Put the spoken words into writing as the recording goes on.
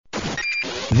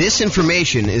This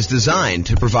information is designed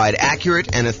to provide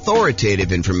accurate and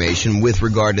authoritative information with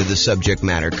regard to the subject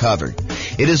matter covered.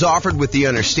 It is offered with the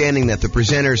understanding that the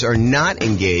presenters are not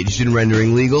engaged in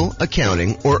rendering legal,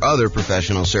 accounting, or other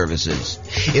professional services.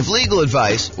 If legal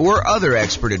advice or other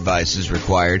expert advice is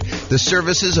required, the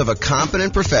services of a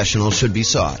competent professional should be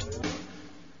sought.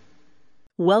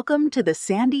 Welcome to the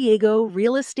San Diego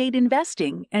Real Estate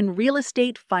Investing and Real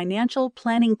Estate Financial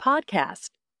Planning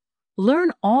Podcast.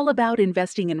 Learn all about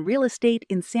investing in real estate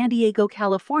in San Diego,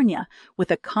 California,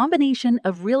 with a combination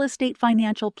of real estate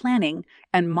financial planning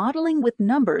and modeling with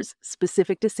numbers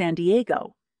specific to San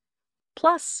Diego.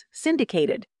 Plus,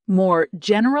 syndicated, more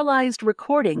generalized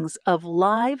recordings of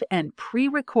live and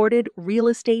pre-recorded real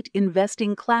estate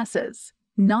investing classes.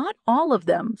 Not all of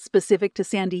them specific to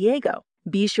San Diego.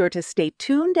 Be sure to stay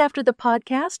tuned after the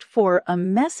podcast for a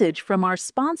message from our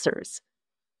sponsors.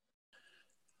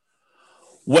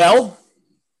 Well,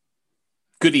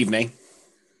 good evening.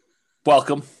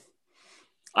 Welcome.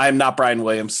 I am not Brian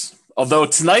Williams. Although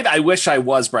tonight I wish I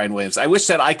was Brian Williams. I wish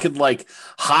that I could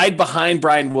hide behind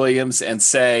Brian Williams and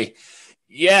say,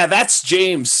 yeah, that's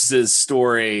James's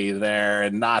story there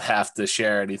and not have to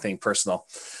share anything personal.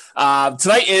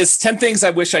 Tonight is 10 things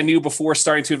I wish I knew before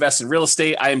starting to invest in real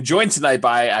estate. I am joined tonight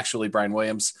by actually Brian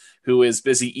Williams, who is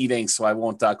busy eating, so I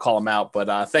won't call him out.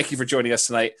 But thank you for joining us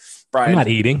tonight, Brian. I'm not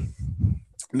eating.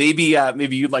 Maybe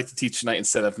you'd like to teach tonight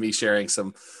instead of me sharing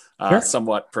some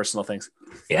somewhat personal things.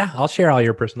 Yeah, I'll share all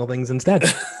your personal things instead.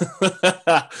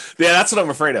 Yeah, that's what I'm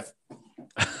afraid of.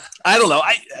 I don't know.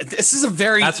 This is a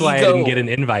very That's why I didn't get an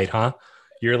invite, huh?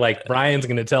 You're like, Brian's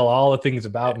going to tell all the things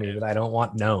about me that I don't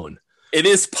want known. It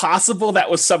is possible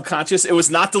that was subconscious. It was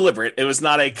not deliberate. It was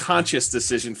not a conscious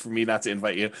decision for me not to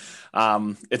invite you.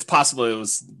 It's possible it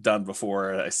was done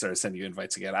before I started sending you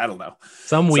invites again. I don't know.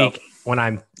 Some week when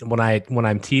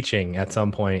I'm teaching at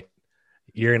some point,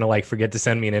 you're gonna forget to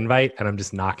send me an invite, and I'm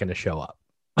just not gonna show up.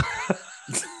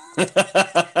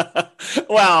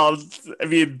 Well, I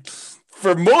mean,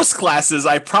 for most classes,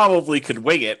 I probably could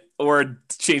wing it or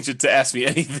change it to ask me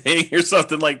anything or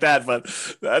something like that. But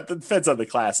that depends on the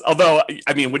class. Although,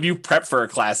 I mean, when you prep for a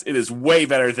class, it is way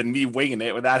better than me winging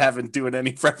it without having to do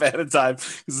any prep ahead of time.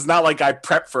 Because it's not like I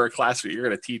prep for a class that you're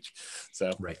going to teach.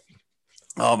 So, right.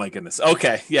 Oh my goodness.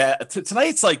 Okay. Yeah.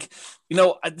 Tonight's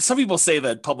some people say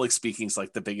that public speaking is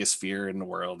the biggest fear in the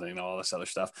world and all this other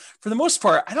stuff. For the most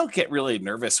part, I don't get really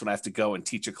nervous when I have to go and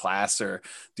teach a class or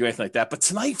do anything like that. But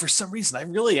tonight, for some reason, I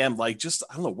really am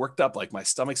worked up. My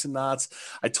stomach's in knots.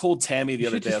 I told Tammy the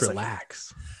other day, I was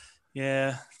relax.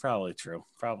 Yeah, probably true.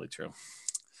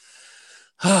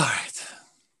 All right.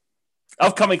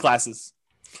 Upcoming classes.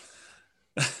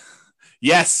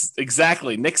 Yes,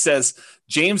 exactly. Nick says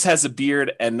James has a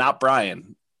beard and not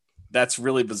Brian. That's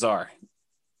really bizarre.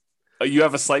 Oh, you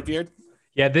have a slight beard?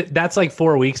 Yeah, that's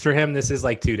 4 weeks for him. This is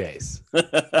 2 days.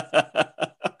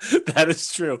 That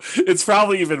is true. It's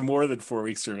probably even more than 4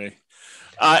 weeks for me.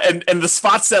 And the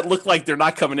spots that look like they're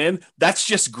not coming in, that's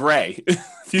just gray.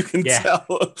 You can tell.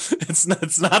 It's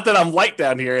not that I'm light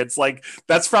down here. It's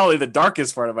that's probably the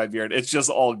darkest part of my beard. It's just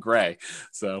all gray.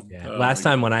 So last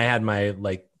time when I had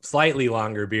my slightly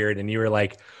longer beard and you were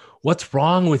like, what's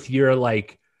wrong with your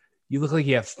you look like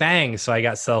you have fangs. So I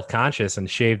got self-conscious and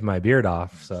shaved my beard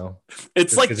off. So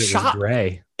it's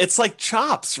gray. It's like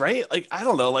chops, right? I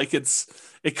don't know.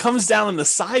 It comes down on the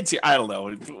sides here. I don't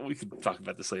know. We could talk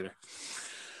about this later.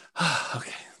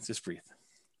 Okay, let's just breathe.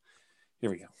 Here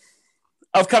we go.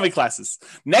 Upcoming classes.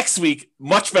 Next week,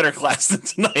 much better class than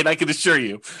tonight, I can assure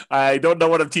you. I don't know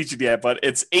what I'm teaching yet, but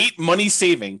it's 8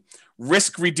 money-saving,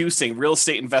 risk-reducing real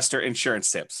estate investor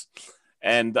insurance tips.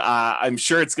 And I'm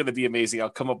sure it's going to be amazing. I'll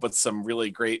come up with some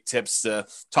really great tips to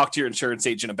talk to your insurance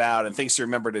agent about and things to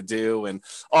remember to do and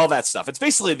all that stuff. It's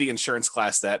basically the insurance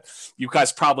class that you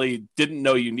guys probably didn't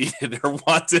know you needed or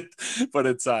wanted, but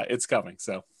it's coming.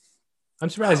 So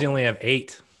I'm surprised you only have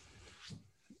 8.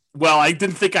 Well, I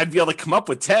didn't think I'd be able to come up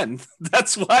with 10.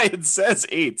 That's why it says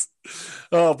 8.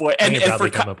 Oh boy. And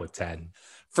probably come up with 10.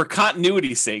 For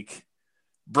continuity's sake,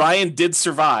 Brian did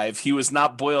survive. He was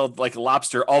not boiled like a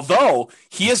lobster, although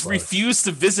he has refused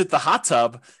to visit the hot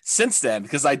tub since then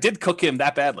because I did cook him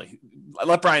that badly. I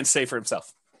let Brian say for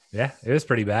himself. Yeah, it was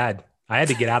pretty bad. I had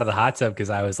to get out of the hot tub because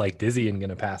I was dizzy and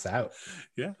going to pass out.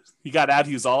 Yeah. He got out.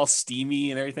 He was all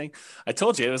steamy and everything. I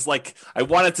told you, it was I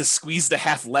wanted to squeeze the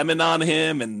half lemon on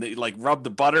him and rub the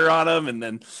butter on him. And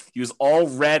then he was all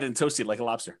red and toasty like a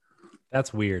lobster.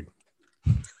 That's weird.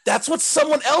 That's what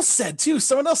someone else said too.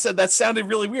 Someone else said that sounded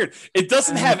really weird. It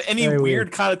doesn't have any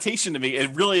weird connotation to me.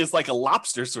 It really is like a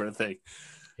lobster sort of thing.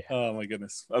 Yeah. Oh my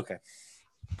goodness. Okay.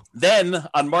 Then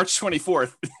on March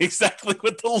 24th, exactly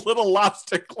with the little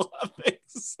lobster claw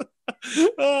things.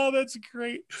 Oh, that's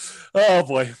great. Oh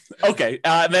boy. Okay.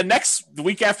 And then the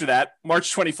week after that,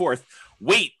 March 24th,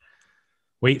 wait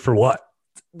for what?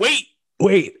 Wait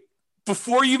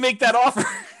before you make that offer.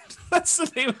 That's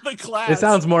the name of the class. It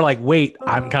sounds more like, wait,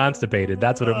 I'm constipated.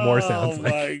 That's what it more sounds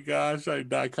like. Oh my gosh, I'm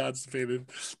not constipated.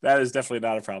 That is definitely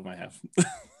not a problem I have.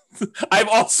 I have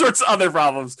all sorts of other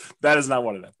problems. That is not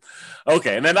one of them.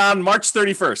 Okay, and then on March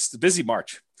 31st, busy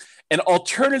March, an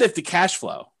alternative to cash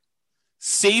flow,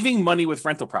 saving money with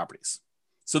rental properties.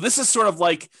 So this is sort of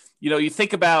like, you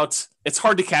think about, it's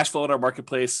hard to cash flow in our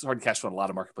marketplace. It's hard to cash flow in a lot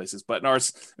of marketplaces, but in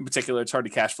ours in particular, it's hard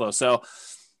to cash flow. So,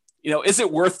 is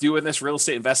it worth doing this real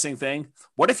estate investing thing?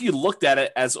 What if you looked at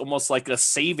it as almost like a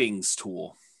savings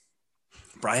tool?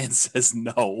 Brian says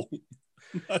no.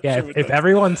 Yeah, if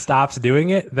everyone stops doing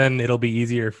it, then it'll be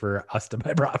easier for us to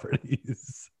buy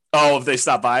properties. Oh, if they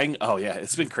stop buying? Oh, yeah.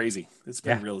 It's been crazy. It's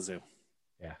been real zoo.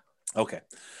 Yeah. Okay.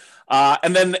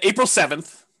 And then April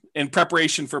 7th, in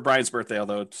preparation for Brian's birthday,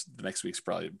 although the next week's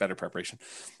probably better preparation,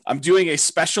 I'm doing a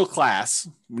special class.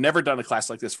 Never done a class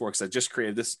like this before because I just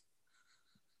created this,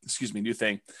 new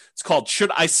thing. It's called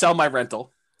Should I Sell My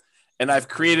Rental? And I've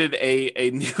created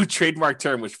a new trademark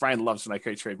term, which Brian loves when I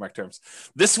create trademark terms.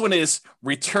 This one is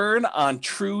return on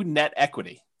true net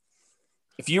equity.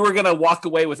 If you were going to walk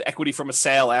away with equity from a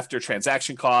sale after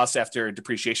transaction costs, after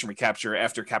depreciation recapture,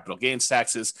 after capital gains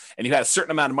taxes, and you had a certain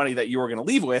amount of money that you were going to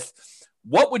leave with,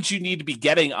 what would you need to be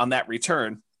getting on that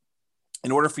return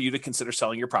in order for you to consider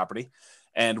selling your property?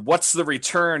 And what's the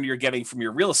return you're getting from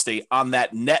your real estate on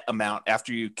that net amount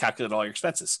after you calculate all your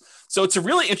expenses? So it's a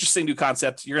really interesting new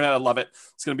concept. You're going to love it.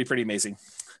 It's going to be pretty amazing.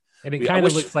 And it kind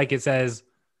of looks like it says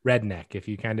redneck. If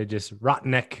you kind of just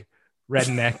redneck.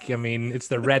 I mean, it's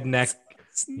the redneck,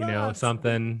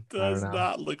 something. It does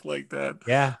not look like that.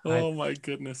 Yeah. Oh my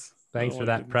goodness. Thanks for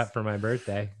that prep for my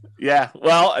birthday. Yeah.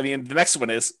 Well, I mean, the next one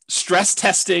is stress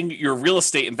testing your real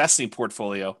estate investing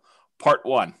portfolio, part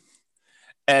 1.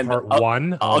 And part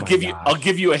 1, I'll give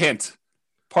you a hint.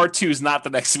 Part 2 is not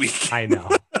the next week. I know.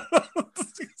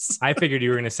 I figured you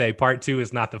were going to say part 2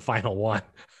 is not the final one.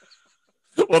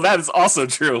 Well, that is also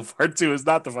true. Part 2 is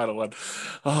not the final one.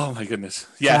 Oh my goodness.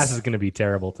 Yes. Class is going to be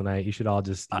terrible tonight. You should all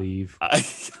just leave. I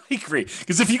agree.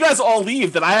 Because if you guys all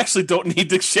leave, then I actually don't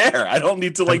need to share. I don't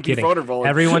need to be vulnerable.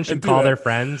 Everyone should call their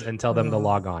friends and tell them to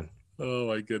log on. Oh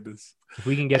my goodness. If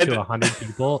we can get to 100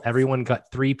 people, everyone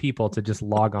got 3 people to just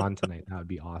log on tonight. That would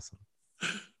be awesome.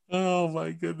 Oh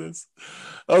my goodness.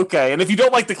 Okay. And if you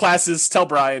don't like the classes, tell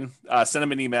Brian, send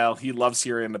him an email. He loves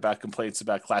hearing about complaints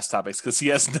about class topics because he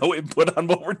has no input on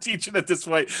what we're teaching at this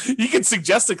point. He can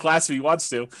suggest a class if he wants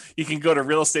to. You can go to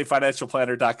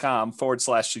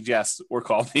realestatefinancialplanner.com/suggest or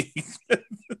call me.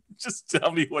 Just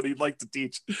tell me what he'd like to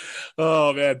teach.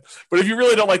 Oh man. But if you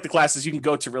really don't like the classes, you can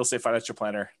go to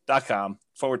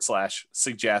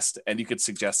realestatefinancialplanner.com/suggest and you can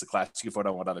suggest a class. You can vote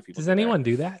on what other people Does anyone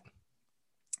do that?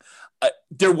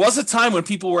 There was a time when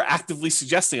people were actively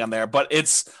suggesting on there, but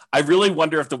I really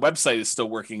wonder if the website is still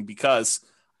working because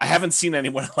I haven't seen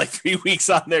anyone in like 3 weeks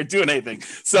on there doing anything.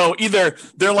 So either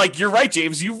they're like, you're right,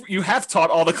 James, you have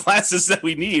taught all the classes that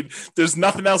we need. There's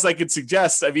nothing else I could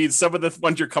suggest. I mean, some of the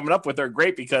ones you're coming up with are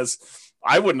great because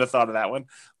I wouldn't have thought of that one.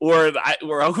 Or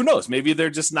who knows? Maybe they're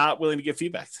just not willing to give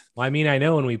feedback. Well, I mean, I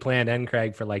know when we planned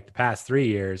NCRAG for like the past 3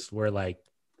 years, we're like,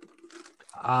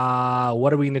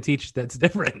 what are we going to teach that's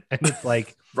different? And it's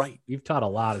like, right, you've taught a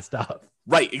lot of stuff.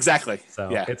 Right, exactly. So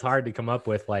it's hard to come up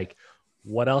with like,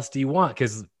 what else do you want?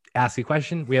 Because ask a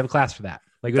question, we have a class for that.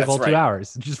 Like we have all 2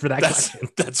 hours just for that question.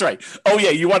 That's right. Oh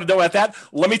yeah, you want to know about that?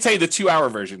 Let me tell you the 2-hour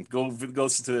version. Go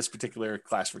listen to this particular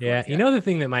class. Yeah, you know the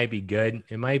thing that might be good?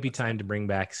 It might be time to bring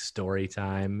back story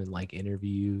time and like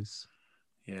interviews.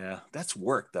 Yeah, that's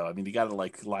work though. I mean, you got to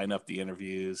like line up the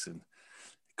interviews and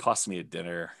it costs me a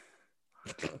dinner.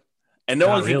 And no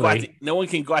one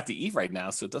can go out to eat right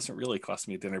now, so it doesn't really cost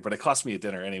me a dinner, but it costs me a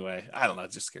dinner anyway. I don't know,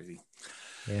 it's just crazy.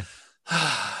 Yeah.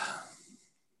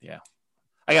 Yeah.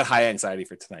 I got high anxiety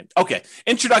for tonight. Okay.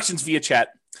 Introductions via chat.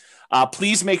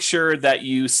 Please make sure that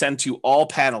you send to all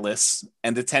panelists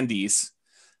and attendees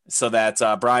so that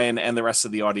Brian and the rest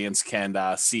of the audience can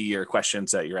see your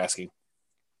questions that you're asking.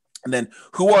 And then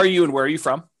who are you and where are you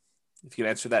from? If you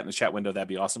can answer that in the chat window, that'd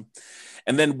be awesome.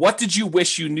 And then what did you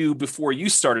wish you knew before you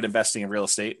started investing in real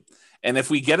estate? And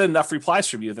if we get enough replies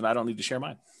from you, then I don't need to share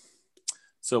mine.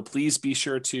 So please be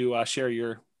sure to share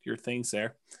your things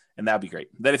there. And that'd be great.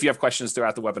 Then if you have questions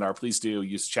throughout the webinar, please do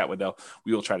use the chat window.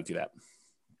 We will try to do that.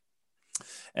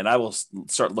 And I will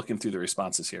start looking through the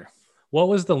responses here. What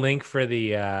was the link for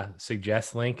the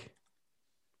suggest link?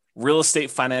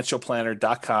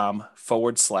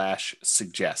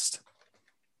 realestatefinancialplanner.com/suggest.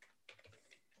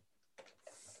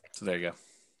 So there you go.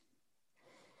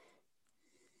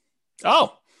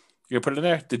 Oh, you're going to put it in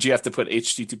there? Did you have to put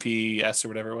HTTPS or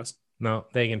whatever it was? No,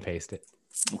 they can paste it.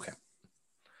 Okay.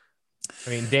 I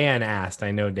mean, Dan asked.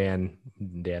 I know Dan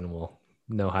will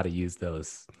know how to use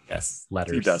those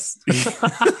letters. He does.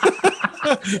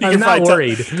 I'm not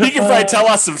worried. He can probably tell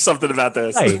us something about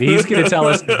this. Right. He's going to tell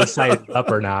us if the site's up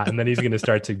or not, and then he's going to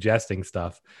start suggesting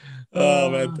stuff.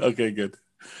 Oh, man. Okay, good.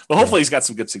 Well, hopefully he's got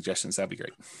some good suggestions. That'd be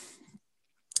great.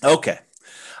 Okay.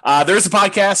 There's a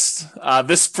podcast.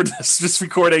 This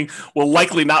recording will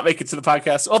likely not make it to the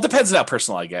podcast. Well, it depends on how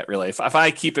personal I get, really. If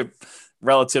I keep it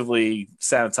relatively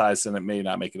sanitized, then it may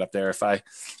not make it up there. If I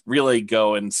really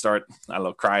go and start, I don't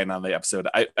know, crying on the episode,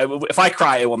 if I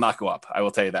cry, it will not go up. I will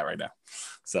tell you that right now.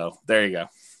 So there you go.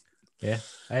 Yeah.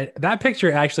 That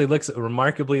picture actually looks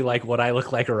remarkably like what I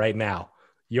look like right now.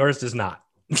 Yours does not.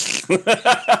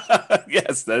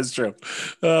 Yes, that is true.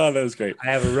 Oh, that was great. I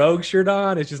have a Rogue shirt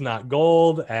on. It's just not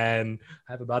gold. And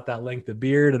I have about that length of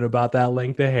beard and about that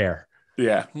length of hair.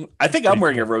 Yeah. I think I'm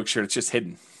wearing a Rogue shirt. It's just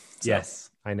hidden. So. Yes,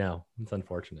 I know. It's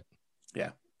unfortunate. Yeah.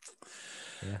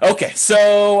 Okay.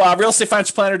 So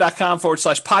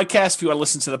realestatefinancialplanner.com/podcast if you want to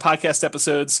listen to the podcast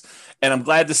episodes. And I'm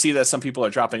glad to see that some people are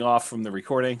dropping off from the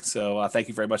recording. So thank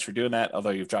you very much for doing that.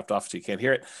 Although you've dropped off so you can't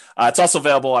hear it. It's also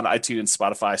available on iTunes,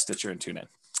 Spotify, Stitcher, and TuneIn.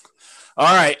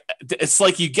 All right. It's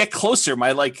like you get closer.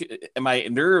 My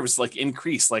nerves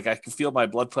increase. Like I can feel my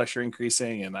blood pressure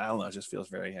increasing, and I don't know, it just feels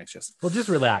very anxious. Well, just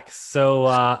relax. So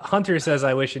Hunter says,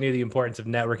 I wish I knew the importance of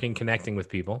networking, connecting with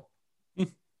people.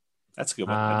 That's a good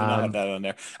one. I did not have that on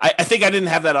there. I think I didn't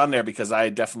have that on there because I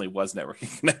definitely was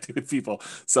networking, connecting with people.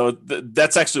 So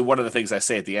that's actually one of the things I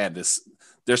say at the end is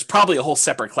there's probably a whole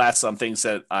separate class on things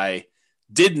that I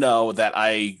did know that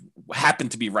I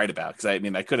happened to be right about. Because I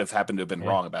could have happened to have been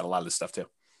wrong about a lot of this stuff too.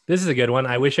 This is a good one.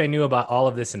 I wish I knew about all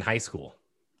of this in high school.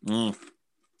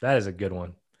 That is a good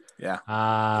one. Yeah.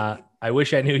 I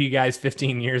wish I knew you guys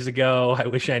 15 years ago. I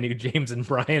wish I knew James and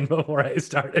Brian before I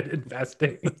started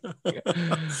investing.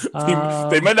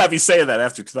 They might not be saying that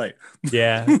after tonight.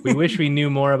 Yeah. We wish we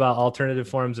knew more about alternative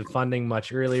forms of funding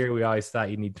much earlier. We always thought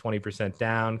you need 20%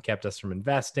 down, kept us from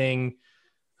investing.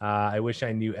 I wish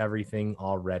I knew everything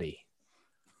already.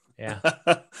 Yeah.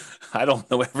 I don't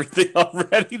know everything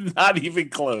already. Not even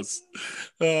close.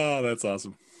 Oh, that's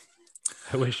awesome.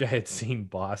 I wish I had seen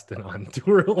Boston on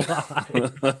tour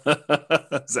live.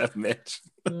 Is that Mitch?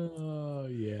 Oh,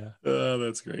 yeah. Oh,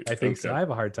 that's great. I think so. I have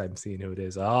a hard time seeing who it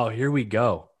is. Oh, here we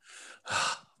go.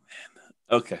 Oh,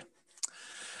 man. Okay.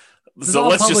 So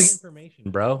let's just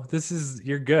information, bro.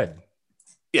 You're good.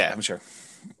 Yeah, I'm sure.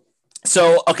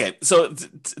 So, okay. So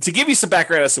to give you some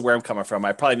background as to where I'm coming from,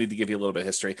 I probably need to give you a little bit of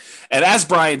history. And as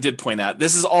Brian did point out,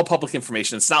 this is all public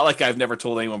information. It's not like I've never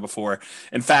told anyone before.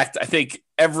 In fact, I think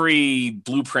every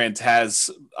blueprint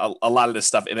has a lot of this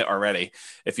stuff in it already,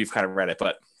 if you've kind of read it.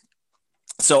 But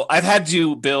so I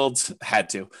opted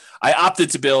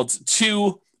to build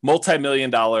 2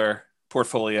 multi-million-dollar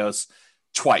portfolios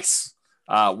twice.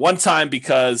 One time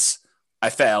because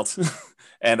I failed.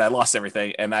 And I lost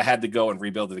everything, and I had to go and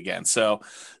rebuild it again. So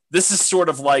this is sort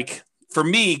of like, for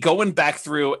me, going back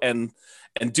through and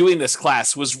doing this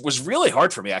class was really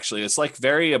hard for me, actually. It's like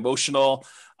very emotional.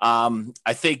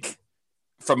 I think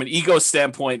from an ego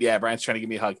standpoint, yeah, Brian's trying to give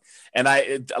me a hug. And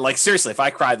seriously, if I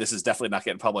cry, this is definitely not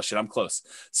getting published, and I'm close.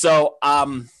 So,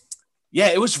 yeah,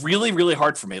 it was really, really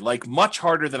hard for me, like much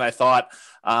harder than I thought.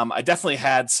 I definitely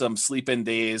had some sleep-in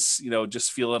days,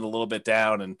 just feeling a little bit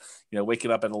down and,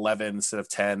 waking up at 11 instead of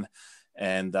 10.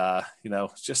 And,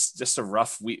 just a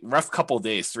rough couple of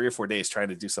days, 3 or 4 days trying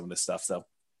to do some of this stuff. So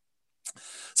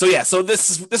yeah, so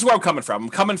this is where I'm coming from. I'm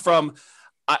coming from,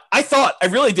 I thought, I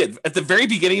really did at the very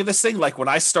beginning of this thing, like when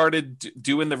I started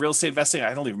doing the real estate investing,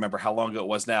 I don't even remember how long ago it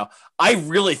was now. I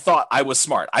really thought I was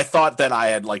smart. I thought that I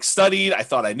had studied. I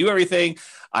thought I knew everything.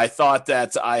 I thought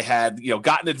that I had,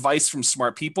 gotten advice from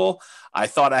smart people. I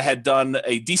thought I had done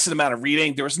a decent amount of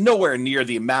reading. There was nowhere near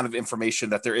the amount of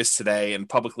information that there is today and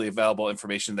publicly available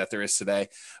information that there is today.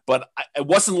 But it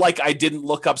wasn't like I didn't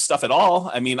look up stuff at all.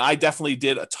 I mean, I definitely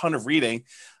did a ton of reading.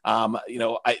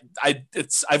 I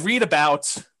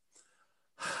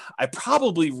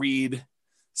probably read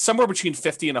somewhere between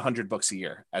 50 and 100 books a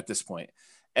year at this point.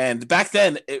 And back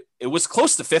then it was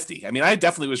close to 50. I mean, I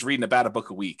definitely was reading about a book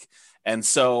a week. And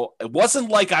so it wasn't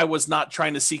like I was not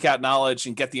trying to seek out knowledge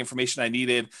and get the information I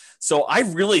needed. So I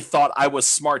really thought I was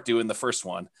smart doing the first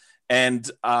one. And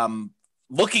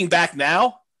looking back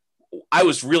now, I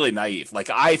was really naive. Like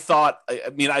I thought,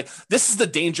 this is the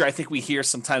danger I think we hear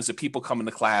sometimes that people come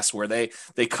into class where they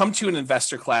come to an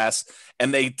investor class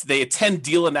and they attend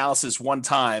deal analysis one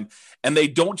time and they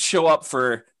don't show up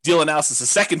for deal analysis a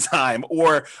second time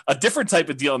or a different type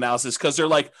of deal analysis because they're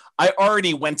like, I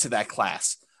already went to that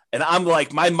class. And I'm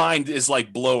like, my mind is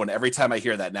like blown every time I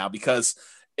hear that now because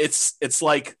it's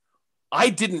like I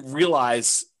didn't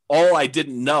realize all I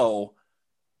didn't know.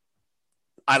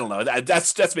 I don't know.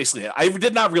 That's basically it. I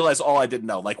did not realize all I didn't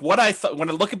know. Like what I thought when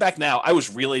I look back now, I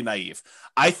was really naive.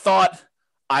 I thought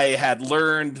I had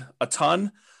learned a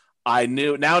ton. I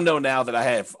know now that I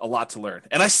have a lot to learn,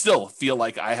 and I still feel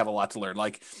like I have a lot to learn.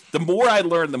 Like the more I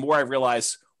learn, the more I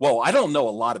realize, whoa, I don't know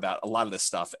a lot about a lot of this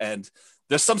stuff. And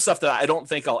there's some stuff that I don't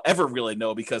think I'll ever really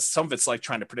know because some of it's like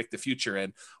trying to predict the future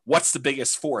and what's the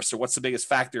biggest force or what's the biggest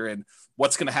factor and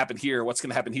what's going to happen here, what's going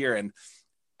to happen here. And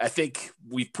I think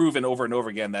we've proven over and over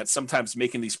again that sometimes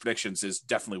making these predictions is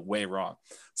definitely way wrong.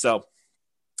 So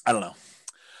I don't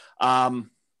know.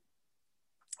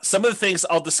 Some of the things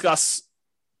I'll discuss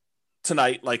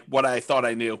tonight, like what I thought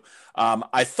I knew.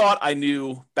 I thought I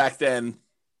knew back then.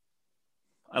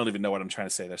 I don't even know what I'm trying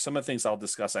to say there. Some of the things I'll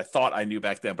discuss, I thought I knew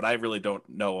back then, but I really don't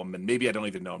know them. And maybe I don't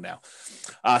even know them now.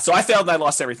 So I failed and I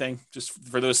lost everything. Just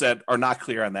for those that are not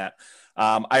clear on that.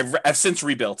 I've since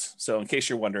rebuilt. So in case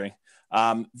you're wondering,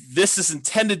 this is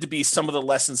intended to be some of the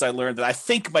lessons I learned that I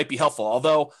think might be helpful.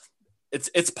 Although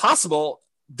it's possible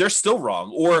they're still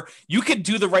wrong, or you could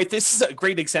do the right. This is a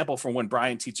great example from when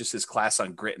Brian teaches his class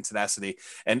on grit and tenacity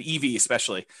and EV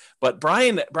especially. But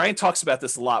Brian talks about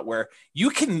this a lot where you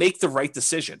can make the right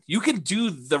decision. You can do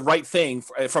the right thing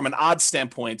from an odds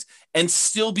standpoint and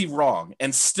still be wrong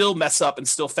and still mess up and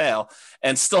still fail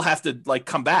and still have to like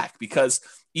come back because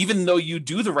even though you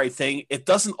do the right thing, it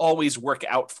doesn't always work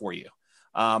out for you.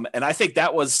 And I think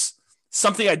that was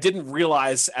something I didn't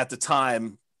realize at the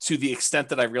time to the extent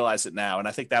that I realize it now. And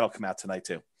I think that'll come out tonight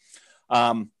too.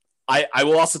 I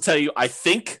will also tell you, I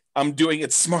think I'm doing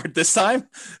it smart this time.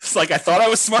 It's like I thought I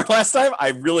was smart last time. I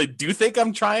really do think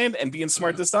I'm trying and being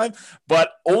smart this time,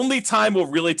 but only time will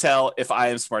really tell if I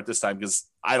am smart this time because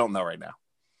I don't know right now.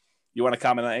 You want to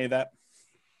comment on any of that?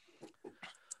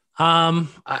 I'm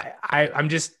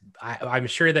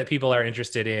sure that people are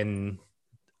interested in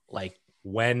like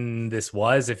when this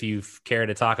was, if you care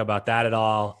to talk about that at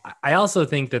all. I also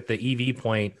think that the EV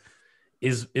point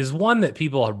is one that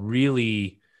people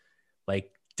really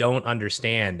like don't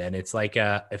understand. And it's like,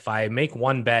 if I make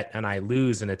one bet and I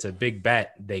lose and it's a big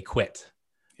bet, they quit.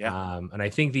 Yeah. And I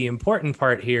think the important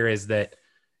part here is that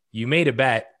you made a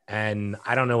bet and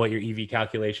I don't know what your EV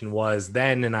calculation was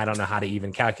then. And I don't know how to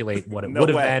even calculate what it would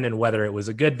have been and whether it was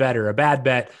a good bet or a bad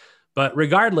bet, but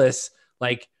regardless,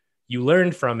 like, you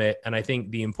learned from it. And I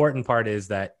think the important part is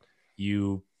that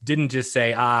you didn't just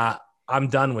say, I'm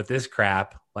done with this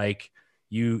crap. Like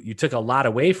you took a lot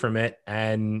away from it.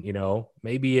 And, you know,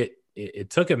 maybe it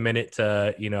took a minute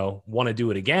to, you know, want to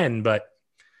do it again, but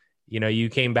you know, you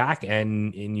came back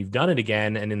and you've done it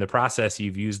again. And in the process,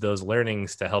 you've used those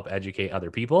learnings to help educate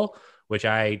other people, which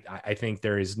I think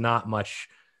there is not much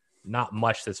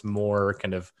that's more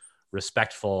kind of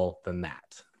respectful than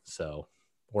that. So,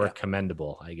 or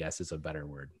commendable, I guess is a better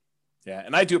word. Yeah.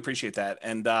 And I do appreciate that.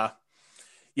 And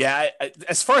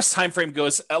as far as time frame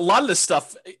goes, a lot of this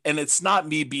stuff, and it's not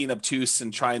me being obtuse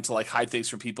and trying to like hide things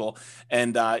from people.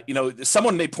 And, you know,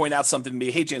 someone may point out something to me,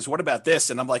 hey, James, what about this?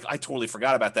 And I'm like, I totally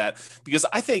forgot about that because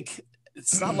I think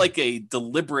it's not like a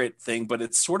deliberate thing, but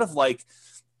it's sort of like,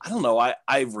 I don't know,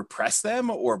 I repress them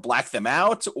or black them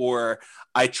out, or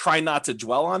I try not to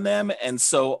dwell on them. And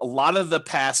so a lot of the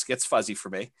past gets fuzzy for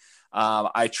me.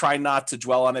 I try not to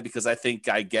dwell on it because I think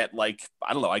I get like,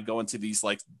 I don't know, I go into these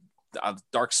like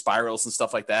dark spirals and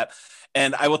stuff like that.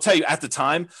 And I will tell you at the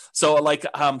time, so like,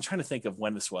 I'm trying to think of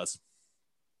when this was.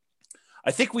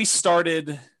 I think we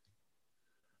started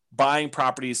buying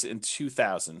properties in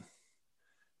 2000.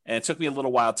 And it took me a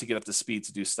little while to get up to speed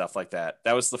to do stuff like that.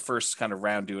 That was the first kind of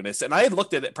round doing this. And I had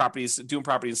looked at properties, doing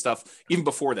property and stuff even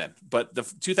before then, but the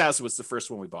 2000 was the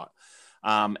first one we bought.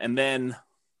 And then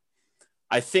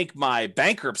I think my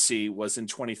bankruptcy was in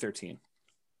 2013.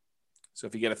 So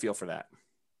if you get a feel for that.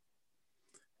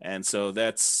 And so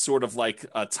that's sort of like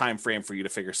a time frame for you to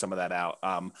figure some of that out.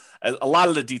 A lot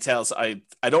of the details I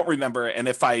don't remember. And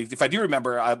if I do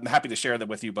remember, I'm happy to share them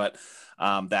with you. But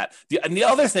and the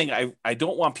other thing I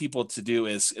don't want people to do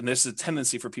is, and there's a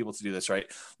tendency for people to do this, right?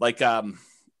 Like, I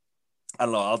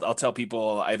don't know, I'll tell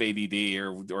people I have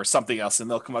ADD or something else, and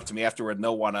they'll come up to me afterward and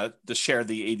they'll want to share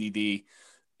the ADD,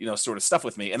 you know, sort of stuff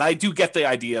with me. And I do get the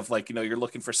idea of like, you know, you're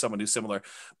looking for someone who's similar,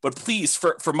 but please,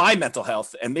 for my mental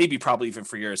health and maybe probably even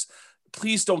for yours,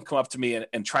 please don't come up to me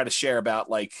and try to share about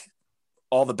like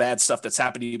all the bad stuff that's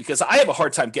happening to you, because I have a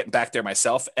hard time getting back there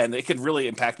myself, and it could really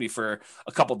impact me for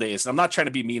a couple days. And I'm not trying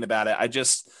to be mean about it.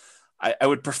 I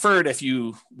would prefer it if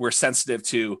you were sensitive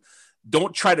to,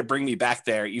 don't try to bring me back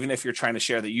there, even if you're trying to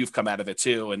share that you've come out of it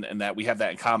too, and that we have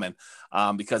that in common,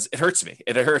 because it hurts me.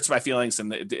 It hurts my feelings,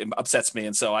 and it upsets me.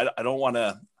 And so I don't want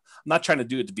to, I'm not trying to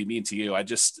do it to be mean to you.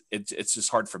 It's just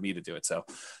hard for me to do it. So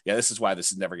yeah, this is why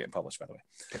this is never getting published, by the way.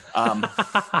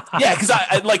 Yeah. Cause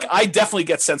I definitely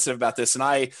get sensitive about this. And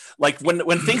I like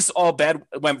when things all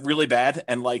went really bad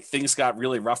and like things got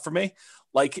really rough for me,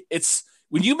 like it's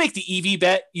when you make the EV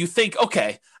bet, you think,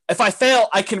 okay, if I fail,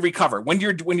 I can recover. When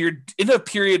you're in a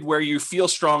period where you feel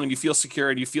strong and you feel secure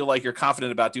and you feel like you're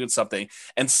confident about doing something,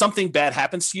 and something bad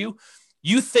happens to you,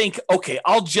 you think, okay,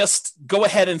 I'll just go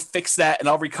ahead and fix that and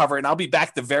I'll recover and I'll be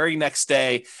back the very next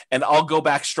day and I'll go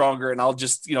back stronger and I'll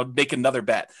just, make another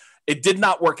bet. It did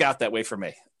not work out that way for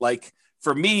me. Like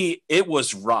for me, it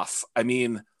was rough. I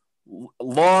mean,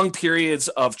 long periods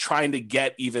of trying to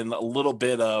get even a little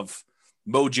bit of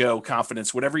mojo,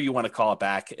 confidence, whatever you want to call it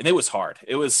back. And it was hard.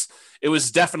 It was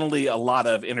definitely a lot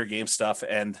of inner game stuff.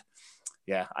 And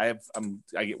yeah, I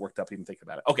get worked up even thinking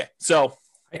about it. Okay. So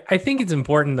I think it's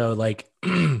important though, like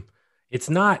it's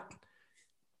not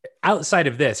outside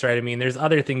of this, right? I mean, there's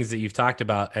other things that you've talked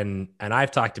about and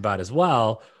I've talked about as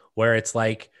well, where it's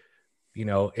like,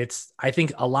 I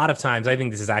think a lot of times, I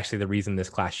think this is actually the reason this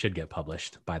class should get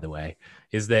published, by the way,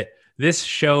 is that this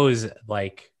shows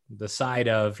like the side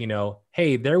of,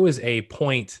 hey, there was a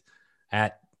point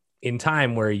in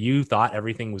time where you thought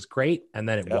everything was great and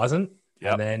then it wasn't.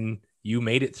 Yep. And then you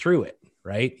made it through it,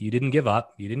 right? You didn't give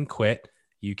up. You didn't quit.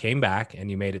 You came back and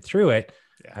you made it through it.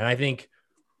 Yeah. And I think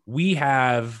we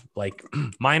have like,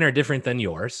 mine are different than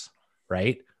yours,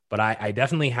 right? But I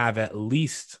definitely have at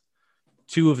least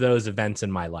 2 of those events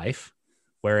in my life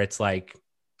where it's like,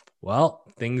 well,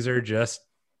 things are just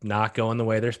not going the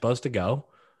way they're supposed to go.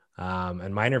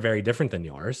 And mine are very different than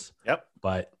yours. Yep.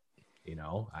 But,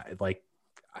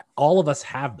 all of us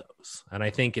have those. And I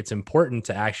think it's important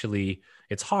to actually,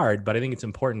 it's hard, but I think it's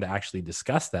important to actually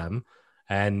discuss them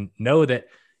and know that,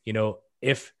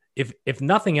 if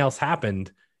nothing else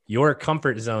happened, your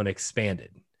comfort zone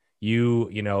expanded.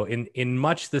 In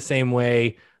much the same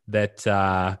way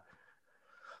that,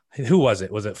 who was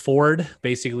it? Was it Ford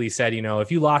basically said,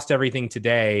 if you lost everything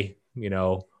today,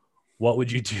 what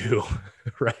would you do?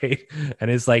 Right. And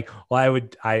it's like, well,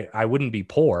 I wouldn't be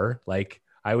poor. Like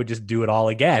I would just do it all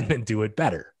again and do it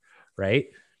better. Right.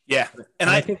 Yeah. And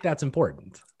I think that's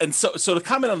important. And so to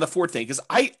comment on the Ford thing, because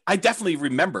I definitely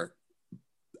remember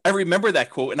that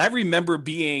quote, and I remember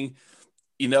being,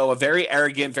 a very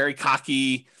arrogant, very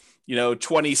cocky,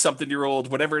 20-something-year-old,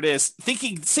 whatever it is,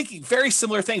 thinking very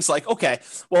similar things like, okay,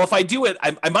 well, if I do it,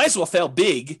 I might as well fail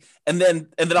big, and then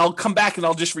I'll come back and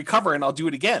I'll just recover and I'll do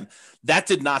it again. That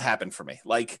did not happen for me.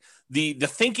 Like the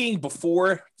thinking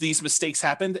before these mistakes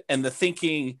happened and the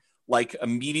thinking like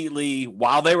immediately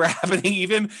while they were happening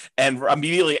even, and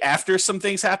immediately after some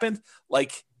things happened,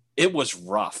 like it was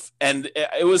rough. And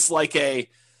it was like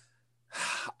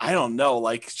I don't know,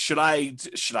 like, should I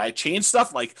change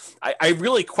stuff? Like I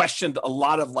really questioned a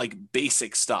lot of like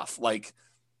basic stuff, like,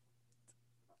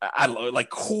 I don't know,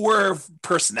 like core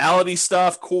personality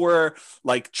stuff, core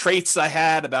like traits I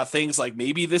had about things like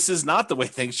maybe this is not the way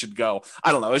things should go.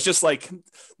 I don't know. It's just like,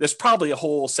 there's probably a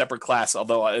whole separate class,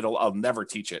 although I'll never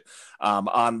teach it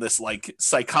on this like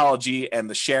psychology and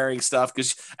the sharing stuff.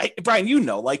 Cause Brian,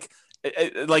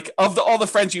 like of all the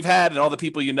friends you've had and all the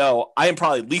people I am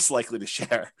probably least likely to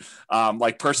share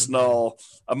like personal,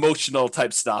 emotional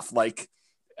type stuff. Like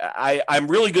I'm a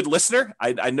really good listener.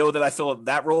 I know that I fill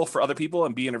that role for other people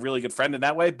and being a really good friend in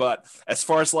that way. But as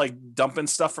far as like dumping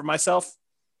stuff for myself,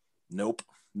 nope,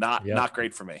 not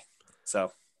great for me.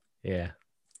 So yeah.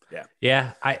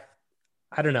 I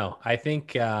don't know. I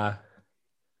think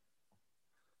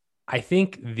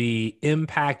the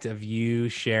impact of you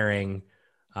sharing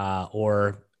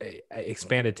or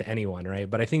expand it to anyone, right?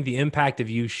 But I think the impact of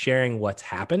you sharing what's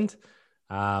happened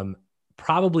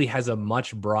probably has a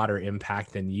much broader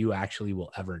impact than you actually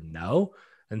will ever know.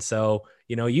 And so,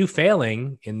 you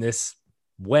failing in this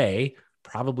way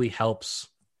probably helps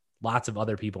lots of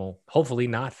other people hopefully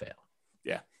not fail.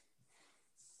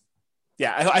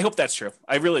 Yeah, I hope that's true.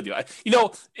 I really do.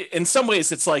 In some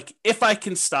ways, it's like if I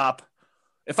can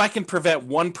prevent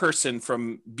one person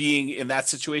from being in that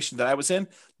situation that I was in,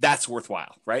 that's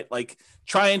worthwhile, right? Like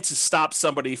trying to stop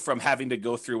somebody from having to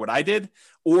go through what I did,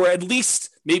 or at least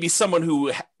maybe someone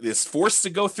who is forced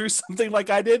to go through something like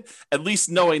I did, at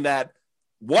least knowing that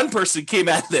one person came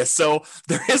at this, so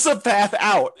there is a path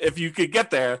out if you could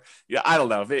get there. Yeah, I don't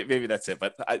know. Maybe that's it,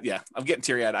 but yeah, I'm getting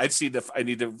teary eyed. I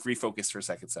need to refocus for a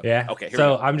second. So yeah, okay.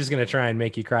 So I'm just gonna try and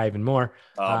make you cry even more.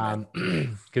 Oh,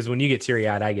 Because when you get teary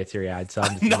eyed, I get teary eyed. So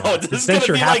I'm just, no, since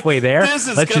you're halfway there, let's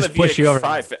just push you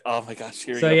over. Oh my gosh.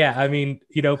 Here we so go. yeah, I mean,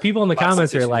 people in the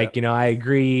comments are like, I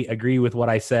agree with what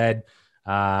I said.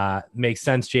 Makes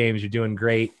sense, James. You're doing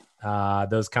great.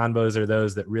 Those convos are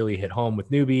those that really hit home with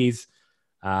newbies.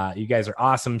 You guys are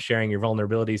awesome. Sharing your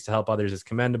vulnerabilities to help others is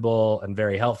commendable and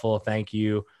very helpful. Thank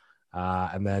you.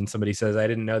 And then somebody says, I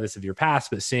didn't know this of your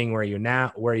past, but seeing where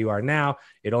you are now,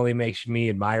 it only makes me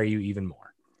admire you even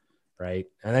more. Right.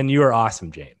 And then you are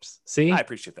awesome, James. See, I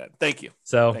appreciate that. Thank you.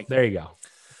 So there you go.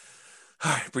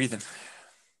 All right. Breathing.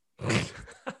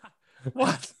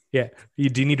 What? Yeah.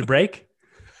 Do you need a break?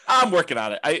 I'm working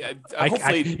on it. I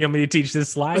hopefully you want me to teach this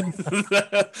slide?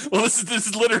 Well, this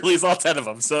is literally all 10 of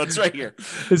them, so it's right here.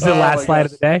 This is the last slide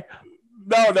of the day.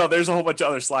 No, there's a whole bunch of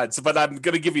other slides, but I'm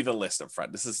going to give you the list up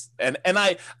front. This is and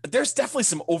there's definitely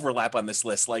some overlap on this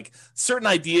list. Like certain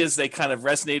ideas, they kind of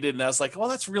resonated, and I was like, well,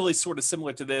 that's really sort of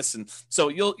similar to this, and so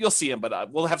you'll see them.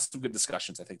 But we'll have some good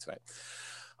discussions, I think, tonight.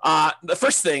 The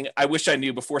first thing I wish I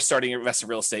knew before starting investing in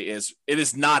real estate is it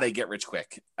is not a get rich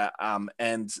quick,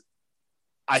 and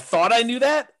I thought I knew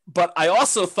that, but I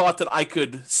also thought that I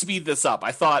could speed this up.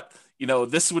 I thought,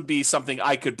 this would be something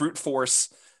I could brute force,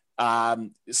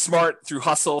 smart through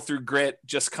hustle, through grit,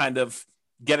 just kind of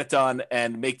get it done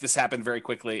and make this happen very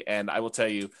quickly. And I will tell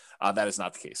you that is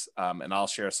not the case. And I'll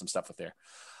share some stuff with there.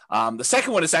 The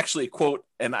second one is actually a quote,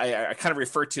 and I kind of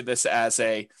refer to this as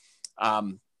a,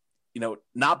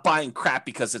 not buying crap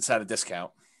because it's at a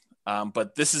discount.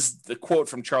 But this is the quote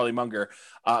from Charlie Munger.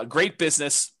 Great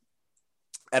business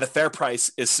at a fair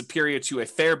price is superior to a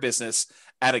fair business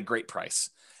at a great price.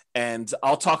 And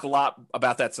I'll talk a lot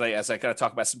about that today as I kind of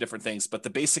talk about some different things. But the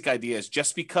basic idea is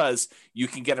just because you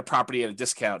can get a property at a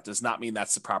discount does not mean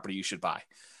that's the property you should buy.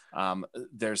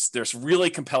 There's really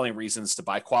compelling reasons to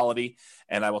buy quality.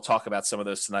 And I will talk about some of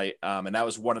those tonight. And that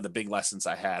was one of the big lessons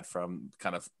I had from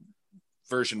kind of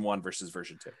version 1 versus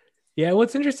version 2. Yeah.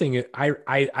 What's interesting,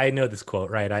 I know this quote,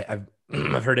 right?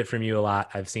 I've heard it from you a lot.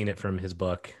 I've seen it from his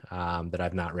book that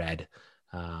I've not read.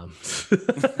 But,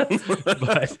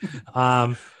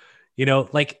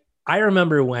 I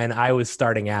remember when I was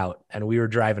starting out and we were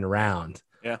driving around,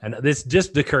 and this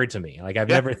just occurred to me. Like I've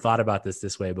never thought about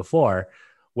this way before,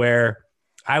 where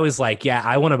I was like,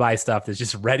 I want to buy stuff that's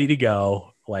just ready to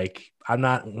go. Like I'm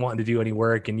not wanting to do any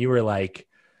work. And you were like,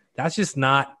 that's just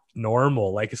not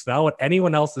normal. Like it's not what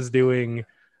anyone else is doing.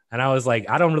 And I was like,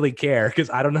 I don't really care because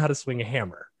I don't know how to swing a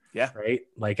hammer. Yeah. Right.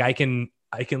 Like I can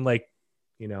like,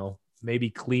 maybe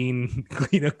clean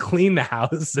the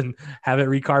house and have it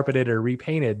recarpeted or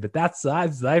repainted, but that's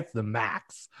the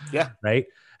max. Yeah. Right.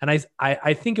 And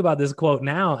I think about this quote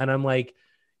now and I'm like,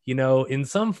 in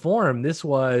some form,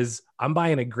 I'm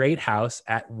buying a great house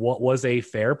at what was a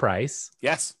fair price.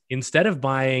 Yes. Instead of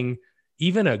buying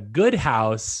even a good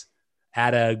house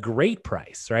at a great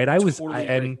price. Right.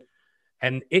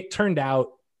 And it turned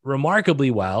out remarkably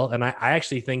well. And I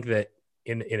actually think that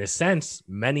in a sense,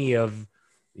 many of,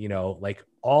 like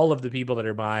all of the people that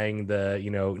are buying the,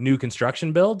 new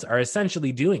construction builds are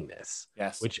essentially doing this.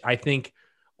 Yes. Which I think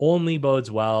only bodes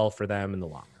well for them in the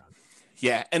long run.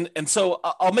 Yeah. And so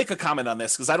I'll make a comment on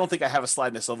this because I don't think I have a slide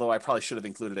in this, although I probably should have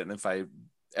included it. And if I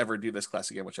ever do this class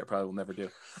again, which I probably will never do.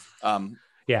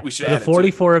 We should add the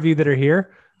 44 of you that are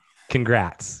here.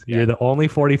 Congrats. Yeah. You're the only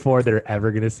 44 that are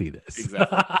ever going to see this.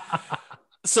 Exactly.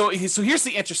 So here's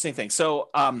the interesting thing. So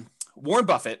Warren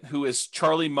Buffett, who is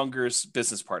Charlie Munger's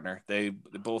business partner, they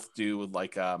both do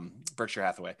like Berkshire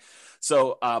Hathaway.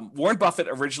 So Warren Buffett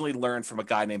originally learned from a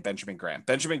guy named Benjamin Graham.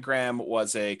 Benjamin Graham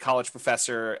was a college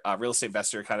professor, real estate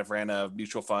investor, kind of ran a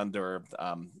mutual fund or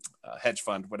hedge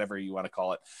fund, whatever you want to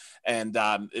call it. And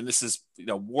this is,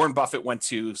 Warren Buffett went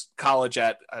to college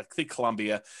at, I think,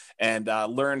 Columbia and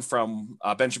learned from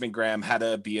Benjamin Graham how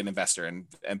to be an investor.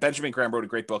 And Benjamin Graham wrote a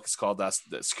great book. It's called The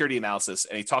Security Analysis.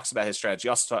 And he talks about his strategy. He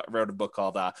also wrote a book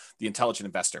called The Intelligent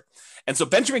Investor. And so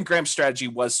Benjamin Graham's strategy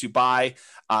was to buy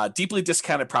deeply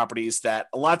discounted properties that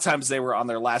a lot of times they were on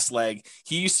their last leg.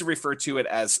 He used to refer to it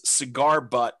as cigar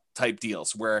butt type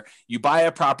deals, where you buy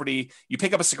a property, you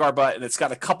pick up a cigar butt and it's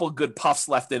got a couple good puffs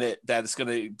left in it that is going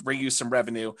to bring you some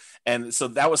revenue. And so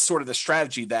that was sort of the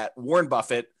strategy that Warren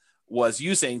Buffett was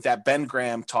using that Ben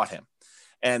Graham taught him.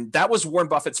 And that was Warren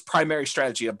Buffett's primary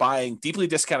strategy of buying deeply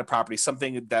discounted property,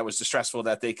 something that was distressful,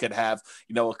 that they could have,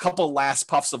 a couple last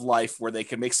puffs of life where they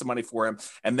could make some money for him.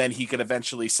 And then he could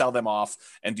eventually sell them off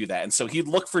and do that. And so he'd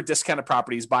look for discounted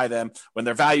properties, buy them when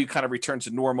their value kind of returned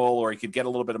to normal, or he could get a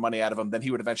little bit of money out of them. Then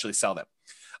he would eventually sell them.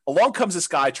 Along comes this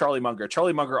guy, Charlie Munger.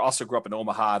 Charlie Munger also grew up in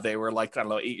Omaha. They were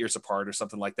 8 years apart or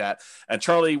something like that. And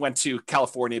Charlie went to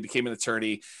California, became an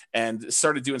attorney, and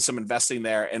started doing some investing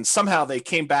there. And somehow they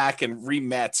came back and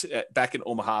re-met back in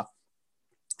Omaha.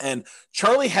 And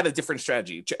Charlie had a different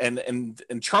strategy. And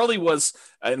Charlie was,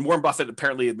 and Warren Buffett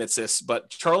apparently admits this, but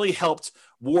Charlie helped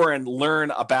Warren learn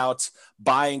about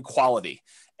buying quality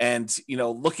and,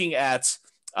 looking at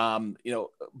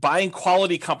buying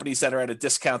quality companies that are at a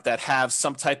discount that have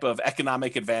some type of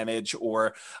economic advantage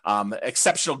or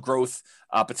exceptional growth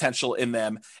potential in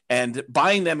them, and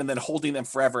buying them and then holding them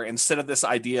forever, instead of this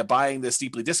idea buying this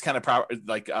deeply discounted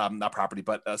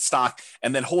stock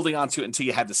and then holding on to it until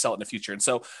you had to sell it in the future. And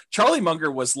so Charlie Munger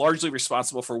was largely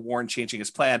responsible for Warren changing his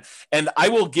plan. And I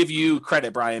will give you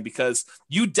credit, Brian, because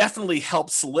you definitely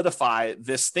helped solidify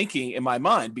this thinking in my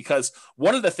mind, because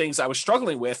one of the things I was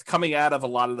struggling with coming out of a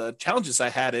lot of the challenges I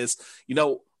had is,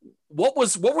 what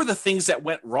were the things that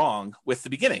went wrong with the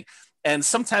beginning? And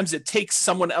sometimes it takes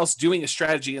someone else doing a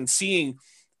strategy and seeing,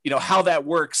 how that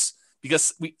works,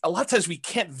 because a lot of times we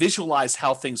can't visualize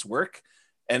how things work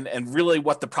and really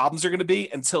what the problems are going to be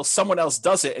until someone else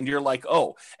does it. And you're like,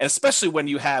 oh, and especially when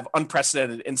you have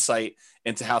unprecedented insight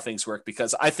into how things work,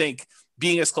 because I think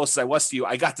being as close as I was to you,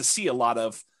 I got to see a lot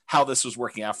of how this was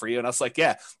working out for you. And I was like,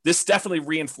 yeah, this definitely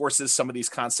reinforces some of these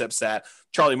concepts that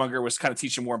Charlie Munger was kind of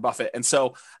teaching Warren Buffett. And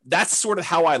so that's sort of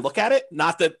how I look at it.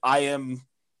 Not that I am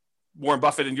Warren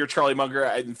Buffett and you're Charlie Munger.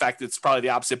 In fact, it's probably the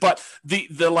opposite, but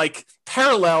the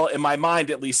parallel in my mind,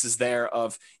 at least, is there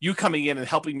of you coming in and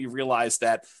helping me realize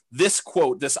that this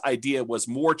idea was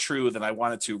more true than I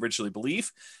wanted to originally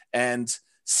believe, and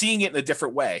seeing it in a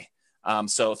different way.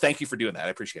 So thank you for doing that. I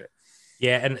appreciate it.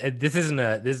 Yeah. And this isn't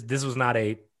this was not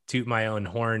a toot my own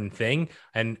horn thing.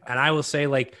 And I will say,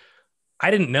 I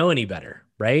didn't know any better,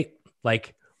 right?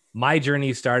 My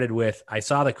journey started with, I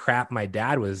saw the crap my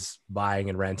dad was buying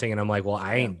and renting. And I'm like, well,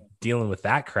 I ain't dealing with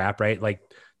that crap, right?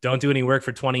 Don't do any work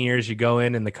for 20 years. You go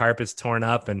in and the carpet's torn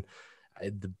up and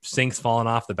the sink's falling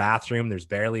off the bathroom. There's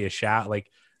barely a shower.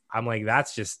 I'm like,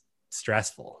 that's just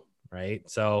stressful. Right.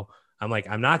 So I'm like,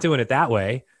 I'm not doing it that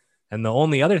way. And the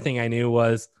only other thing I knew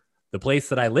was the place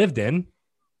that I lived in.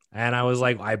 And I was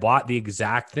like, I bought the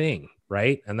exact thing.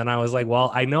 Right. And then I was like,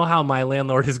 well, I know how my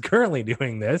landlord is currently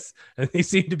doing this, and they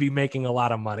seem to be making a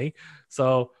lot of money.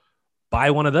 So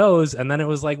buy one of those. And then it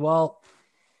was like, well,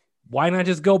 why not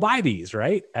just go buy these?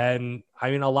 Right. And I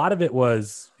mean, a lot of it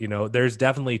was, there's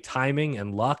definitely timing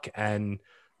and luck and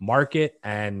market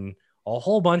and a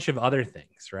whole bunch of other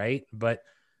things. Right. But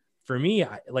for me,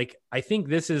 I think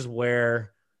this is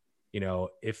where,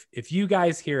 if you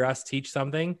guys hear us teach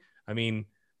something, I mean,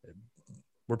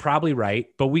 we're probably right,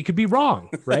 but we could be wrong,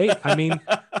 right? I mean,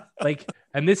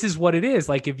 and this is what it is.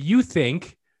 If you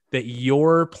think that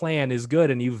your plan is good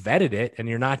and you vetted it and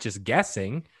you're not just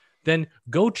guessing, then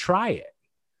go try it,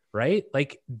 right?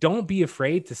 Don't be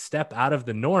afraid to step out of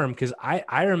the norm. Cause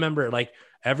I remember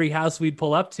every house we'd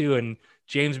pull up to, and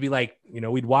James would be like,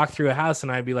 we'd walk through a house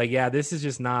and I'd be like, yeah, this is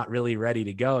just not really ready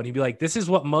to go. And he'd be like, this is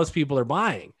what most people are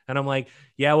buying. And I'm like,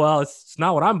 yeah, well, it's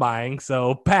not what I'm buying.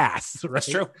 So pass. Right? That's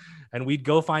true. And we'd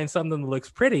go find something that looks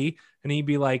pretty. And he'd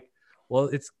be like, well,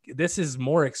 this is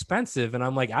more expensive. And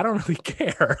I'm like, I don't really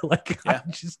care. I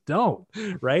just don't.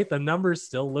 Right. The numbers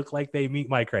still look like they meet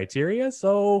my criteria.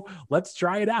 So let's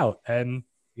try it out. And,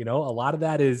 a lot of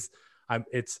that is,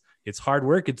 it's hard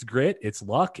work. It's grit. It's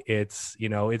luck. And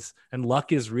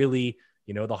luck is really,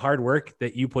 the hard work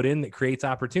that you put in that creates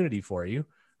opportunity for you.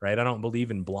 Right. I don't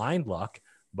believe in blind luck,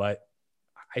 but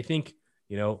I think,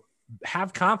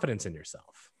 have confidence in yourself.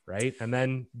 Right. And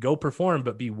then go perform,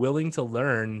 but be willing to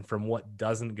learn from what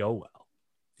doesn't go well.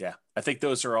 Yeah, I think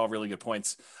those are all really good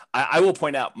points. I will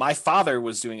point out my father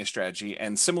was doing a strategy,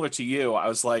 and similar to you, I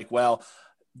was like, well,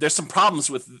 there's some problems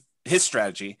with his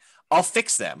strategy. I'll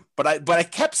fix them. But I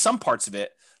kept some parts of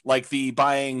it, like the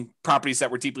buying properties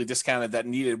that were deeply discounted that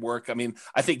needed work. I mean,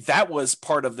 I think that was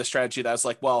part of the strategy that I was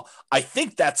like, well, I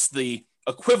think that's the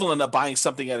equivalent of buying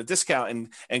something at a discount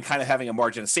and kind of having a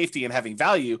margin of safety and having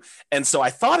value. And so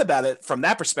I thought about it from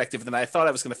that perspective. And then I thought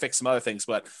I was going to fix some other things,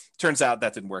 but turns out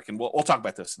that didn't work. And we'll talk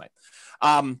about this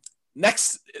tonight.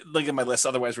 Next, look at my list.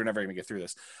 Otherwise, we're never going to get through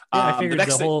this. I figured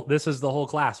this is the whole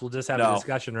class. We'll just have a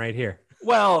discussion right here.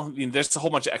 Well, I mean, there's a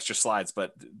whole bunch of extra slides,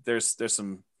 but there's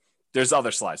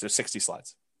other slides. There's 60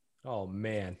 slides. Oh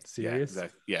man. Serious? Yeah,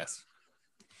 exactly. Yes.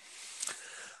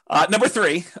 Number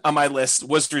 3 on my list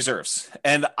was reserves.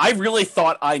 And I really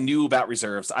thought I knew about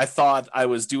reserves. I thought I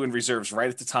was doing reserves right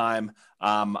at the time.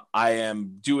 I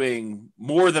am doing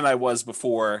more than I was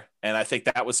before. And I think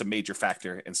that was a major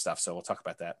factor and stuff. So we'll talk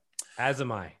about that. As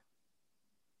am I.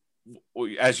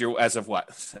 As of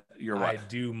what? You're what? I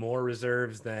do more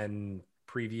reserves than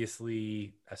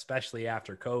previously, especially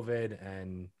after COVID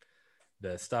and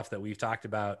the stuff that we've talked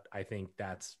about. I think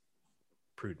that's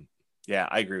prudent. Yeah,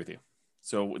 I agree with you.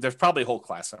 So there's probably a whole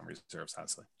class on reserves,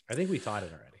 honestly. I think we taught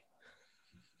it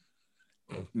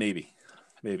already. Maybe.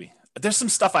 There's some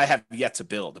stuff I have yet to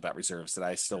build about reserves that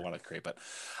I still want to create, but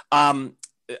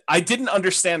I didn't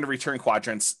understand the return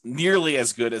quadrants nearly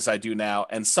as good as I do now,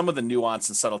 and some of the nuance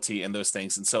and subtlety in those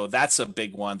things. And so that's a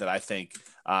big one that I think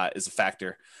is a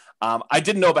factor. I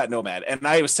didn't know about Nomad, and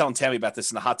I was telling Tammy about this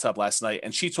in the hot tub last night,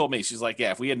 and she told me, she's like,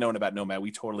 yeah, if we had known about Nomad,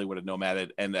 we totally would have nomaded,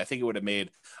 and I think it would have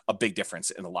made a big difference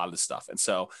in a lot of the stuff. And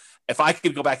so if I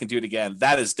could go back and do it again,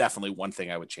 that is definitely one thing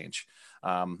I would change.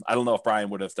 I don't know if Brian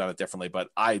would have done it differently, but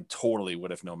I totally would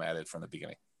have nomaded from the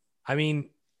beginning. I mean,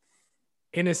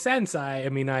 in a sense, I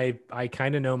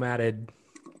kind of nomaded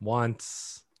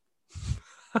once.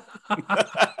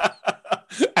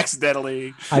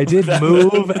 Accidentally. I did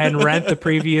move and rent the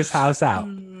previous house out.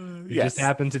 It Yes. just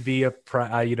happened to be a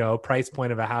price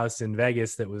point of a house in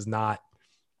Vegas that was not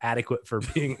adequate for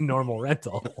being a normal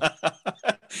rental.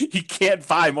 You can't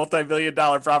buy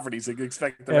multi-million-dollar properties and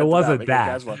expect them. It wasn't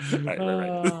that. Right.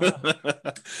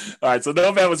 All right. So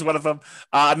Nomad was one of them.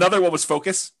 Another one was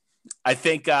Focus. I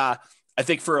think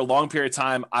for a long period of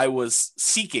time, I was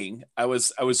seeking. I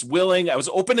was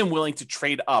open and willing to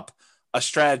trade up a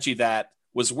strategy that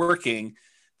was working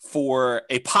for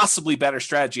a possibly better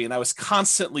strategy. And I was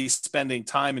constantly spending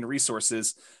time and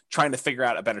resources trying to figure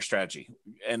out a better strategy.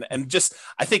 And just,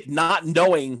 I think not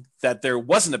knowing that there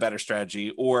wasn't a better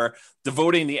strategy, or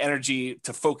devoting the energy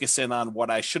to focus in on what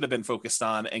I should have been focused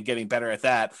on and getting better at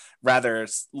that, rather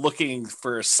looking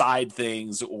for side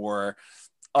things or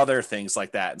other things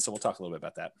like that. And so we'll talk a little bit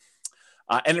about that.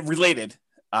 And related,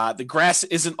 the grass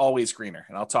isn't always greener.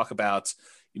 And I'll talk about,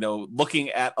 looking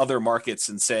at other markets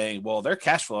and saying, well, they're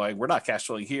cash flowing, we're not cash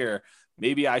flowing here.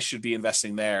 Maybe I should be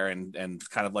investing there, and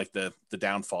kind of like the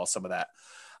downfall, some of that.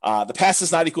 The past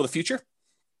is not equal to the future.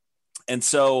 And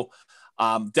so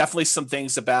definitely some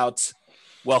things about,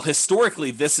 well,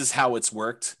 historically, this is how it's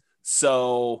worked.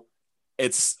 So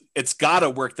it's got to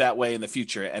work that way in the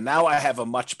future. And now I have a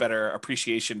much better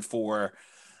appreciation for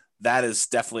that is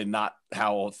definitely not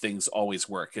how things always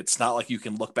work. It's not like you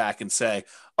can look back and say,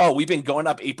 oh, we've been going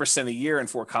up 8% a year in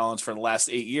Fort Collins for the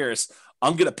last 8 years.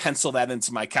 I'm going to pencil that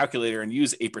into my calculator and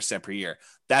use 8% per year.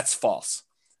 That's false.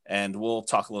 And we'll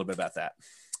talk a little bit about that.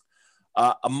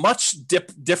 A much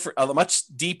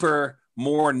deeper,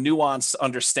 more nuanced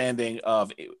understanding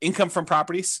of income from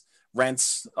properties,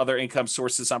 rents, other income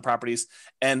sources on properties,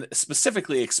 and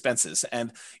specifically expenses.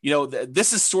 And,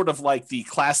 this is sort of like the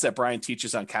class that Brian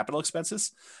teaches on capital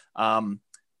expenses.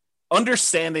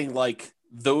 Understanding like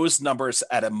those numbers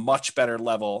at a much better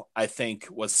level, I think,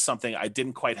 was something I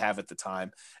didn't quite have at the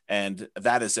time. And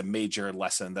that is a major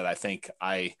lesson that I think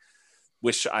I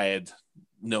wish I had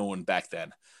known back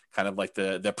then. Kind of like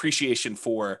the appreciation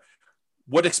for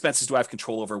what expenses do I have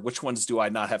control over? Which ones do I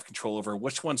not have control over?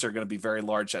 Which ones are going to be very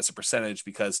large as a percentage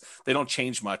because they don't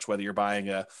change much, whether you're buying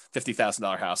a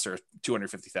 $50,000 house or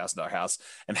 $250,000 house,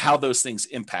 and how those things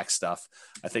impact stuff.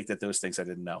 I think that those things I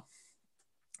didn't know.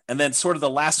 And then sort of the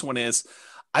last one is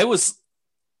I was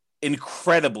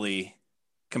incredibly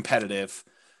competitive,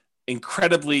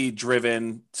 incredibly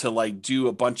driven to like do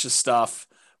a bunch of stuff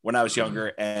when I was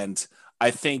younger. And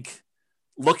I think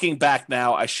looking back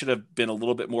now, I should have been a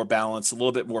little bit more balanced, a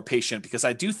little bit more patient, because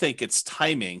I do think it's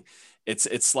timing.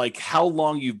 It's like how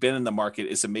long you've been in the market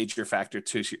is a major factor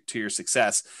to your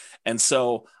success. And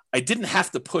so I didn't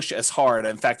have to push as hard.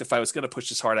 In fact, if I was going to push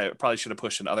as hard, I probably should have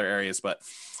pushed in other areas, but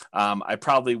I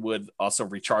probably would also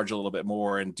recharge a little bit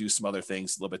more and do some other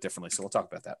things a little bit differently. So we'll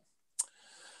talk about that.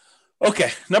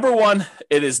 Okay. Number one,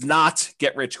 it is not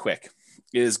get rich quick.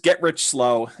 It is get rich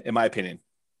slow, in my opinion.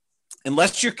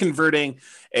 Unless you're converting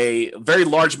a very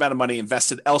large amount of money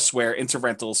invested elsewhere into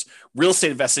rentals, real estate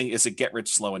investing is a get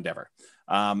rich slow endeavor.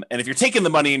 And if you're taking the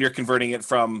money and you're converting it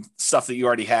from stuff that you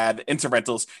already had into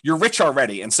rentals, you're rich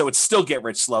already. And so it's still get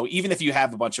rich slow, even if you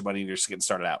have a bunch of money and you're just getting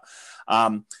started out.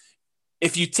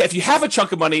 If you have a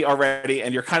chunk of money already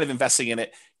and you're kind of investing in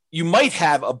it, you might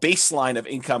have a baseline of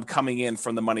income coming in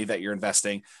from the money that you're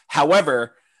investing.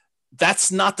 However,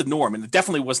 that's not the norm. And it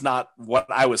definitely was not what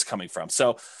I was coming from.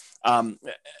 So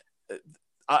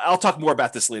I I'll talk more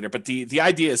about this later, but the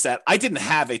idea is that I didn't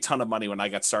have a ton of money when I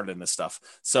got started in this stuff.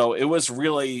 So it was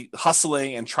really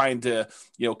hustling and trying to,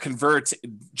 convert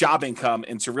job income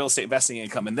into real estate investing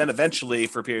income. And then eventually,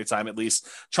 for a period of time, at least,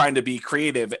 trying to be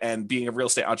creative and being a real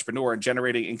estate entrepreneur and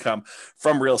generating income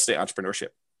from real estate entrepreneurship.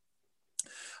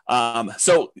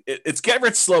 So it's get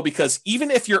rich slow, because even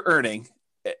if you're earning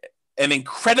an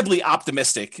incredibly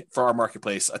optimistic, for our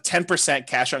marketplace, a 10%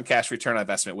 cash on cash return on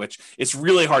investment, which it's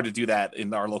really hard to do that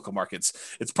in our local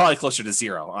markets. It's probably closer to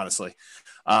zero, honestly.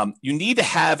 You need to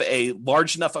have a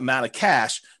large enough amount of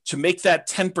cash to make that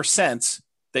 10%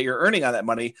 that you're earning on that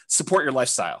money support your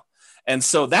lifestyle. And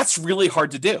so that's really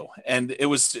hard to do. And it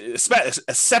was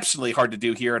exceptionally hard to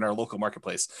do here in our local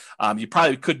marketplace. You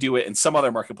probably could do it in some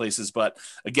other marketplaces, but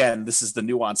again, this is the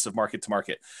nuance of market to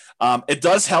market. It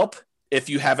does help if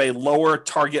you have a lower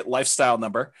target lifestyle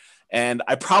number. And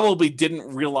I probably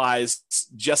didn't realize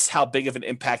just how big of an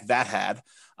impact that had.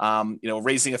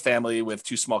 Raising a family with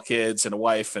 2 small kids and a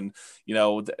wife, and,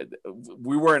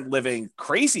 we weren't living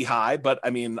crazy high, but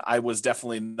I mean, I was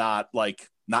definitely not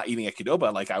eating at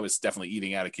Qdoba. Like, I was definitely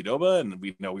eating out of Qdoba, and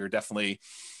we were definitely,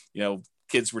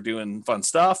 kids were doing fun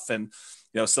stuff. And,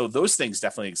 so those things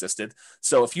definitely existed.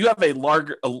 So if you have a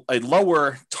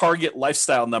lower target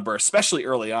lifestyle number, especially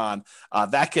early on,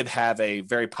 that could have a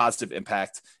very positive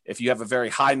impact. If you have a very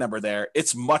high number there,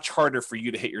 it's much harder for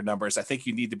you to hit your numbers. I think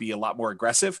you need to be a lot more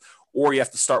aggressive, or you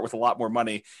have to start with a lot more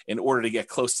money in order to get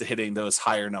close to hitting those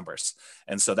higher numbers.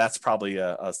 And so that's probably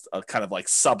a kind of like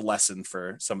sub lesson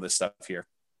for some of this stuff here.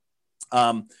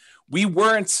 We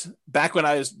weren't, back when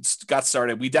I got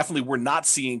started, we definitely were not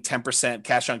seeing 10%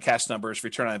 cash on cash numbers,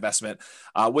 return on investment,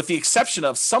 with the exception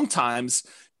of sometimes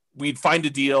we'd find a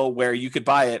deal where you could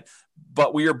buy it,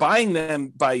 but we were buying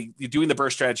them by doing the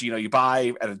burst strategy. You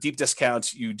buy at a deep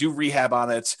discount, you do rehab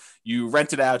on it, you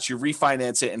rent it out, you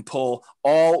refinance it and pull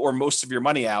all or most of your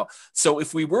money out. So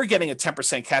if we were getting a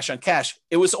 10% cash on cash,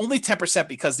 it was only 10%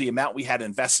 because the amount we had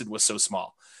invested was so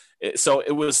small. So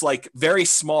it was like very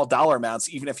small dollar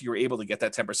amounts, even if you were able to get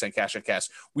that 10% cash on cash.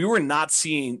 We were not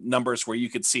seeing numbers where you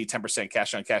could see 10%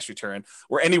 cash on cash return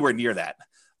or anywhere near that,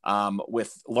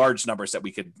 with large numbers that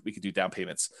we could do down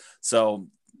payments. So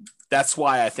that's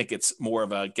why I think it's more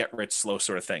of a get rich slow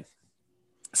sort of thing.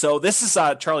 So this is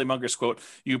Charlie Munger's quote.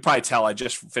 You can probably tell I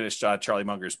just finished Charlie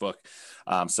Munger's book.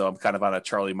 So I'm kind of on a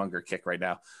Charlie Munger kick right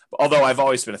now, although I've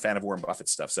always been a fan of Warren Buffett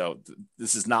stuff. So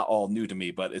this is not all new to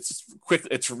me, but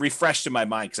it's refreshed in my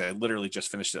mind because I literally just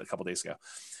finished it a couple days ago.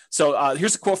 So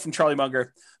here's a quote from Charlie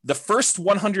Munger. "The first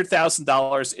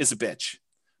 $100,000 is a bitch,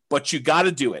 but you got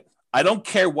to do it. I don't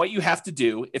care what you have to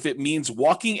do. If it means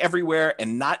walking everywhere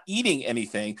and not eating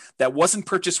anything that wasn't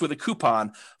purchased with a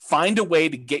coupon, find a way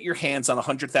to get your hands on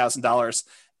 $100,000.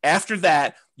 After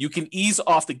that, you can ease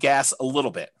off the gas a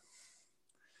little bit."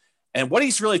 And what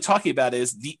he's really talking about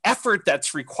is the effort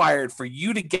that's required for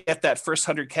you to get that first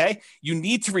 100K. You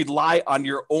need to rely on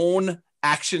your own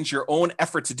actions, your own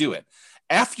effort to do it.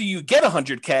 After you get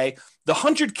 100K, the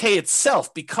 100K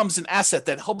itself becomes an asset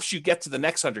that helps you get to the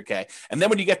next 100K. And then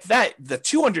when you get to that, the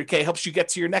 200K helps you get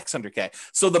to your next 100K.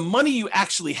 So the money you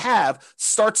actually have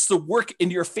starts to work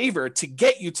in your favor to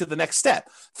get you to the next step.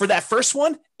 For that first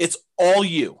one, it's all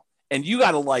you. And you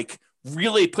got to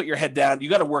really put your head down. You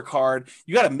got to work hard.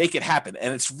 You got to make it happen.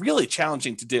 And it's really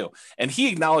challenging to do. And he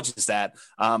acknowledges that.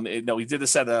 We did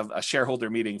this at a shareholder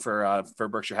meeting for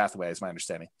Berkshire Hathaway, is my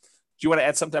understanding. Do you want to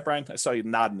add something to that, Brian? I saw you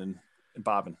nodding and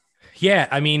bobbing. Yeah,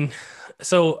 I mean,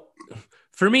 so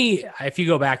for me, if you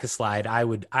go back a slide, I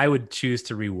would choose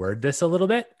to reword this a little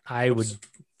bit.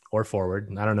 Or forward.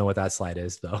 I don't know what that slide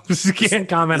is though. Can't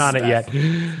comment on it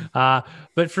yet.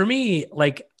 But for me,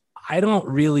 I don't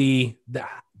really,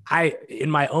 in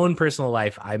my own personal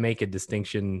life, I make a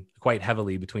distinction quite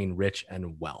heavily between rich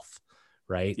and wealth,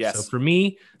 right? Yes. So for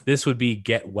me, this would be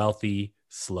get wealthy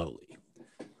slowly,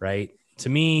 right? To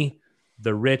me,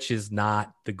 the rich is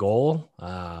not the goal.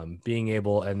 Being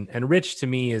able and rich to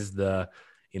me is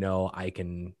I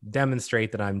can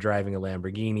demonstrate that I'm driving a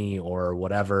Lamborghini or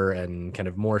whatever and kind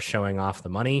of more showing off the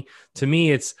money. To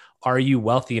me, it's, are you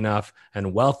wealthy enough?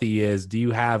 And wealthy is, do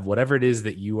you have whatever it is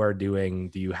that you are doing?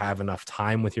 Do you have enough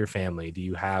time with your family? Do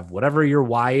you have whatever your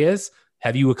why is?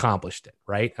 Have you accomplished it?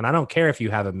 Right. And I don't care if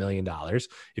you have $1 million.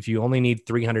 If you only need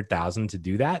 300,000 to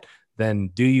do that, then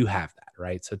do you have that?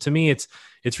 Right. So to me, it's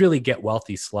really get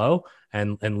wealthy slow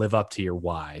and live up to your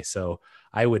why. So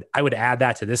I would add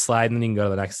that to this slide, and then you can go to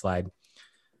the next slide.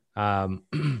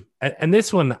 And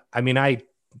this one, I mean, I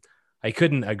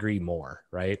couldn't agree more,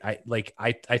 right?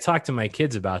 I talked to my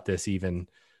kids about this even,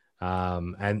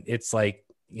 and it's like,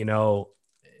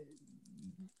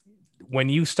 when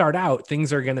you start out,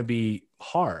 things are going to be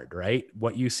hard, right?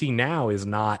 What you see now is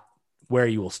not where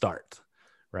you will start,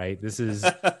 right? This is,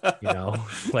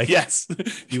 like, yes,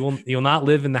 you'll not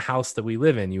live in the house that we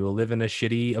live in. You will live in a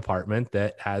shitty apartment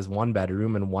that has 1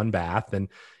 bedroom and 1 bath. And,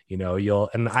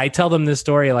 and I tell them this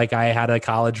story. Like, I had a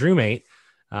college roommate,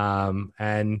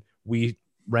 and we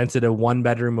rented a 1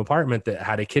 bedroom apartment that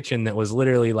had a kitchen that was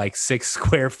literally like 6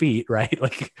 square feet, right?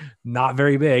 Like, not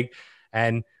very big.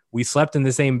 And we slept in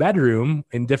the same bedroom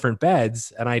in different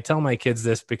beds. And I tell my kids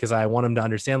this because I want them to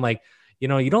understand, like,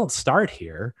 you don't start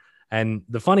here. And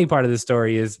the funny part of the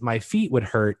story is my feet would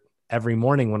hurt every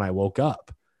morning when I woke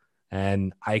up,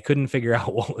 and I couldn't figure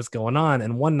out what was going on.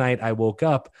 And one night I woke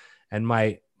up and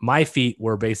my feet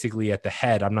were basically at the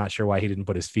head. I'm not sure why he didn't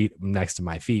put his feet next to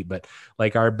my feet, but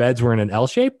like, our beds were in an L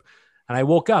shape. And I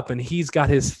woke up and he's got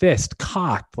his fist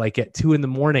cocked like at 2 a.m.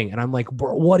 And I'm like,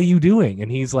 bro, what are you doing?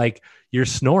 And he's like, you're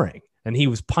snoring. And he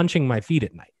was punching my feet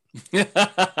at night.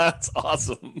 That's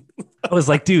awesome. I was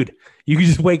like, dude, you can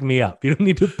just wake me up. You don't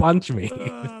need to punch me.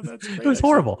 That's great, it was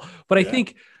horrible. But yeah. I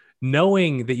think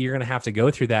knowing that you're going to have to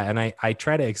go through that. And I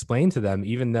try to explain to them,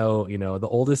 even though, the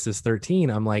oldest is 13,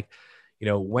 I'm like,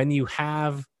 when you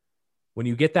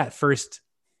get that first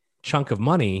chunk of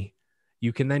money,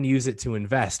 you can then use it to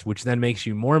invest, which then makes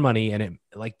you more money. And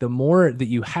the more that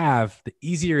you have, the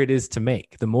easier it is to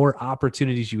make, the more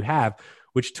opportunities you have,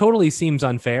 which totally seems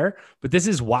unfair, but this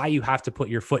is why you have to put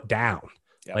your foot down,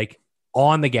 like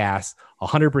on the gas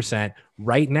 100%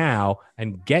 right now,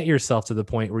 and get yourself to the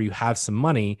point where you have some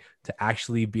money to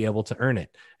actually be able to earn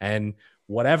it. And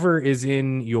whatever is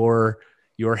in your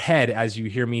head as you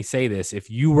hear me say this,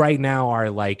 if you right now are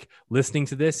like listening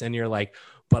to this and you're like,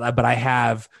 but I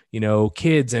have,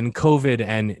 kids and COVID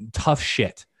and tough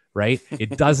shit, right?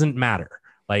 It doesn't matter.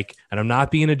 Like, and I'm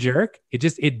not being a jerk.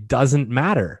 It doesn't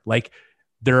matter. Like,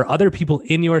 there are other people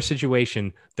in your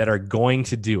situation that are going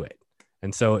to do it.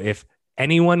 And so if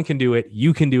anyone can do it,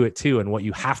 you can do it too. And what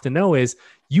you have to know is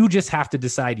you just have to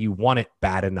decide you want it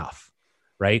bad enough,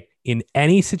 right? In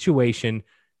any situation,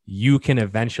 you can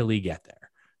eventually get there.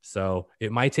 So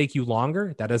it might take you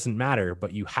longer. That doesn't matter,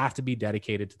 but you have to be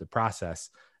dedicated to the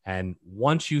process. And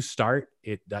once you start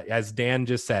it, as Dan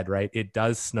just said, right, it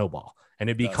does snowball, and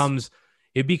it becomes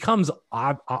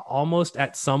almost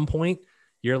at some point,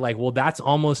 you're like, well, that's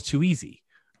almost too easy,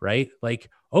 right? Like,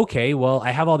 okay, well,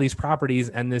 I have all these properties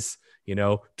and this,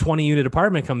 20 unit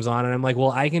apartment comes on, and I'm like,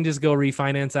 well, I can just go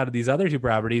refinance out of these other 2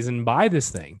 properties and buy this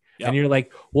thing. Yep. And you're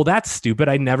like, well, that's stupid.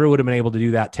 I never would have been able to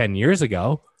do that 10 years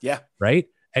ago. Yeah. Right.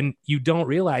 And you don't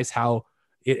realize how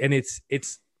it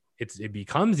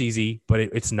becomes easy, but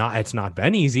it's not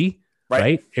been easy.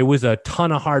 Right. It was a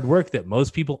ton of hard work that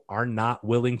most people are not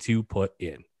willing to put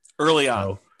in early on.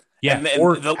 So, yeah. And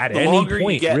or the at any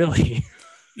point, really.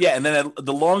 Yeah. And then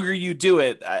the longer you do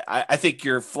it, I think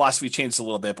your philosophy changes a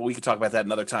little bit, but we can talk about that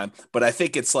another time. But I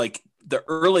think it's like the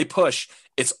early push,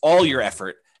 it's all your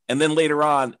effort. And then later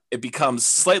on, it becomes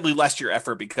slightly less your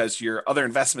effort because your other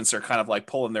investments are kind of like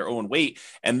pulling their own weight.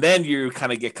 And then you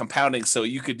kind of get compounding. So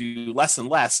you could do less and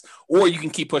less, or you can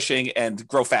keep pushing and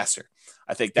grow faster.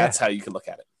 I think that's how you can look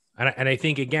at it. And I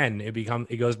think, again,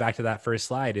 it goes back to that first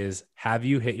slide is, have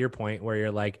you hit your point where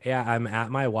you're like, yeah, I'm at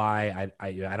my why.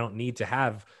 I don't need to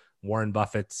have Warren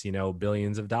Buffett's,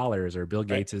 billions of dollars, or Bill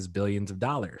Gates's billions of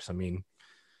dollars. I mean,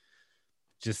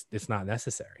 it's not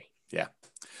necessary. Yeah.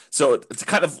 So to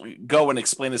kind of go and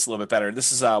explain this a little bit better,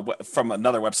 this is from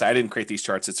another website. I didn't create these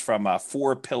charts. It's from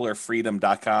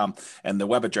 4pillarfreedom.com, and the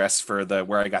web address for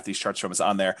where I got these charts from is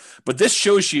on there. But this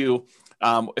shows you,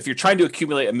 if you're trying to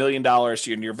accumulate $1 million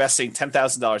and you're investing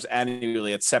 $10,000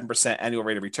 annually at 7% annual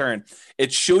rate of return,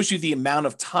 it shows you the amount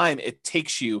of time it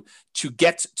takes you to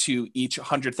get to each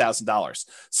 $100,000.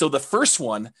 So the first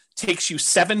one takes you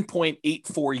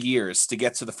 7.84 years to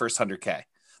get to the first 100K.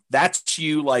 That's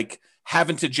you like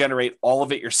having to generate all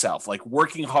of it yourself, like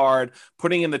working hard,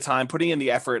 putting in the time, putting in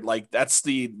the effort. Like that's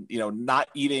the, not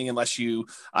eating unless you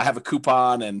have a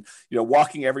coupon, and,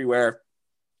 walking everywhere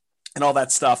and all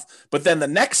that stuff. But then the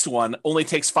next one only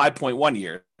takes 5.1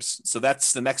 years. So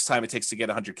that's the next time it takes to get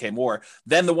 100K more.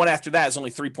 Then the one after that is only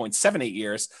 3.78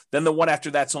 years. Then the one after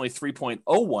that's only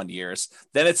 3.01 years.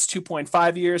 Then it's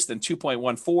 2.5 years, then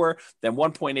 2.14, then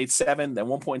 1.87, then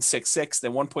 1.66,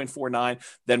 then 1.49,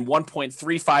 then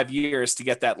 1.35 years to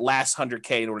get that last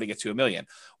 100K in order to get to $1 million.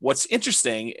 What's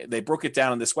interesting, they broke it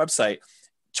down on this website,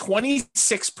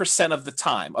 26% of the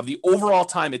time, of the overall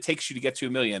time it takes you to get to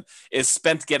 $1 million, is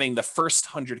spent getting the first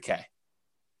 100K.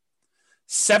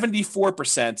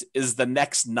 74% is the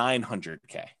next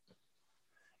 900K.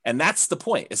 And that's the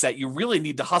point, is that you really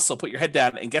need to hustle, put your head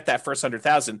down and get that first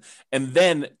 100,000 and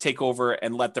then take over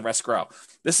and let the rest grow.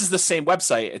 This is the same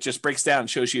website. It just breaks down and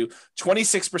shows you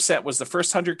 26% was the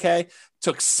first 100K,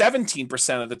 took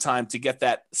 17% of the time to get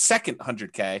that second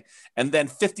 100K, and then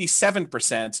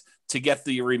 57% to get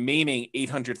the remaining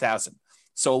 800,000.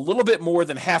 So a little bit more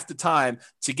than half the time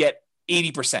to get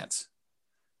 80%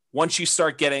 once you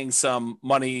start getting some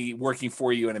money working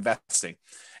for you and investing.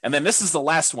 And then this is the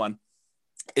last one.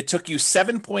 It took you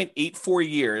 7.84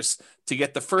 years to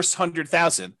get the first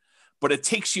 100,000, but it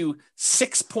takes you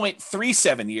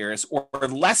 6.37 years or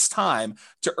less time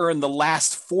to earn the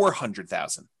last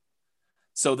 400,000.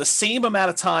 So the same amount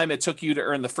of time it took you to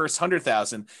earn the first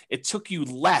 100,000, it took you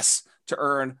less to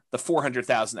earn the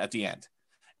 400,000 at the end.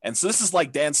 And so this is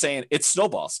like Dan saying, it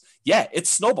snowballs. Yeah, it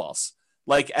snowballs.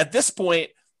 Like at this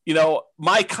point, you know,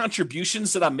 my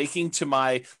contributions that I'm making to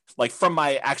my, like from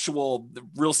my actual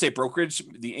real estate brokerage,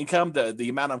 the income, the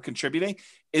amount I'm contributing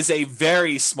is a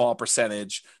very small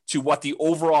percentage to what the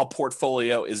overall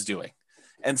portfolio is doing.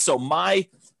 And so my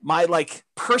like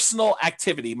personal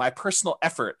activity, my personal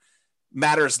effort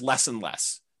matters less and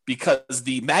less because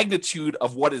the magnitude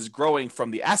of what is growing from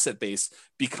the asset base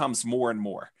becomes more and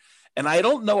more. And I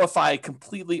don't know if I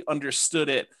completely understood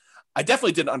it. I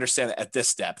definitely didn't understand it at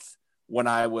this depth when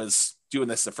I was doing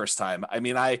this the first time. I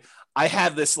mean, I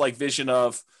had this like vision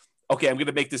of, okay, I'm going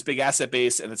to make this big asset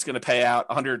base and it's going to pay out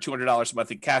 $100 or $200 a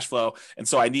month in cash flow. And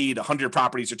so I need 100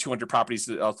 properties or 200 properties.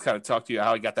 I'll kind of talk to you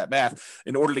how I got that math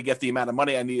in order to get the amount of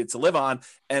money I needed to live on.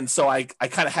 And so I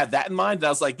kind of had that in mind. And I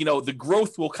was like, you know, the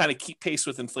growth will kind of keep pace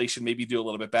with inflation, maybe do a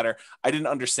little bit better. I didn't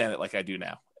understand it like I do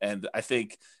now. And I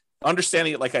think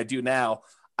understanding it like I do now,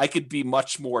 I could be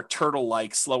much more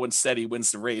turtle-like, slow and steady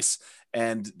wins the race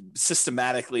and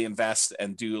systematically invest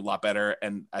and do a lot better.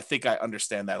 And I think I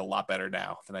understand that a lot better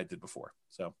now than I did before.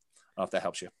 So I don't know if that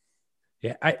helps you.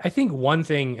 Yeah. I think one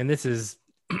thing, and this is,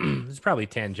 this is probably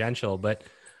tangential, but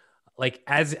like,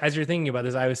 as you're thinking about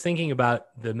this, I was thinking about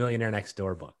the Millionaire Next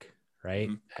Door book, right?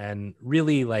 Mm-hmm. And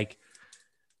really like,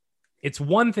 it's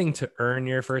one thing to earn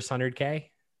your first 100K.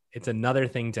 It's another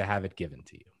thing to have it given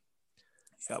to you.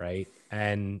 Yep. Right.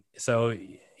 And so,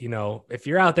 you know, if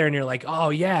you're out there and you're like,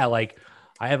 oh yeah, like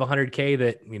I have 100K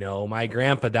that, you know, my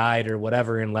grandpa died or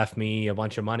whatever and left me a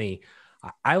bunch of money.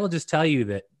 I will just tell you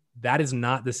that that is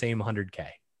not the same 100K.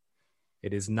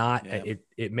 It is not,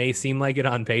 it may seem like it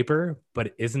on paper, but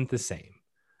it isn't the same.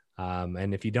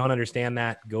 And if you don't understand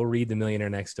that, go read The Millionaire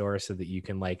Next Door so that you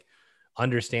can like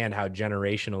understand how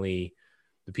generationally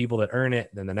the people that earn it,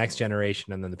 then the next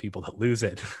generation, and then the people that lose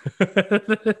it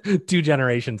 2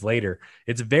 generations later.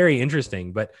 It's very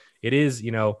interesting, but it is,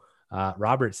 you know,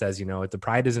 Robert says, you know, the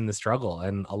pride is in the struggle.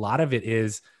 And a lot of it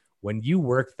is when you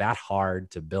work that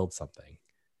hard to build something,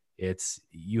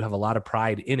 you have a lot of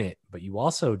pride in it, but you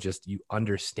also you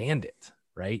understand it,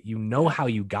 right? You know how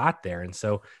you got there. And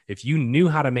so if you knew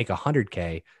how to make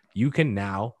 100K, you can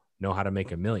now know how to make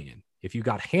 $1 million. If you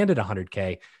got handed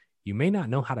 100K, you may not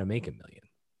know how to make $1 million.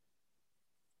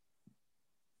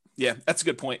 Yeah, that's a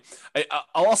good point.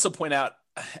 I'll also point out,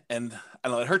 and I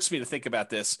don't know, it hurts me to think about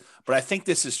this, but I think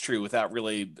this is true without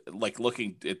really like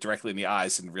looking it directly in the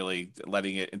eyes and really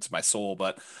letting it into my soul.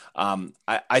 But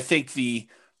I think the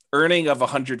earning of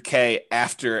 100K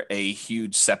after a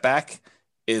huge setback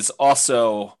is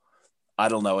also, I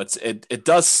don't know, it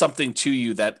does something to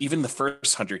you that even the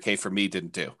first 100K for me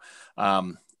didn't do.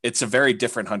 It's a very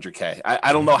different 100K.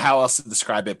 I don't know how else to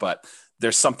describe it, but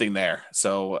there's something there.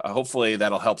 So hopefully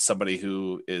that'll help somebody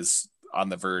who is on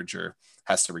the verge or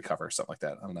has to recover, something like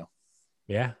that. I don't know.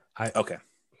 Yeah. Okay.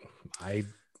 I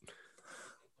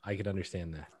could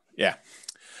understand that. Yeah.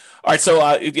 All right.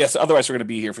 So yes, otherwise we're going to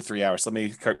be here for 3 hours. Let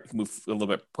me move a little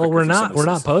bit. Well, we're not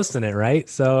posting it, right?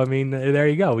 So, I mean, there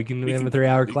you go. We have a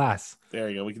 3-hour class.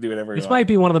 There you go. We can do whatever. This might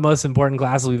be one of the most important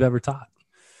classes we've ever taught.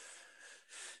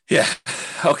 Yeah.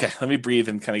 Okay. Let me breathe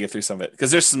and kind of get through some of it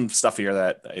because there's some stuff here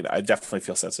that I definitely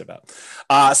feel sensitive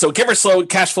about. So give or slow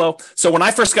cash flow. So when I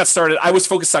first got started, I was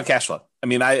focused on cash flow. I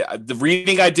mean, the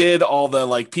reading I did, all the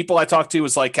like people I talked to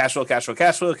was like cash flow, cash flow,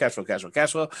 cash flow, cash flow, cash flow,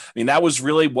 cash flow. I mean, that was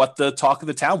really what the talk of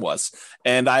the town was.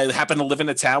 And I happened to live in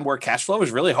a town where cash flow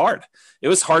was really hard. It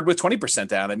was hard with 20%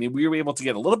 down. I mean, we were able to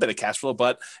get a little bit of cash flow,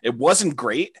 but it wasn't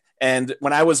great. And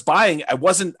when I was buying, I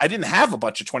didn't have a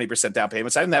bunch of 20% down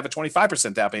payments. I didn't have a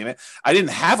 25% down payment. I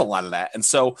didn't have a lot of that. And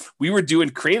so we were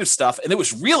doing creative stuff, and it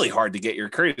was really hard to get your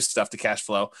creative stuff to cash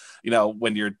flow, you know,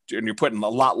 when you're putting a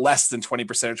lot less than 20%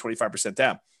 or 25%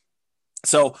 down.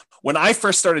 So when I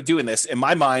first started doing this, in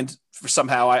my mind,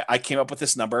 somehow I came up with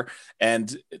this number,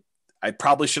 and I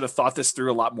probably should have thought this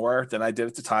through a lot more than I did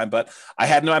at the time, but I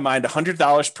had in my mind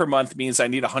 $100 per month means I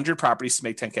need 100 properties to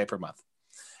make 10K per month.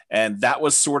 And that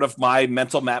was sort of my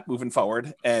mental map moving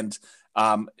forward. And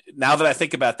now that I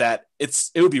think about that,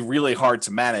 it would be really hard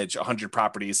to manage 100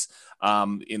 properties.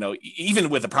 Even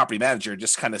with a property manager,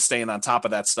 just kind of staying on top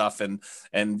of that stuff and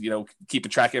keeping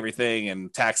track of everything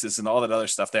and taxes and all that other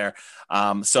stuff there.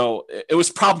 So it was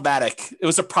problematic. It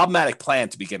was a problematic plan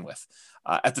to begin with.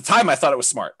 At the time, I thought it was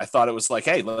smart. I thought it was like,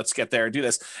 hey, let's get there and do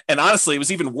this. And honestly, it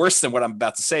was even worse than what I'm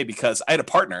about to say, because I had a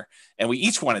partner and we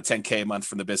each wanted 10K a month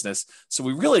from the business. So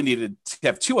we really needed to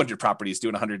have 200 properties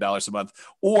doing $100 a month,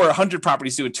 or 100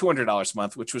 properties doing $200 a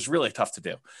month, which was really tough to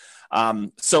do.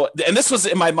 And this was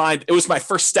in my mind, it was my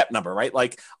first step number, right?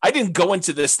 Like, I didn't go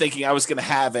into this thinking I was going to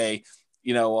have a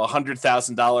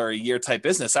 $100,000 a year type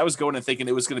business. I was going and thinking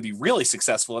it was going to be really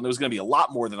successful, and it was going to be a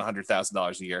lot more than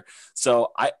 $100,000 a year.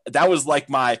 So that was like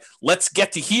let's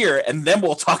get to here, and then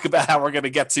we'll talk about how we're going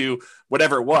to get to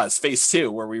whatever it was, phase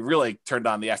 2, where we really turned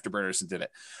on the afterburners and did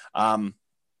it.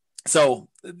 So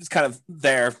it's kind of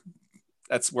there.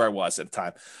 That's where I was at the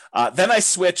time. Then I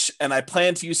switched, and I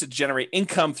planned to use it to generate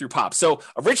income through POP. So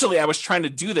originally I was trying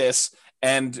to do this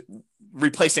and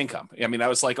replace income. I mean, I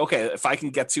was like, okay, if I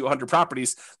can get to 100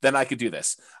 properties, then I could do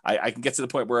this. I can get to the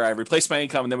point where I replace my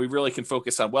income, and then we really can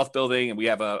focus on wealth building, and we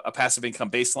have a passive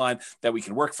income baseline that we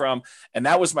can work from. And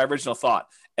that was my original thought.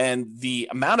 And the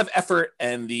amount of effort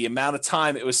and the amount of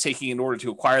time it was taking in order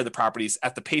to acquire the properties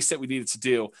at the pace that we needed to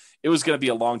do, it was going to be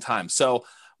a long time. So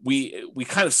we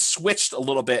kind of switched a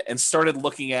little bit and started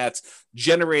looking at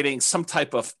generating some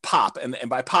type of POP. And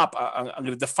by POP, I'm going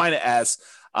to define it as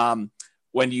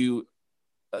when you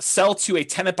sell to a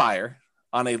tenant buyer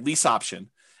on a lease option,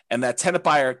 and that tenant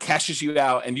buyer cashes you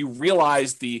out, and you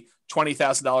realize the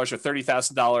 $20,000 or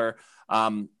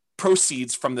 $30,000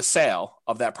 proceeds from the sale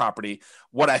of that property.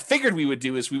 What I figured we would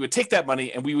do is we would take that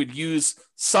money and we would use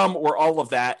some or all of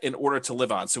that in order to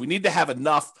live on. So we need to have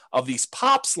enough of these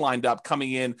POPs lined up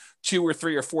coming in 2 or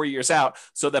 3 or 4 years out,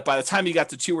 so that by the time you got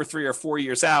to 2 or 3 or 4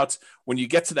 years out, when you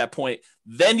get to that point,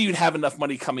 then you'd have enough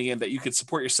money coming in that you could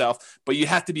support yourself, but you'd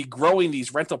have to be growing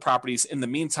these rental properties in the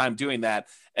meantime doing that.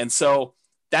 And so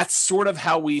that's sort of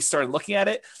how we started looking at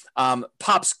it.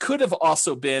 POPs could have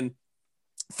also been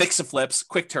fix and flips,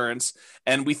 quick turns.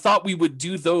 And we thought we would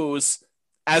do those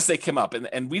as they came up.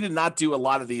 And we did not do a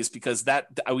lot of these, because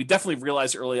we definitely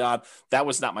realized early on that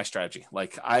was not my strategy.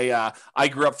 Like I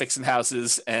grew up fixing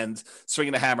houses and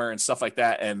swinging a hammer and stuff like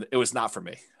that, and it was not for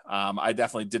me. I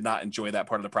definitely did not enjoy that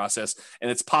part of the process. And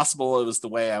it's possible it was the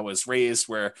way I was raised,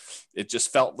 where it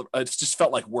just felt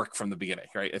like work from the beginning,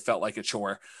 right? It felt like a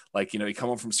chore. Like, you come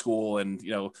home from school and,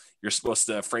 you're supposed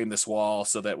to frame this wall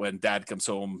so that when dad comes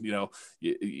home,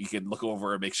 you can look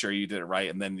over and make sure you did it right.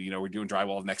 And then, we're doing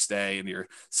drywall the next day, and you're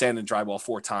sanding drywall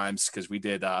 4 times, because we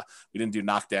didn't do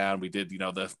knockdown. We did,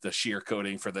 the shear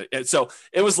coating for so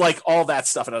it was like all that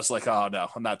stuff. And I was like, oh no,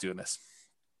 I'm not doing this.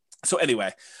 So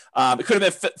anyway, it could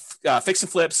have been fix and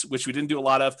flips, which we didn't do a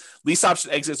lot of, lease option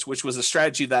exits, which was a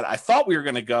strategy that I thought we were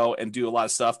going to go and do a lot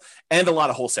of stuff, and a lot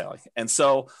of wholesaling. And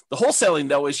so the wholesaling,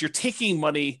 though, is you're taking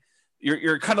money,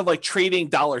 you're kind of like trading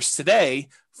dollars today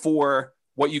for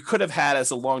what you could have had as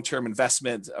a long-term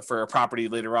investment for a property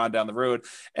later on down the road.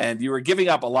 And you were giving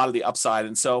up a lot of the upside.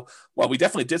 And so while we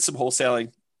definitely did some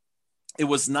wholesaling, it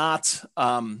was not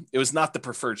the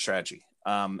preferred strategy.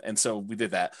 And so we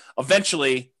did that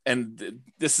eventually. And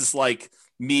this is like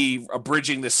me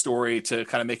abridging this story to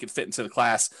kind of make it fit into the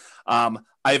class. I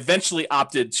eventually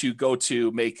opted to go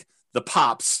to make the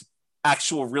POPs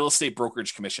actual real estate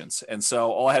brokerage commissions. And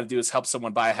so all I had to do is help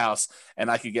someone buy a house,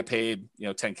 and I could get paid,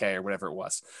 $10K or whatever it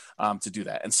was, to do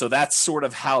that. And so that's sort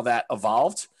of how that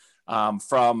evolved,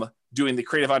 from doing the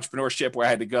creative entrepreneurship, where I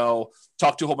had to go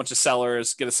talk to a whole bunch of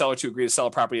sellers, get a seller to agree to sell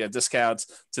a property at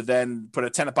discounts, to then put a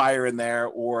tenant buyer in there,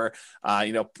 or,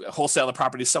 wholesale the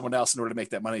property to someone else in order to make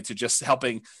that money, to just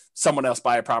helping someone else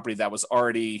buy a property that was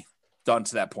already done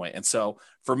to that point. And so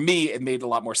for me, it made a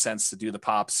lot more sense to do the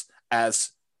POPs as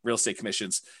real estate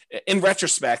commissions. In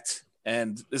retrospect,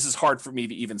 and this is hard for me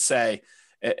to even say,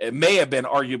 it may have been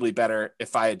arguably better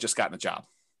if I had just gotten a job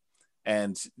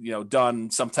and, done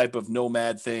some type of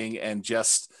nomad thing and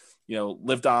just,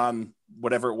 lived on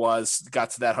whatever it was, got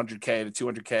to that 100K to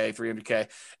 200K, 300K,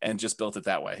 and just built it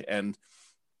that way. And,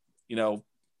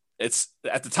 it's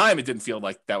at the time, it didn't feel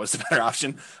like that was the better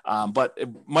option, but it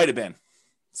might've been.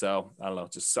 So I don't know,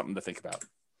 just something to think about.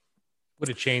 Would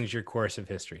have changed your course of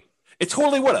history. It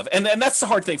totally would have. And that's the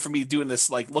hard thing for me doing this,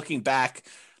 like looking back,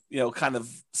 kind of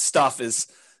stuff is,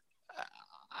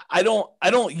 I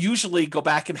don't usually go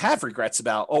back and have regrets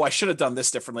about, oh, I should have done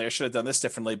this differently. I should have done this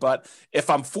differently. But if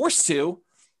I'm forced to,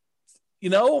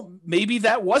 maybe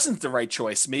that wasn't the right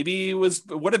choice. Maybe it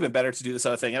would have been better to do this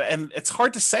other thing. And it's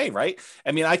hard to say, right?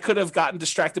 I mean, I could have gotten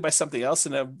distracted by something else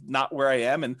and I'm not where I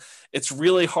am. And it's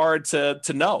really hard to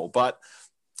know, but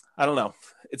I don't know.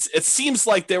 It seems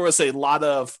like there was a lot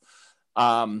of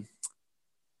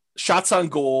shots on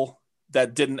goal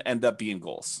that didn't end up being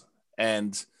goals.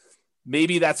 And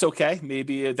maybe that's okay.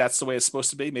 Maybe that's the way it's supposed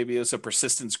to be. Maybe it was a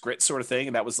persistence, grit sort of thing.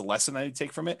 And that was the lesson I need to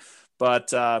take from it.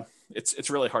 But it's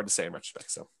really hard to say in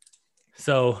retrospect.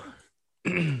 So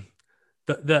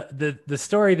the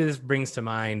story that this brings to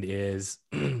mind is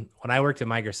when I worked at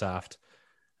Microsoft,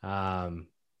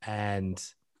 and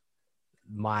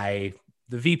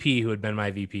the VP who had been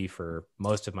my VP for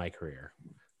most of my career,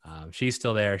 she's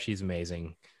still there. She's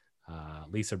amazing.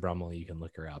 Lisa Brummel, you can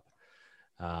look her up.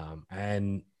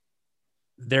 And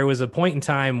there was a point in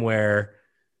time where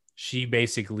she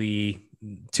basically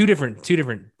two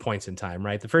different points in time,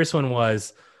 right? The first one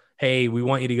was, hey, we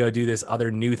want you to go do this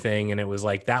other new thing. And it was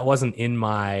like, that wasn't in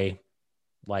my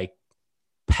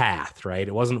path, right?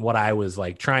 It wasn't what I was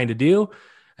trying to do.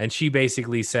 And she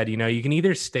basically said, you can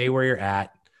either stay where you're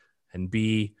at and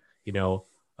be,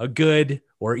 a good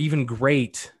or even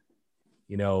great,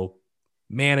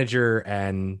 manager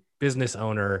and business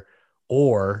owner,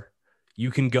 or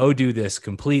you can go do this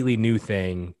completely new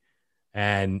thing.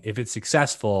 And if it's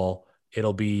successful,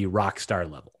 it'll be rock star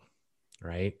level.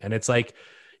 Right. And it's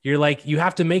you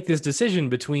have to make this decision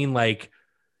between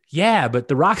yeah, but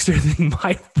the rock star thing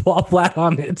might fall flat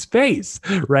on its face,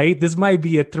 right? This might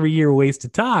be a 3-year waste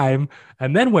of time.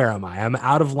 And then where am I? I'm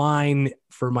out of line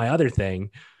for my other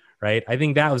thing. Right. I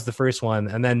think that was the first one.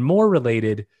 And then more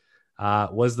related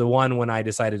was the one when I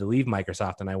decided to leave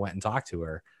Microsoft and I went and talked to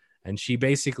her. And she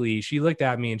looked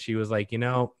at me and she was like,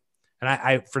 and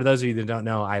I, for those of you that don't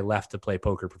know, I left to play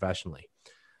poker professionally.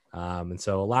 And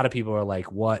so a lot of people are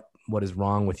like, what is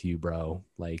wrong with you, bro?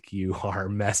 You are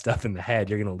messed up in the head.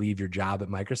 You're going to leave your job at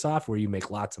Microsoft where you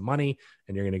make lots of money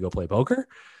and you're going to go play poker.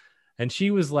 And she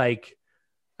was like,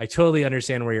 I totally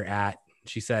understand where you're at.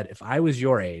 She said, if I was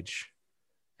your age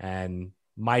and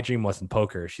my dream wasn't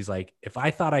poker, she's like, if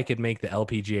I thought I could make the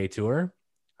LPGA tour,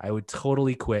 I would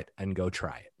totally quit and go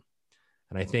try it.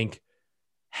 And I think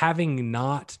having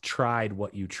not tried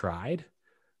what you tried,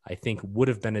 I think would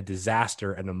have been a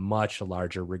disaster and a much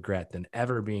larger regret than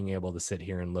ever being able to sit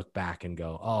here and look back and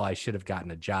go, oh, I should have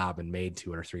gotten a job and made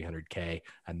 200 or 300K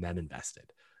and then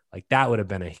invested. That would have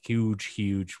been a huge,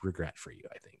 huge regret for you,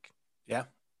 I think. Yeah,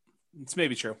 it's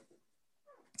maybe true.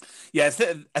 Yeah,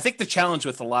 I think the challenge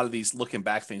with a lot of these looking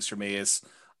back things for me is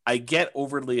I get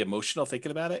overly emotional thinking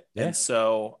about it. Yeah. And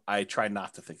so I try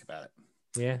not to think about it.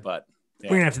 Yeah. But we're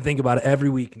going to have to think about it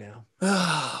every week now.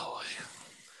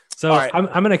 So right. I'm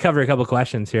going to cover a couple of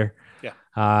questions here. Yeah.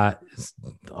 A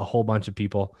whole bunch of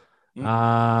people.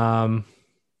 I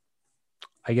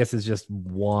guess it's just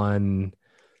one.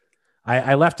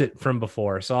 I left it from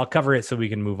before, so I'll cover it so we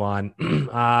can move on.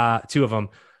 Two of them.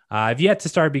 I've yet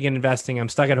to begin investing. I'm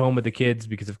stuck at home with the kids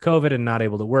because of COVID and not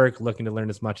able to work, looking to learn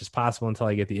as much as possible until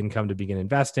I get the income to begin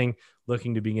investing,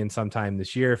 looking to begin sometime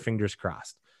this year, fingers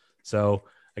crossed. So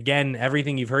again,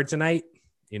 everything you've heard tonight,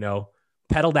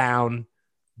 pedal down,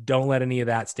 don't let any of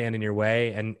that stand in your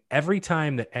way. And every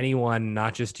time that anyone,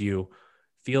 not just you,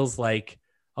 feels like,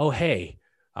 oh, hey,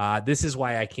 this is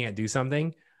why I can't do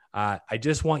something. I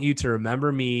just want you to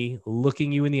remember me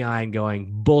looking you in the eye and going,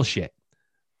 bullshit.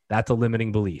 That's a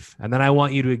limiting belief. And then I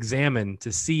want you to examine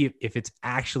to see if it's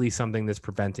actually something that's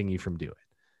preventing you from doing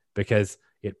it, because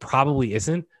it probably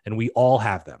isn't. And we all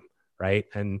have them. Right.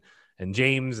 And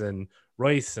James and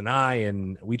Royce and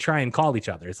and we try and call each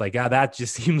other. It's that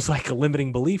just seems like a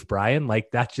limiting belief, Brian.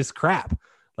 That's just crap.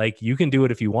 You can do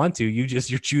it if you want to,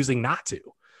 you're choosing not to.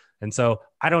 And so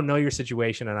I don't know your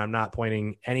situation and I'm not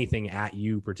pointing anything at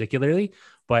you particularly,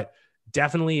 but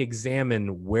definitely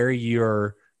examine where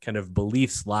your kind of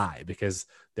beliefs lie, because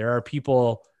there are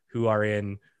people who are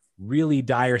in really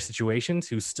dire situations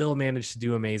who still manage to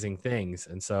do amazing things.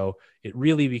 And so it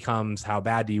really becomes how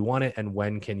bad do you want it? And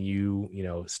when can you,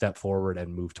 step forward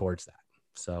and move towards that?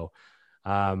 So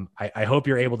I hope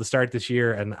you're able to start this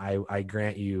year. And I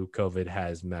grant you COVID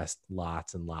has messed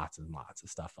lots and lots and lots of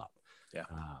stuff up. Yeah.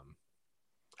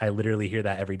 I literally hear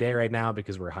that every day right now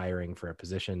because we're hiring for a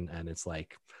position and it's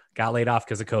got laid off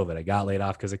because of COVID. I got laid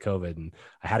off because of COVID and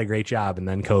I had a great job and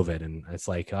then COVID. And it's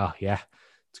oh yeah,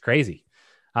 it's crazy.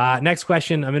 Next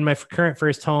question. I'm in my current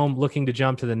first home looking to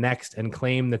jump to the next and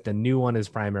claim that the new one is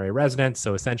primary residence.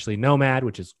 So essentially nomad,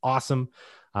 which is awesome.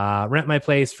 Rent my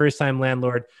place, first time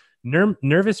landlord.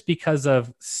 Nervous because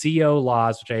of CO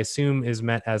laws, which I assume is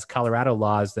meant as Colorado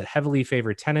laws that heavily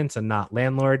favor tenants and not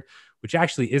landlord, which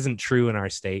actually isn't true in our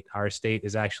state. Our state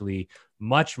is actually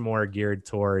much more geared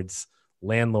towards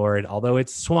landlord, although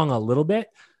it's swung a little bit,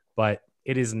 but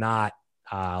it is not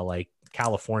like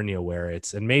California where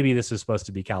it's, and maybe this is supposed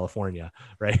to be California,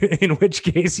 right? In which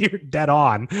case you're dead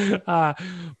on.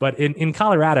 But in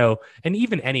Colorado and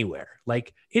even anywhere,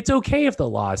 like it's okay if the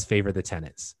laws favor the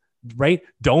tenants, right?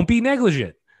 Don't be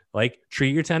negligent. Like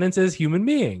treat your tenants as human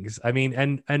beings. I mean,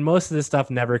 and most of this stuff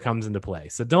never comes into play.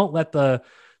 So don't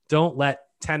let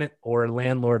tenant or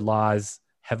landlord laws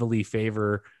heavily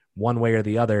favor one way or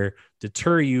the other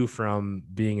deter you from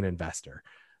being an investor.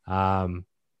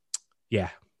 Yeah.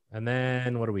 And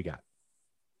then what do we got?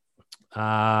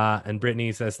 And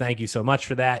Brittany says, thank you so much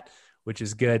for that, which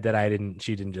is good that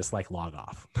she didn't just like log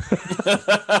off.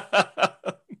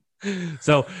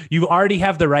 So you already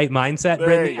have the right mindset,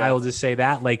 Brittany. I will just say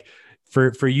that, like,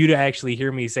 for you to actually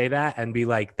hear me say that and be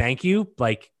like, thank you,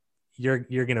 like you're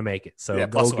going to make it. So yeah,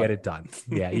 go get it done.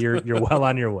 Yeah. You're well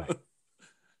on your way.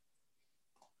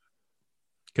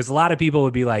 Cause a lot of people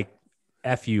would be like,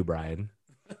 F you, Brian.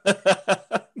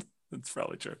 That's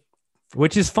probably true.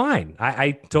 Which is fine.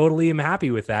 I totally am happy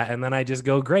with that. And then I just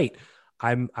go, great.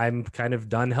 I'm kind of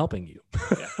done helping you.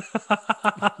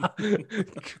 Yeah.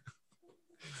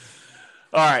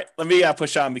 All right, let me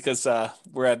push on because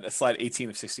we're at slide 18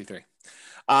 of 63.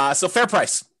 So fair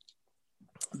price.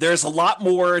 There's a lot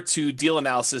more to deal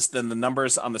analysis than the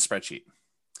numbers on the spreadsheet.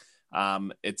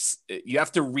 You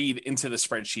have to read into the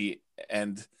spreadsheet,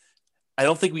 and I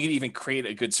don't think we can even create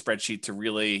a good spreadsheet to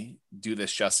really do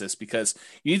this justice, because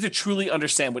you need to truly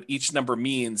understand what each number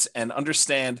means and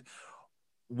understand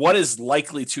what is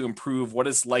likely to improve, what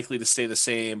is likely to stay the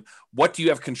same, what do you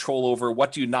have control over,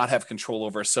 what do you not have control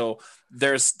over. So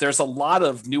there's a lot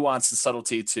of nuance and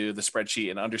subtlety to the spreadsheet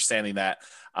and understanding that.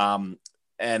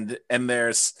 And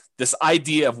there's this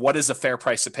idea of what is a fair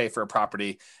price to pay for a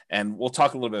property. And we'll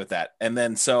talk a little bit about that. And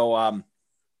then, so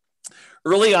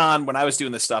early on when I was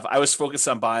doing this stuff, I was focused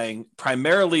on buying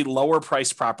primarily lower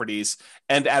price properties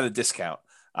and at a discount.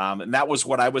 And that was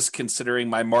what I was considering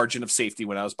my margin of safety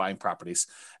when I was buying properties.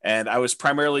 And I was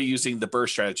primarily using the BRRRR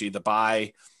strategy, the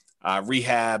buy,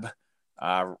 rehab,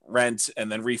 rent,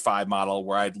 and then refi model,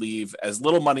 where I'd leave as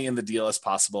little money in the deal as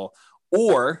possible.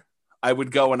 Or I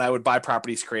would go and I would buy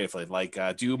properties creatively, like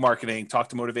do marketing, talk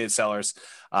to motivated sellers,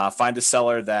 find a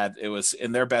seller that it was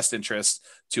in their best interest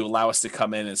to allow us to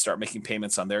come in and start making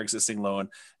payments on their existing loan.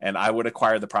 And I would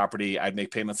acquire the property. I'd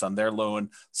make payments on their loan.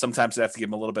 Sometimes I'd have to give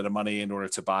them a little bit of money in order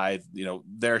to buy,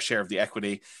 their share of the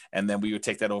equity. And then we would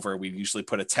take that over. We usually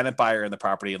put a tenant buyer in the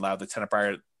property, allow the tenant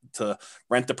buyer to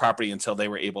rent the property until they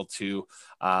were able to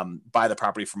buy the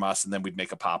property from us. And then we'd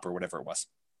make a pop or whatever it was.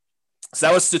 So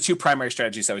that was the two primary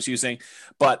strategies I was using,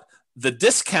 but the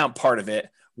discount part of it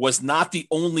was not the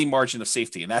only margin of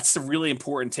safety. And that's the really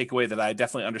important takeaway that I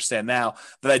definitely understand now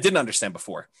that I didn't understand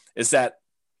before, is that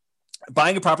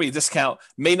buying a property at discount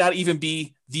may not even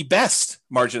be the best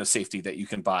margin of safety that you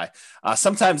can buy.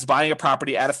 Sometimes buying a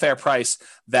property at a fair price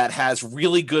that has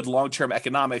really good long-term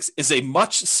economics is a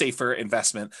much safer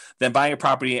investment than buying a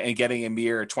property and getting a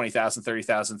mere $20,000,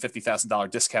 $30,000, $50,000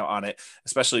 discount on it,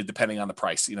 especially depending on the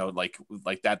price,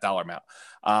 like that dollar amount.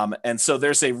 And so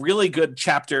there's a really good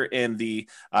chapter in the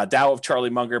Tao of Charlie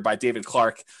Munger by David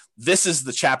Clark. This is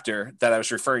the chapter that I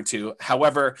was referring to.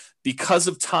 However, because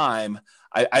of time,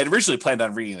 I originally planned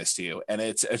on reading this to you, and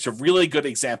it's a really good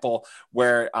example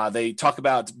where they talk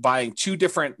about buying two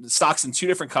different stocks in two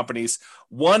different companies,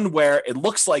 one where it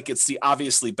looks like it's the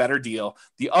obviously better deal,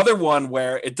 the other one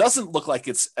where it doesn't look like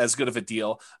it's as good of a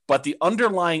deal, but the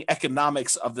underlying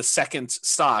economics of the second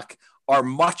stock are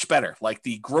much better. Like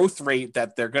the growth rate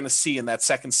that they're going to see in that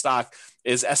second stock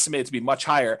is estimated to be much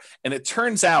higher. And it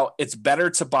turns out it's better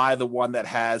to buy the one that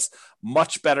has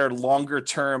much better longer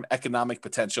term economic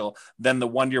potential than the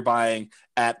one you're buying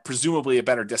at presumably a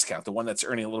better discount, the one that's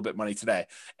earning a little bit of money today.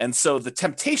 And so the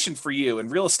temptation for you in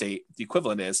real estate, the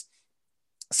equivalent is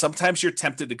sometimes you're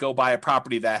tempted to go buy a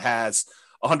property that has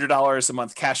 $100 a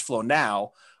month cash flow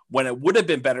now, when it would have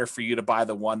been better for you to buy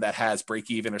the one that has break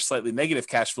even or slightly negative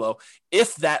cash flow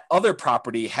if that other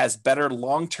property has better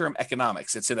long-term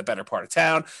economics. It's in a better part of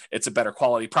town. It's a better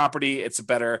quality property. It's a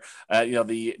better,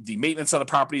 the maintenance on the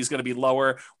property is going to be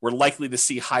lower. We're likely to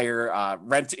see higher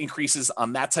rent increases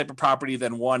on that type of property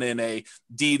than one in a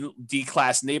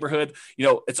D-class neighborhood.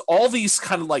 It's all these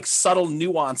kind of like subtle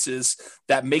nuances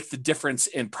that make the difference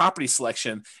in property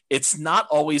selection. It's not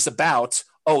always about,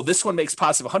 oh, this one makes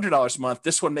positive $100 a month.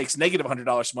 This one makes negative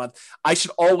 $100 a month. I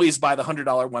should always buy the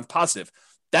 $100 one positive.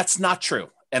 That's not true.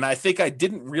 And I think I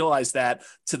didn't realize that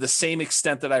to the same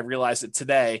extent that I realized it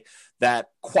today, that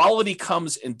quality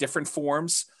comes in different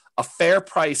forms. A fair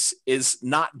price is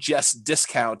not just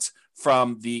discount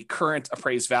from the current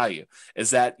appraised value,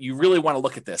 is that you really want to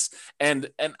look at this.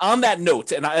 And on that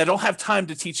note, and I don't have time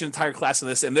to teach an entire class on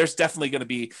this, and there's definitely going to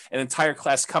be an entire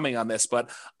class coming on this,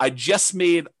 but I just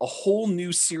made a whole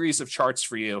new series of charts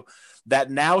for you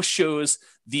that now shows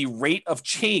the rate of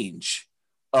change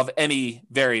of any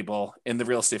variable in the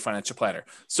real estate financial planner.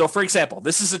 So for example,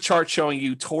 this is a chart showing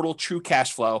you total true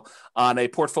cash flow on a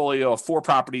portfolio of 4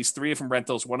 properties, 3 of them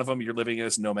rentals, 1 of them you're living in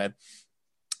as nomad.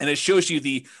 And it shows you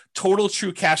the total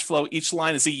true cash flow. Each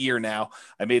line is a year now.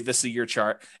 I made this a year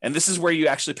chart. And this is where you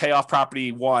actually pay off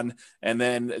property 1. And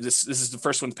then this is the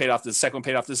first one paid off. The second one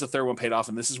paid off. This is the third one paid off.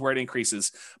 And this is where it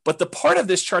increases. But the part of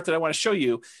this chart that I want to show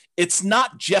you, it's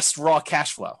not just raw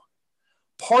cash flow.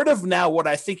 Part of now what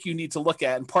I think you need to look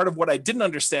at, and part of what I didn't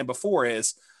understand before,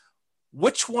 is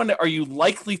which one are you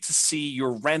likely to see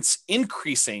your rents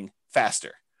increasing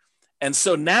faster? And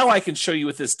so now I can show you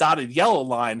with this dotted yellow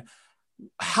line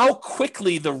how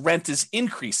quickly the rent is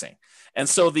increasing. And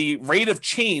so the rate of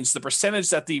change, the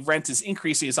percentage that the rent is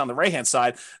increasing, is on the right-hand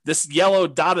side. This yellow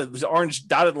dotted, the orange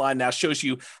dotted line now shows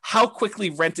you how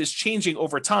quickly rent is changing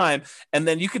over time. And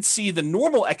then you could see the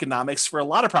normal economics for a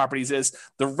lot of properties is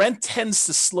the rent tends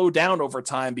to slow down over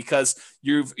time because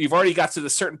you've already got to the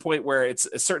certain point where it's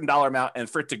a certain dollar amount, and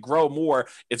for it to grow more,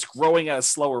 it's growing at a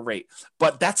slower rate.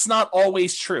 But that's not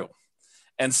always true.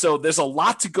 And so there's a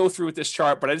lot to go through with this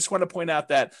chart, but I just want to point out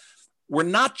that we're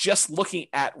not just looking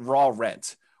at raw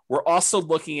rent. We're also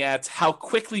looking at how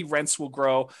quickly rents will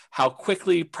grow, how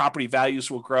quickly property values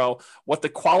will grow, what the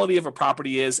quality of a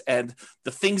property is, and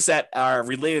the things that are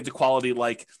related to quality,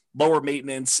 like lower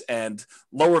maintenance and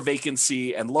lower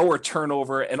vacancy and lower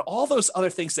turnover and all those other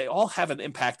things. They all have an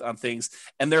impact on things,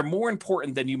 and they're more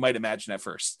important than you might imagine at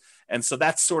first. And so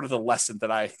that's sort of the lesson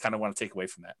that I kind of want to take away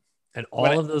from that. And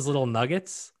all of those little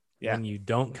nuggets, yeah, when you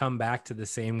don't come back to the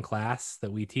same class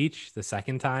that we teach the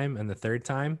second time and the third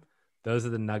time, those are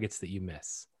the nuggets that you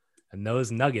miss. And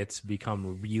those nuggets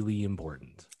become really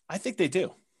important. I think they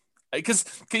do. Because,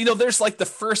 there's like the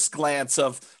first glance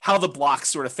of how the blocks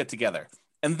sort of fit together.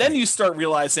 And then you start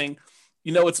realizing,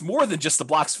 it's more than just the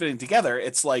blocks fitting together.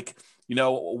 It's like,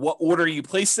 what order you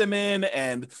place them in,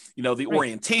 and, the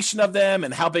orientation of them,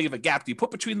 and how big of a gap do you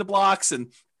put between the blocks.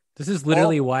 And this is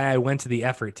literally why I went to the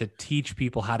effort to teach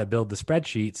people how to build the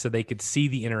spreadsheet so they could see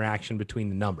the interaction between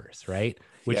the numbers, right?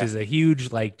 Which is a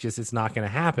huge, it's not going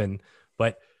to happen,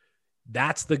 but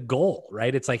that's the goal,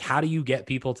 right? It's like, how do you get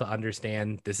people to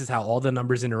understand this is how all the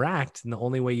numbers interact? And the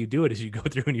only way you do it is you go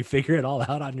through and you figure it all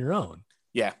out on your own.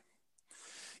 Yeah.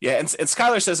 Yeah, and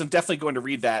Skylar says I'm definitely going to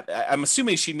read that. I'm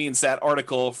assuming she means that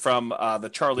article from the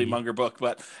Charlie Munger book,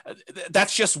 but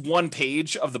that's just one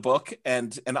page of the book.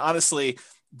 And honestly,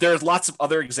 there's lots of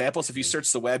other examples. If you search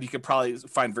the web, you could probably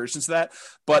find versions of that.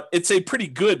 But it's a pretty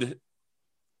good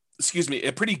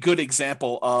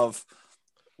example of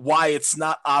why it's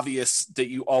not obvious that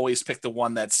you always pick the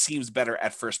one that seems better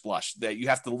at first blush, that you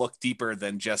have to look deeper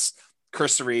than just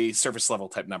cursory surface level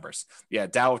type numbers. Yeah,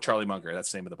 Tao of Charlie Munger,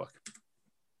 that's the name of the book.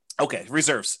 Okay,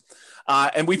 reserves.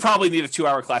 And we probably need a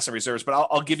 2-hour class on reserves, but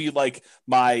I'll give you like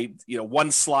my,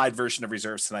 one slide version of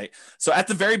reserves tonight. So at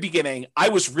the very beginning, I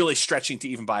was really stretching to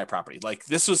even buy a property. Like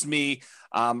this was me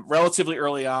relatively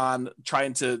early on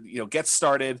trying to, get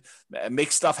started,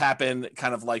 make stuff happen,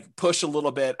 kind of like push a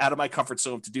little bit out of my comfort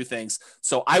zone to do things.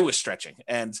 So I was stretching,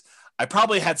 and I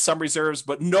probably had some reserves,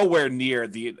 but nowhere near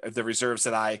the reserves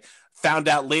that I found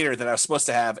out later that I was supposed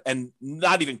to have, and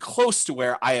not even close to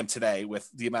where I am today with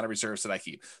the amount of reserves that I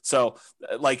keep. So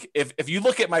like, if you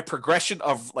look at my progression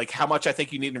of like how much I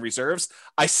think you need in reserves,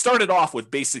 I started off with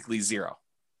basically 0.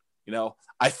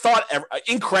 I thought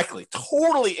incorrectly,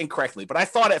 totally incorrectly, but I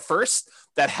thought at first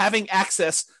that having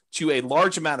access to a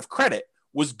large amount of credit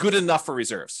was good enough for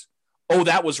reserves. Oh,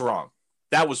 that was wrong.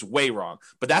 That was way wrong.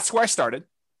 But that's where I started.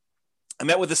 I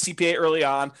met with a CPA early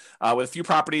on with a few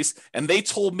properties, and they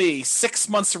told me 6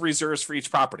 months of reserves for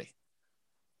each property.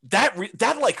 That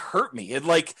like hurt me. It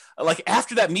like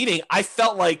after that meeting, I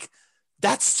felt like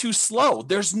that's too slow.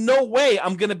 There's no way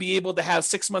I'm going to be able to have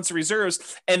 6 months of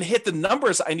reserves and hit the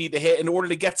numbers I need to hit in order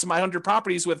to get to my 100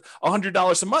 properties with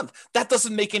 $100 a month. That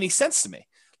doesn't make any sense to me.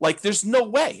 Like, there's no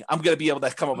way I'm going to be able to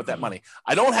come up with that money.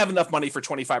 I don't have enough money for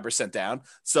 25% down.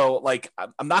 So like,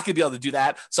 I'm not going to be able to do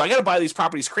that. So I got to buy these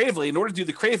properties creatively in order to do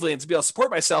the creatively and to be able to support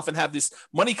myself and have this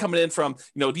money coming in from,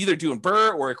 either doing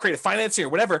BRRRR or creative financing or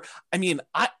whatever. I mean,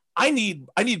 I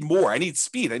need more. I need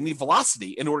speed. I need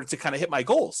velocity in order to kind of hit my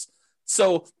goals.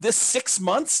 So this 6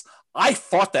 months, I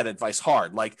fought that advice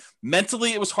hard. Like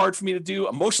mentally, it was hard for me to do.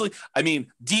 Emotionally, I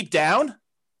mean, deep down,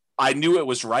 I knew it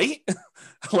was right.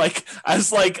 Like I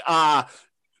was like,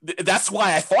 that's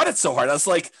why I fought it so hard. I was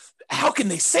like, how can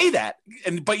they say that?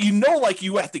 But like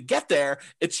you have to get there.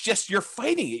 It's just, you're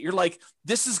fighting it. You're like,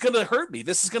 this is going to hurt me.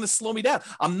 This is going to slow me down.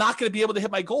 I'm not going to be able to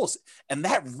hit my goals. And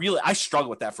that really, I struggled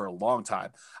with that for a long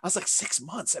time. I was like 6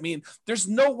 months. I mean, there's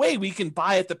no way we can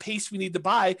buy at the pace we need to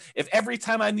buy. If every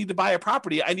time I need to buy a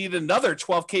property, I need another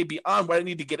 12K beyond what I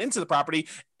need to get into the property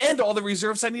and all the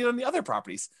reserves I need on the other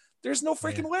properties. There's no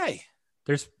freaking way.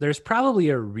 There's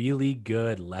probably a really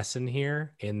good lesson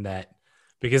here in that,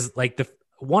 because like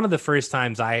one of the first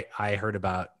times I heard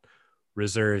about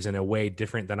reserves in a way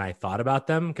different than I thought about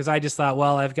them, because I just thought,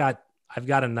 well, I've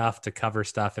got enough to cover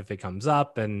stuff if it comes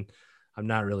up, and I'm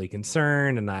not really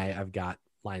concerned, and I've got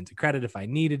lines of credit if I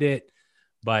needed it.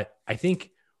 But I think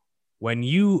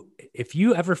if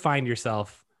you ever find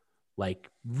yourself like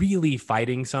really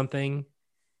fighting something,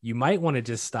 you might want to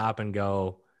just stop and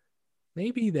go,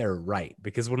 maybe they're right.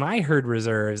 Because when I heard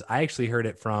reserves, I actually heard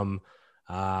it from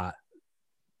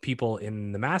people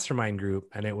in the mastermind group,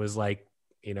 and it was like,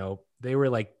 they were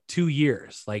like 2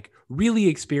 years, like really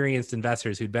experienced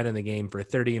investors who'd been in the game for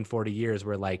 30 and 40 years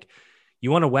were like,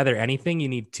 you want to weather anything, you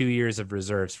need 2 years of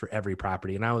reserves for every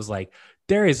property. And I was like,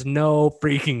 there is no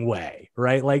freaking way,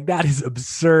 right? Like that is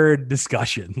absurd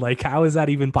discussion. Like, how is that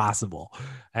even possible?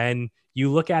 And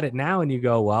you look at it now and you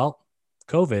go, well,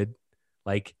 COVID,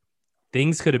 like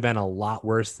things could have been a lot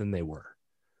worse than they were,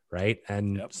 right?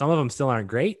 And some of them still aren't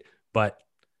great, but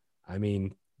I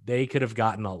mean, they could have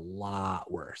gotten a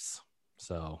lot worse.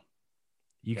 So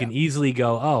you can easily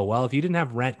go, oh, well, if you didn't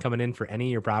have rent coming in for any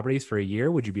of your properties for a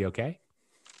year, would you be okay?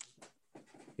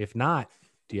 If not,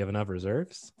 do you have enough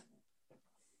reserves?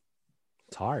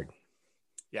 It's hard.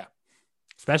 Yeah.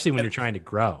 Especially when you're trying to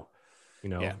grow.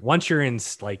 Once you're in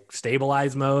like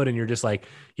stabilize mode and you're just like,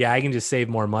 yeah, I can just save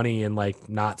more money and like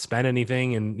not spend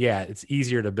anything. And yeah, it's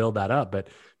easier to build that up. But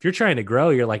if you're trying to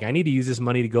grow, you're like, I need to use this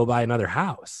money to go buy another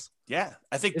house. Yeah.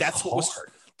 I think It's that's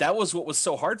hard. that was what was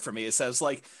so hard for me, is I was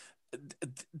like,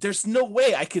 there's no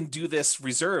way I can do this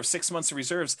reserve, 6 months of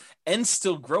reserves, and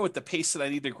still grow at the pace that I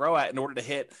need to grow at in order to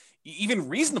hit even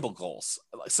reasonable goals.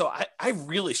 So I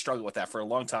really struggled with that for a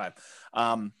long time.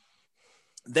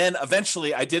 Then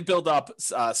eventually I did build up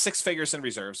 6 figures in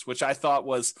reserves, which I thought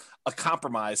was a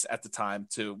compromise at the time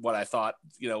to what I thought,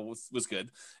 was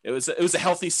good. It was a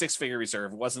healthy 6-figure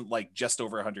reserve. It wasn't like just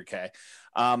over 100K.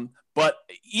 But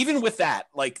even with that,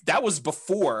 like that was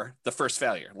before the first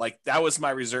failure. Like that was my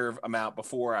reserve amount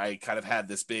before I kind of had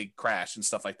this big crash and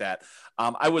stuff like that.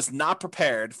 I was not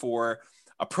prepared for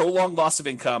a prolonged loss of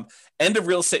income and a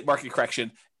real estate market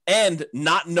correction, and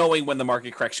not knowing when the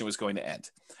market correction was going to end.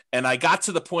 And I got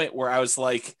to the point where I was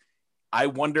like, I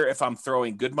wonder if I'm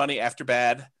throwing good money after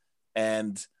bad.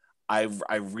 And I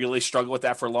really struggled with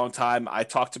that for a long time. I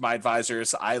talked to my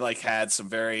advisors. I like had some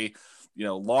very,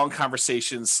 long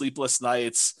conversations, sleepless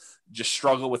nights, just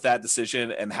struggle with that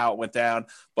decision and how it went down.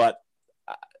 But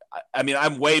I mean,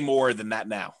 I'm way more than that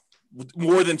now,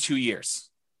 more than 2 years,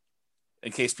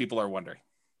 in case people are wondering.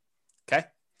 Okay.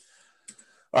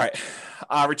 All right.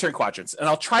 Return quadrants. And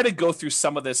I'll try to go through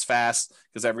some of this fast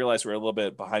because I realize we're a little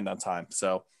bit behind on time.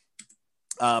 So,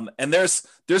 and there's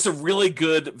a really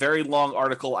good, very long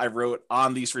article I wrote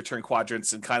on these return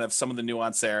quadrants and kind of some of the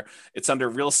nuance there. It's under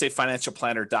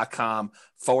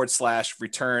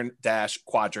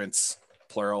realestatefinancialplanner.com/return-quadrants,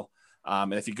 plural.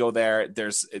 And if you go there,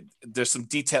 there's some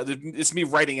detail. It's me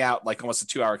writing out like almost a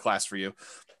 2-hour class for you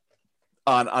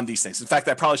on these things. In fact,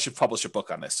 I probably should publish a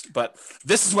book on this, but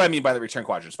this is what I mean by the return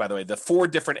quadrants, by the way. The 4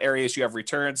 different areas you have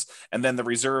returns, and then the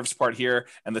reserves part here,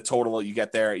 and the total you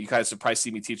get there. You guys have probably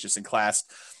seen me teach this in class.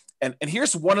 And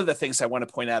here's one of the things I want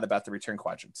to point out about the return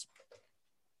quadrants.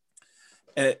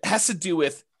 And it has to do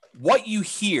with what you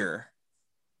hear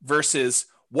versus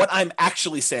what I'm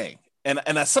actually saying. And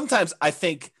sometimes I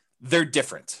think they're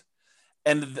different.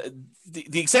 And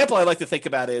the example I like to think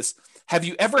about is, have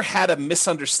you ever had a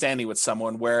misunderstanding with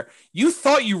someone where you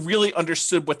thought you really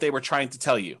understood what they were trying to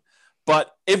tell you,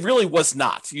 but it really was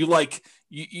not? You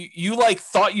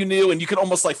thought you knew, and you could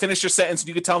almost like finish your sentence and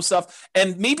you could tell them stuff,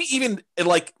 and maybe even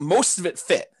like most of it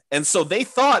fit. And so they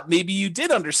thought maybe you did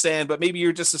understand, but maybe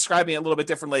you're just describing it a little bit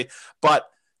differently.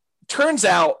 But turns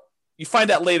out, you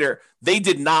find out later, they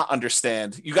did not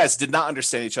understand. You guys did not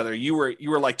understand each other. You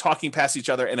were like talking past each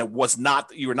other, and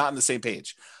you were not on the same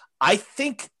page. I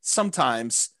think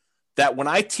sometimes that when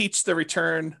I teach the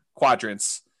return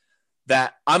quadrants,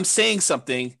 that I'm saying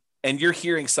something and you're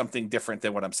hearing something different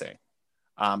than what I'm saying.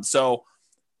 So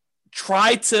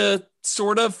try to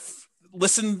sort of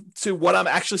listen to what I'm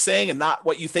actually saying and not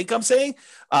what you think I'm saying,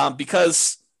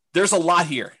 because there's a lot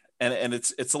here and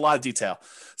it's a lot of detail.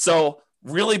 So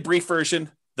really brief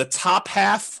version, the top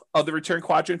half of the return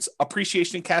quadrants,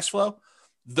 appreciation and cash flow,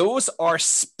 those are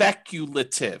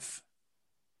speculative.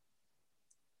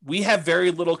 We have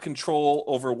very little control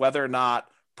over whether or not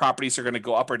properties are going to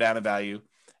go up or down in value.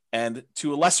 And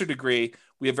to a lesser degree,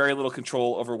 we have very little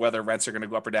control over whether rents are going to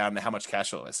go up or down and how much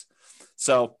cash flow is.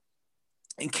 So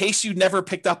in case you never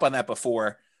picked up on that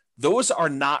before, those are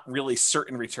not really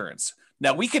certain returns.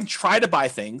 Now, we can try to buy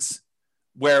things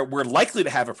where we're likely to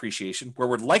have appreciation, where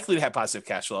we're likely to have positive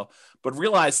cash flow, but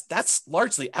realize that's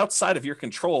largely outside of your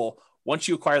control once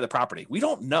you acquire the property. We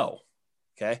don't know,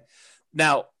 okay?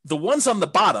 Now, the ones on the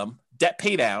bottom, debt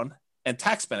pay down and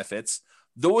tax benefits,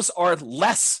 those are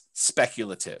less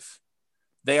speculative.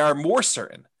 They are more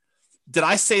certain. Did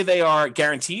I say they are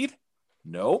guaranteed?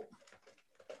 No.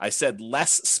 I said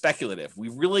less speculative. We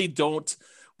really don't,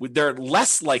 they're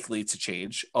less likely to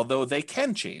change, although they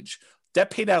can change.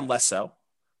 Debt pay down less so,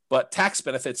 but tax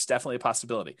benefits definitely a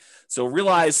possibility. So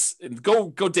realize, and go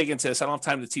dig into this. I don't have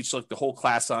time to teach like the whole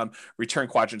class on return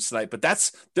quadrants tonight, but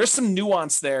there's some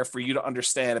nuance there for you to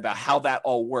understand about how that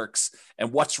all works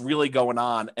and what's really going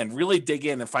on, and really dig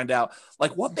in and find out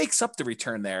like what makes up the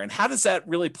return there and how does that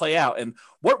really play out and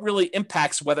what really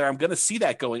impacts whether I'm going to see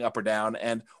that going up or down,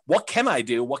 and what can I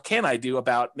do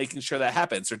about making sure that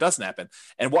happens or doesn't happen,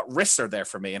 and what risks are there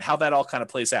for me and how that all kind of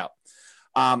plays out.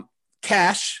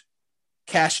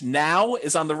 Cash now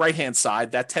is on the right-hand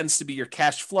side. That tends to be your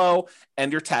cash flow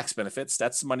and your tax benefits.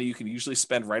 That's the money you can usually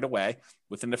spend right away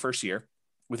within the first year,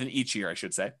 within each year, I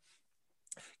should say.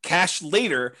 Cash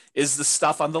later is the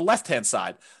stuff on the left-hand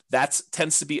side. That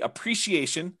tends to be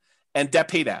appreciation and debt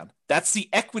pay down. That's the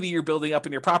equity you're building up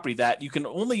in your property that you can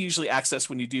only usually access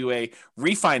when you do a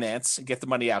refinance and get the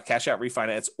money out, cash out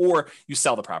refinance, or you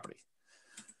sell the property.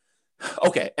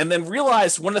 Okay, and then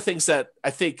realize one of the things that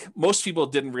I think most people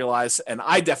didn't realize, and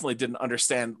I definitely didn't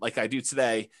understand like I do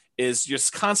today, is this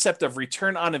concept of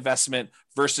return on investment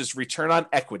versus return on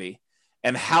equity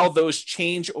and how those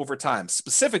change over time.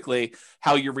 Specifically,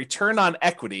 how your return on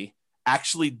equity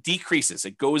actually decreases.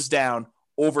 It goes down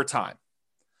over time.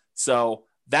 So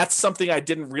that's something I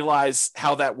didn't realize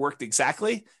how that worked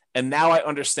exactly, and now I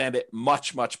understand it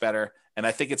much, much better, and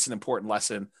I think it's an important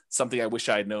lesson, something I wish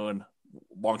I had known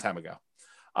long time ago.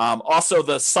 Also,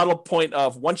 the subtle point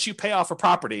of once you pay off a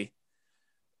property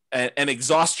and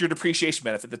exhaust your depreciation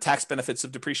benefit, the tax benefits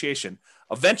of depreciation,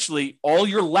 eventually all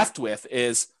you're left with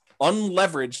is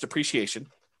unleveraged depreciation,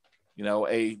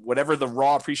 whatever the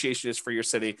raw appreciation is for your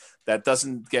city that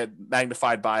doesn't get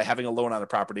magnified by having a loan on a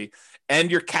property, and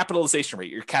your capitalization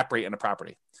rate, your cap rate in a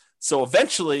property. So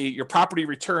eventually your property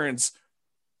returns,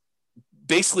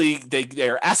 basically they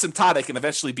are asymptotic and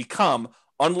eventually become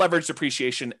unleveraged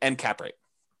depreciation and cap rate.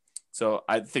 So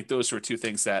I think those were two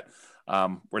things that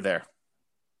were there.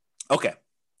 Okay.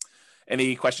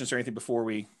 Any questions or anything before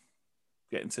we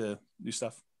get into new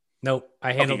stuff? Nope.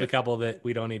 I handled a couple that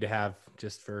we don't need to have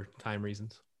just for time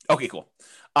reasons. Okay, cool.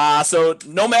 So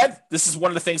Nomad, this is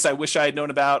one of the things I wish I had known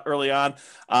about early on.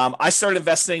 I started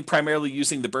investing primarily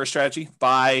using the BRRRR strategy,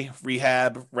 buy,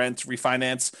 rehab, rent,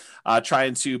 refinance,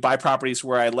 trying to buy properties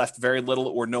where I left very little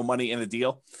or no money in a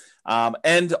deal.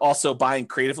 And also buying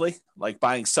creatively, like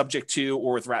buying subject to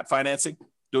or with wrap financing.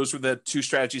 Those were the two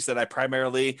strategies that I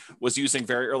primarily was using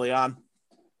very early on.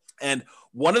 And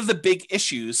one of the big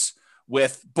issues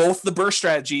with both the BRRRR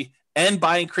strategy and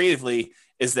buying creatively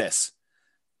is this: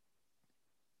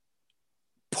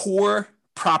 poor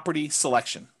property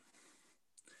selection.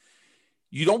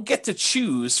 You don't get to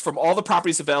choose from all the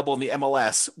properties available in the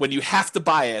MLS when you have to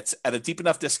buy it at a deep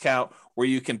enough discount where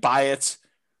you can buy it,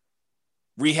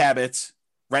 rehab it,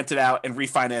 rent it out, and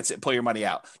refinance it and pull your money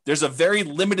out. There's a very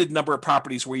limited number of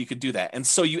properties where you could do that. And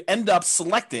so you end up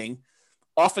selecting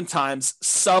oftentimes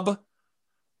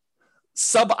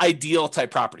sub-ideal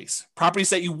type properties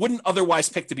that you wouldn't otherwise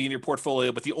pick to be in your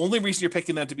portfolio, but the only reason you're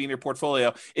picking them to be in your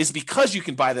portfolio is because you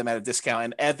can buy them at a discount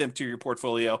and add them to your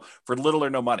portfolio for little or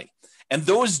no money. And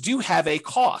those do have a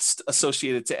cost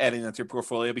associated to adding them to your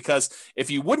portfolio, because if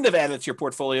you wouldn't have added it to your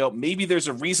portfolio, maybe there's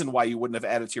a reason why you wouldn't have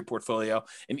added to your portfolio.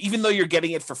 And even though you're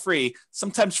getting it for free,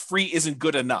 sometimes free isn't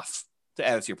good enough to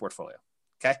add it to your portfolio.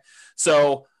 Okay.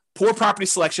 So poor property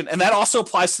selection. And that also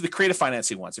applies to the creative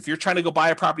financing ones. If you're trying to go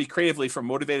buy a property creatively from a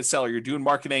motivated seller, you're doing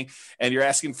marketing and you're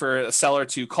asking for a seller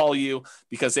to call you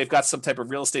because they've got some type of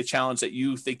real estate challenge that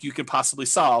you think you can possibly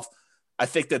solve. I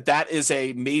think that is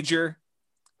a major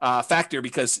factor,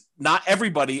 because not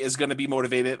everybody is going to be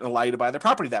motivated and allow you to buy their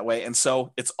property that way. And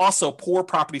so it's also poor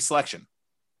property selection.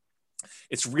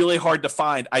 It's really hard to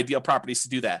find ideal properties to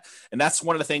do that. And that's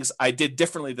one of the things I did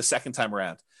differently the second time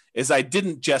around, is I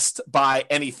didn't just buy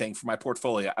anything for my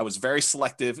portfolio. I was very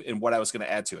selective in what I was going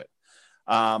to add to it.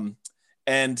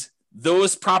 And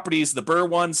those properties, the BRRRR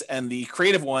ones and the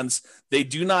creative ones, they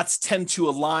do not tend to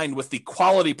align with the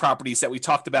quality properties that we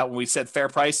talked about when we said fair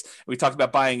price. We talked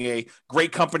about buying a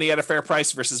great company at a fair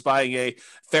price versus buying a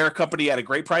fair company at a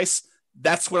great price.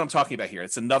 That's what I'm talking about here.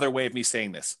 It's another way of me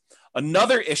saying this.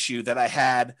 Another issue that I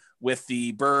had with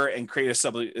the BRRRR and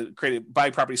creative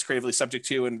buying properties creatively subject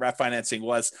to and wrap financing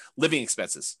was living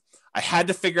expenses. I had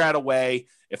to figure out a way,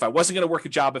 if I wasn't going to work a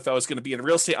job, if I was going to be a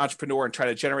real estate entrepreneur and try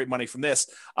to generate money from this,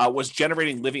 was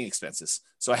generating living expenses.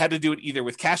 So I had to do it either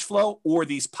with cash flow or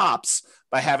these pops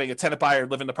by having a tenant buyer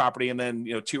live in the property. And then,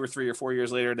 2 or 3 or 4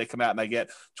 years later, they come out and I get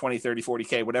 20, 30,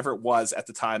 40K, whatever it was at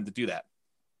the time to do that.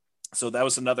 So that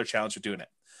was another challenge of doing it.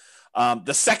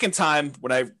 The second time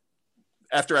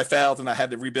after I failed and I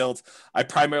had to rebuild, I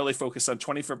primarily focused on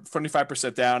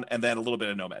 25% down and then a little bit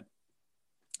of Nomad.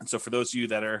 And so for those of you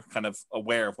that are kind of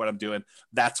aware of what I'm doing,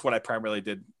 that's what I primarily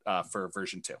did for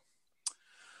version 2.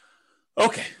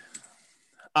 Okay.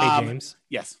 Hey, James.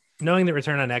 Yes. Knowing that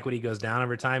return on equity goes down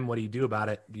over time, what do you do about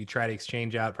it? Do you try to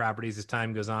exchange out properties as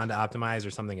time goes on to optimize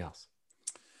or something else?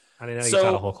 I know you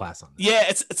taught a whole class on this. Yeah,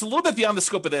 it's a little bit beyond the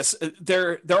scope of this.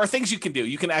 There are things you can do.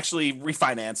 You can actually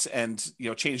refinance and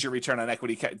change your return on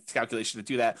equity calculation to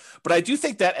do that. But I do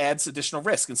think that adds additional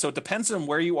risk, and so it depends on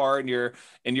where you are in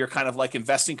your kind of like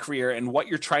investing career and what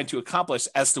you're trying to accomplish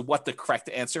as to what the correct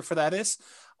answer for that is.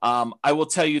 I will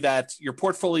tell you that your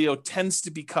portfolio tends to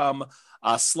become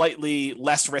slightly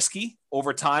less risky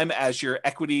over time as your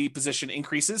equity position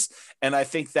increases. And I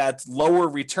think that lower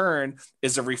return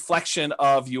is a reflection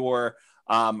of your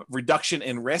reduction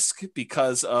in risk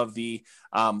because of the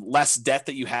less debt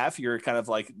that you have. Your kind of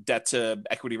like debt to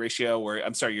equity ratio,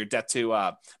 your debt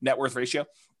to net worth ratio.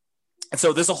 And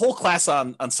so there's a whole class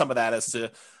on some of that as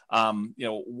to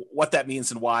what that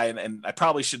means and why. And I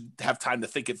probably should have time to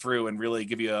think it through and really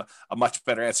give you a much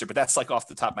better answer. But that's like off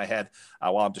the top of my head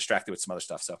while I'm distracted with some other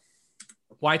stuff. So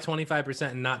why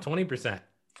 25% and not 20%?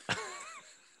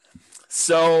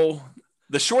 So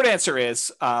the short answer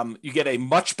is you get a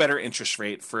much better interest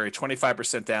rate for a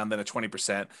 25% down than a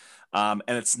 20%. And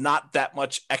it's not that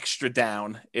much extra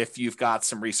down if you've got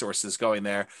some resources going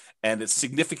there, and it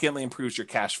significantly improves your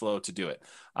cash flow to do it.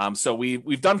 So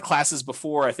we've done classes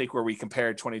before, I think, where we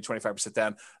compared 20 to 25%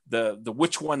 down. The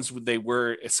which ones they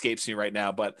were escapes me right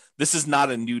now, but this is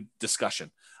not a new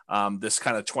discussion. This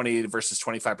kind of 20 versus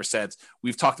 25%,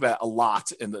 we've talked about a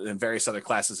lot in various other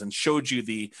classes and showed you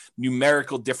the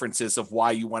numerical differences of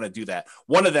why you want to do that.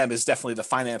 One of them is definitely the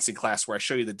financing class, where I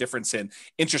show you the difference in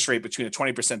interest rate between a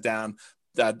 20% down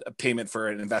payment for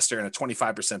an investor and a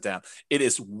 25% down. It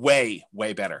is way,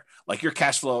 way better. Like your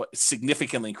cash flow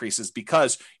significantly increases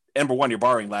because number one, you're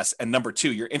borrowing less. And number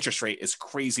two, your interest rate is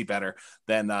crazy better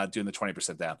than doing the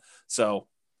 20% down. So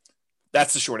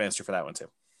that's the short answer for that one too.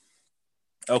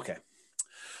 Okay.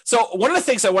 So one of the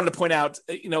things I wanted to point out,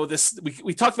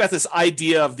 we talked about this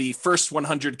idea of the first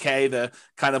 100K, the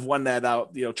kind of one that,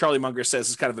 Charlie Munger says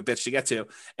is kind of a bitch to get to.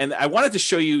 And I wanted to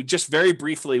show you just very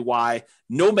briefly why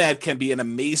Nomad can be an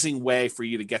amazing way for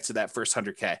you to get to that first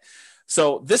 100K.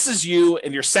 So this is you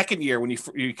in your second year when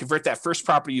you convert that first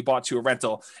property you bought to a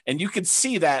rental. And you can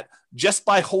see that just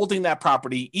by holding that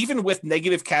property, even with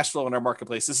negative cash flow in our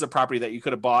marketplace, this is a property that you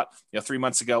could have bought 3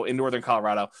 months ago in Northern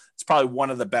Colorado. It's probably one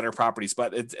of the better properties,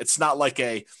 but it's not like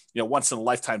a once in a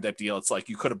lifetime type deal. It's like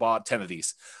you could have bought 10 of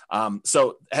these.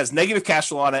 So it has negative cash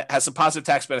flow on it, has some positive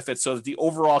tax benefits so that the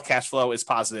overall cash flow is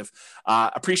positive.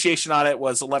 Appreciation on it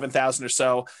was 11,000 or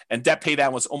so, and debt pay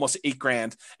down was almost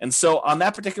 $8,000. And so on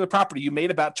that particular property, you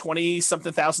made about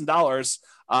 $20-something thousand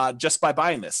just by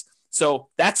buying this. So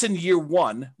that's in year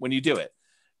one when you do it.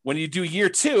 When you do year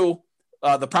two,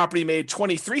 the property made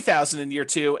 $23,000 in year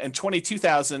two and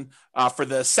 $22,000 for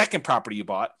the second property you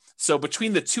bought. So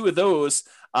between the two of those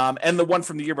and the one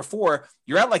from the year before,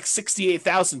 you're at like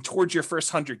 $68,000 towards your first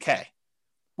 100K,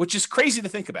 which is crazy to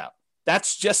think about.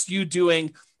 That's just you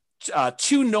doing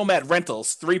 2 Nomad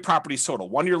rentals, 3 properties total,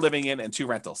 1 you're living in and 2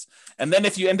 rentals. And then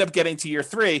if you end up getting to year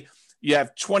 3, you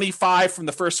have 25 from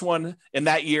the first one in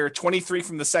that year, 23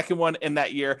 from the second one in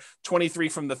that year, 23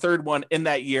 from the third one in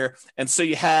that year. And so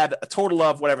you had a total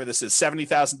of whatever this is,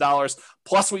 $70,000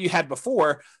 plus what you had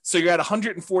before. So you're at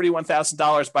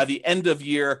 $141,000 by the end of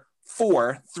year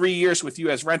 4, 3 years with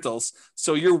you as rentals.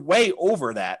 So you're way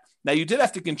over that. Now you did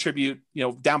have to contribute,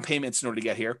 down payments in order to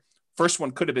get here. First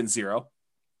one could have been 0,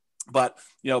 but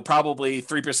probably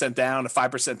 3% down,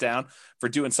 5% down for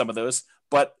doing some of those.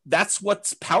 But that's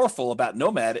what's powerful about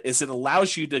Nomad is it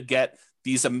allows you to get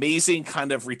these amazing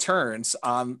kind of returns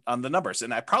on the numbers.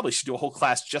 And I probably should do a whole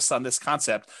class just on this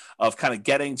concept of kind of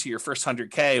getting to your first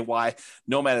 100K, why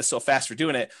Nomad is so fast for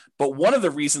doing it. But one of the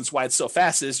reasons why it's so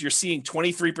fast is you're seeing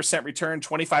 23% return,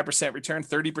 25% return,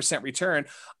 30% return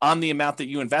on the amount that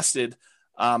you invested,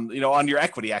 on your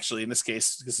equity, actually, in this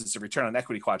case, because it's a return on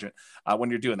equity quadrant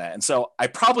when you're doing that. And so I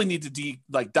probably need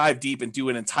to dive deep and do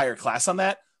an entire class on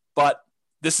that. But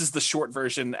this is the short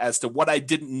version as to what I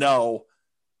didn't know,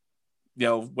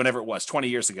 whenever it was 20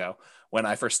 years ago when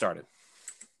I first started.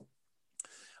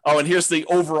 Oh, and here's the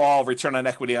overall return on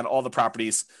equity on all the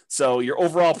properties. So your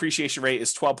overall appreciation rate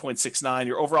is 12.69.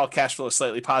 Your overall cash flow is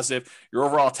slightly positive. Your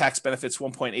overall tax benefits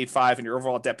 1.85, and your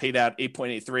overall debt paid out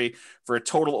 8.83 for a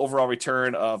total overall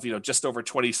return of just over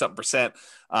 20-something%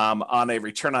 on a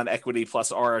return on equity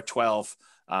plus R12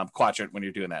 quadrant when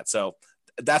you're doing that. So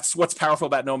that's what's powerful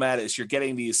about Nomad is you're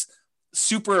getting these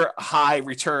super high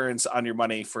returns on your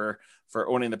money for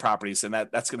owning the properties, and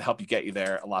that's going to help you get you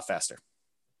there a lot faster.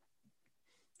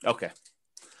 Okay.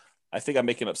 I think I'm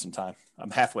making up some time.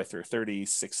 I'm halfway through,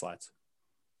 36 slides.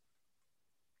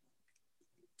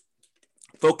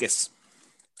 Focus.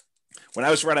 When I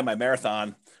was running my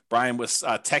marathon, Brian was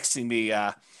texting me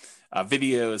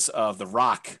videos of The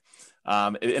Rock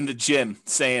in the gym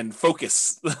saying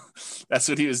focus. That's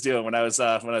what he was doing when I was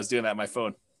doing that on my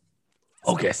phone.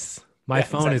 Focus. My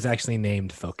phone is actually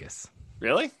named Focus.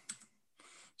 Really?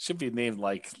 Should be named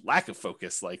like lack of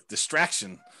focus, like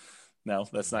distraction. No,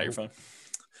 that's not your phone.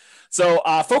 So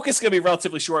focus is going to be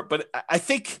relatively short, but I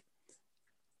think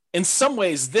in some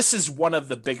ways, this is one of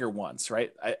the bigger ones,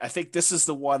 right? I think this is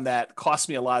the one that cost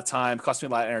me a lot of time, cost me a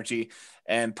lot of energy,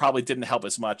 and probably didn't help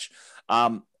as much.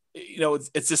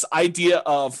 It's this idea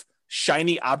of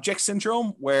shiny object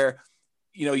syndrome where,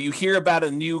 you hear about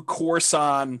a new course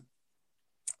on,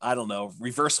 I don't know,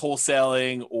 reverse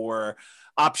wholesaling or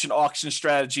option auction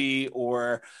strategy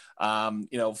or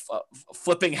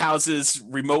flipping houses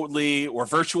remotely or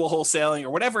virtual wholesaling or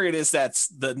whatever it is that's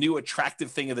the new attractive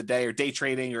thing of the day, or day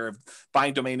trading or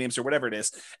buying domain names or whatever it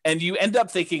is. And you end up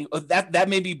thinking that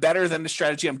may be better than the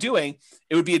strategy I'm doing.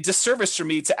 It would be a disservice for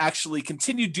me to actually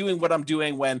continue doing what I'm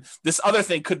doing when this other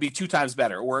thing could be 2 times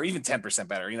better or even 10%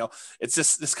 better. It's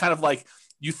just this kind of like,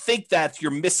 you think that you're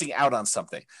missing out on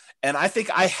something. And I think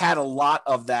I had a lot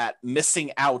of that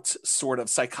missing out sort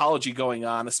of psychology going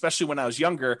on, especially when I was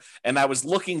younger, and I was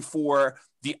looking for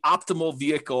the optimal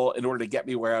vehicle in order to get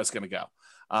me where I was going to go.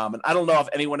 And I don't know if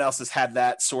anyone else has had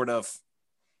that sort of,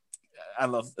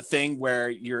 thing where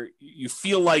you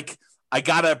feel like I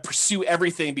got to pursue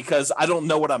everything because I don't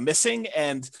know what I'm missing.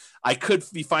 And I could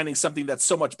be finding something that's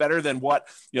so much better than what,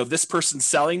 this person's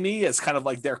selling me as kind of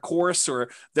like their course or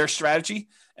their strategy.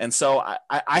 And so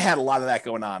I had a lot of that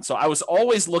going on. So I was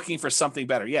always looking for something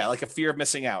better. Yeah. Like a fear of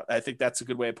missing out. I think that's a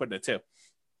good way of putting it too.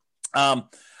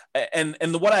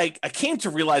 What I came to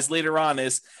realize later on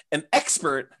is an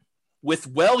expert with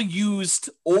well-used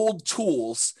old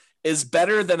tools is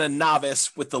better than a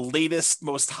novice with the latest,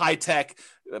 most high-tech,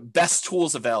 best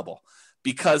tools available,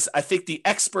 because I think the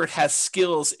expert has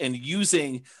skills in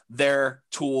using their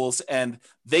tools and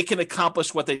they can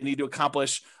accomplish what they need to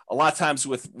accomplish a lot of times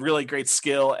with really great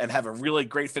skill and have a really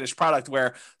great finished product,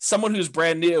 where someone who's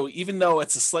brand new, even though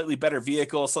it's a slightly better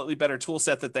vehicle, slightly better tool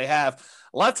set that they have,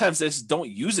 a lot of times they just don't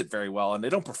use it very well and they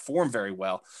don't perform very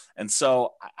well. And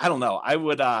so I don't know, I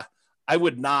would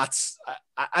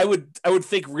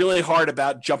think really hard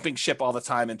about jumping ship all the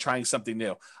time and trying something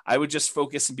new. I would just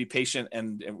focus and be patient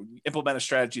and implement a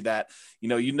strategy that,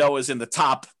 is in the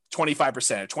top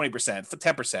 25%, 20%,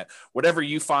 10%, whatever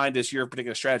you find is your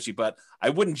particular strategy. But I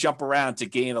wouldn't jump around to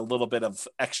gain a little bit of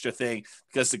extra thing,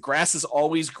 because the grass is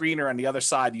always greener on the other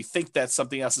side. You think that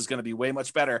something else is going to be way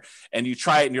much better, and you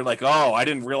try it and you're like, oh, I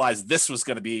didn't realize this was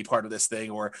going to be part of this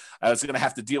thing, or I was going to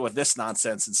have to deal with this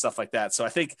nonsense and stuff like that. So I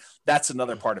think that's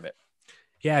another part of it.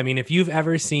 Yeah. I mean, if you've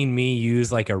ever seen me use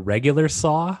like a regular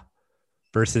saw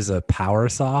versus a power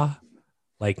saw,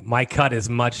 like my cut is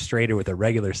much straighter with a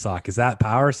regular saw because that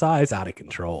power saw is out of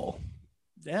control.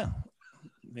 Yeah.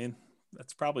 I mean,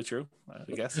 that's probably true,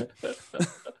 I guess.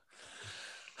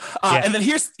 And then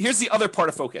here's the other part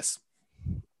of focus.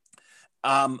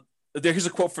 Here's a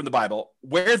quote from the Bible: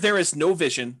 "Where there is no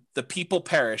vision, the people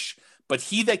perish, but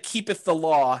he that keepeth the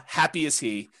law, happy is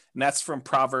he." And that's from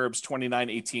Proverbs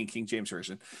 29:18, King James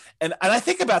Version. And I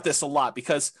think about this a lot,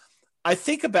 because I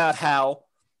think about how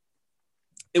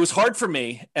it was hard for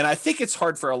me, and I think it's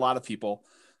hard for a lot of people,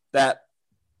 that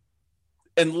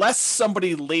unless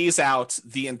somebody lays out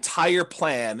the entire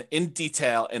plan in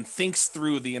detail and thinks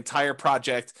through the entire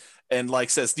project and like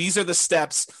says, these are the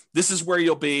steps, this is where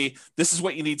you'll be, this is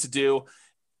what you need to do,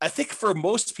 I think for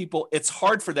most people, it's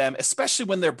hard for them, especially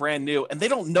when they're brand new and they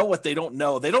don't know what they don't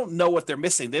know. They don't know what they're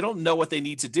missing. They don't know what they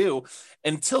need to do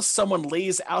until someone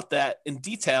lays out that in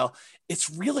detail.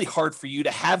 It's really hard for you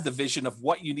to have the vision of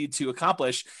what you need to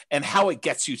accomplish and how it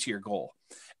gets you to your goal.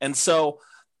 And so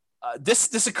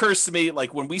this occurs to me,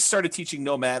 like when we started teaching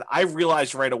Nomad, I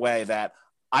realized right away that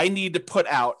I need to put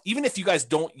out, even if you guys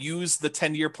don't use the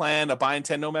 10-year plan of buying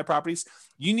 10 Nomad properties,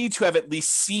 you need to have at least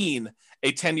seen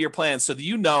a 10-year plan so that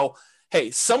you know,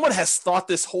 hey, someone has thought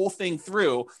this whole thing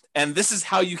through, and this is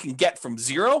how you can get from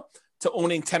 0 to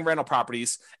owning 10 rental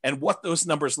properties and what those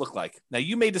numbers look like. Now,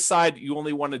 you may decide you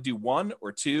only want to do 1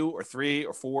 or 2 or 3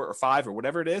 or 4 or 5 or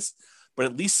whatever it is, but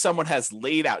at least someone has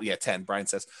laid out, 10, Brian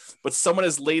says, but someone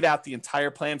has laid out the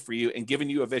entire plan for you and given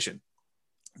you a vision.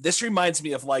 This reminds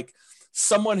me of like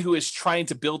someone who is trying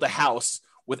to build a house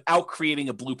without creating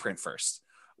a blueprint first,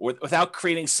 or without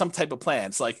creating some type of plan.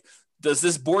 It's like, does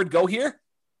this board go here?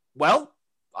 Well,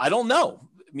 I don't know.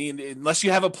 I mean, unless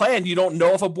you have a plan, you don't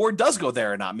know if a board does go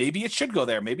there or not. Maybe it should go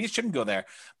there. Maybe it shouldn't go there.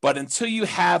 But until you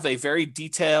have a very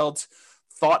detailed,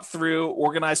 thought through,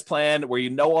 organized plan where you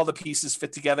know all the pieces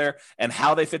fit together and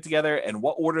how they fit together and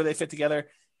what order they fit together,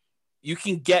 you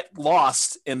can get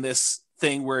lost in this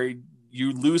thing where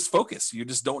you lose focus. You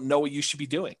just don't know what you should be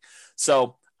doing.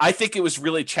 So I think it was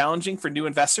really challenging for new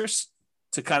investors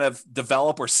to kind of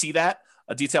develop or see that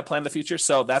a detailed plan in the future.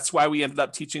 So that's why we ended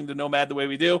up teaching the Nomad the way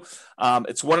we do.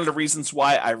 It's one of the reasons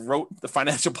why I wrote the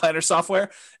financial planner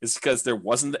software, is because there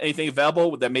wasn't anything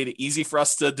available that made it easy for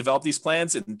us to develop these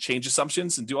plans and change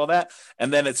assumptions and do all that.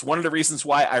 And then it's one of the reasons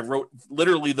why I wrote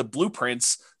literally the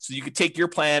blueprints, so you could take your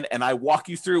plan and I walk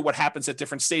you through what happens at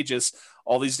different stages,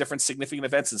 all these different significant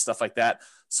events and stuff like that.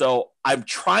 So I'm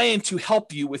trying to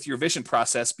help you with your vision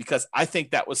process, because I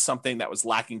think that was something that was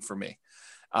lacking for me.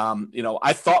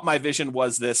 I thought my vision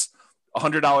was this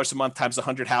 $100 a month times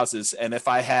 100 houses. And if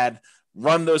I had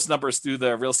run those numbers through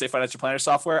the real estate financial planner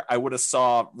software, I would have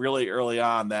saw really early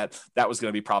on that was going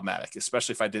to be problematic,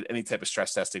 especially if I did any type of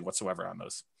stress testing whatsoever on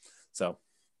those. So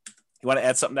you want to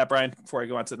add something to that, Brian, before I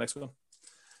go on to the next one?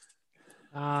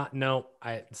 No,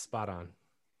 spot on.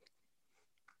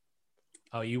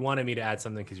 Oh, you wanted me to add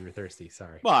something because you were thirsty.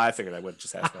 Sorry. Well, I figured I would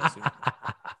just ask.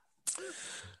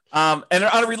 And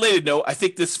on a related note, I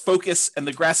think this focus and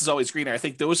the grass is always greener, I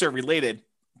think those are related.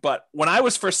 But when I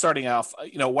was first starting off,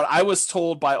 what I was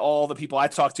told by all the people I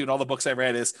talked to and all the books I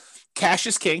read is cash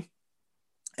is king.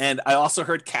 And I also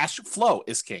heard cash flow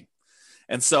is king.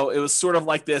 And so it was sort of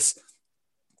like this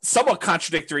somewhat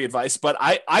contradictory advice, but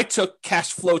I took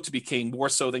cash flow to be king more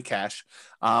so than cash.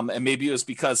 And maybe it was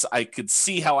because I could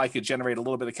see how I could generate a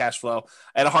little bit of cash flow.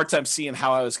 I had a hard time seeing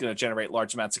how I was going to generate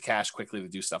large amounts of cash quickly to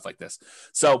do stuff like this.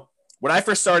 So when I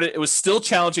first started, it was still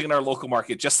challenging in our local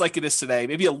market, just like it is today,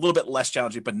 maybe a little bit less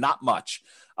challenging, but not much,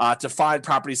 to find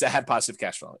properties that had positive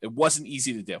cash flow. It wasn't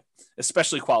easy to do,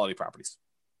 especially quality properties.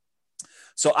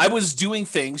 So I was doing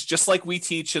things just like we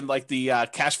teach in like the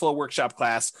cash flow workshop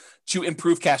class to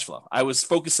improve cash flow. I was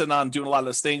focusing on doing a lot of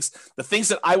those things. The things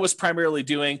that I was primarily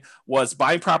doing was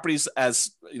buying properties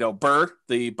as, BRRRR,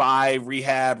 the buy,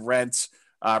 rehab, rent,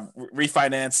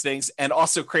 refinance things, and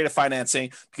also creative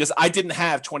financing, because I didn't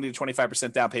have 20 to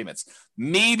 25% down payments.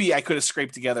 Maybe I could have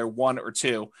scraped together 1 or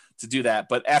 2 to do that.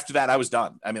 But after that, I was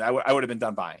done. I mean, I would have been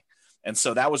done buying. And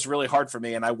so that was really hard for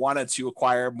me. And I wanted to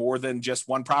acquire more than just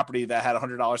one property that had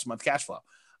 $100 a month cash flow.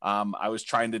 I was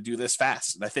trying to do this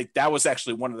fast. And I think that was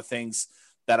actually one of the things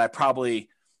that I probably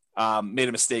made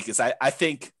a mistake, is I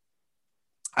think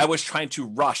I was trying to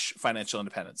rush financial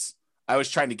independence. I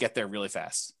was trying to get there really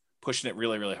fast, pushing it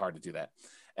really, really hard to do that.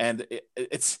 And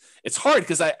it's hard,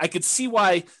 because I could see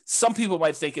why some people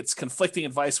might think it's conflicting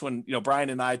advice when, Brian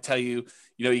and I tell you,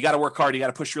 you got to work hard, you got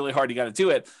to push really hard, you got to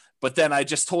do it. But then I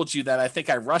just told you that I think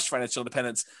I rushed financial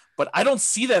independence, but I don't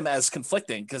see them as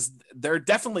conflicting, because they're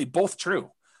definitely both true.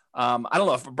 I don't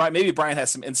know if maybe Brian has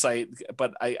some insight,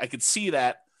 but I could see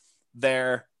that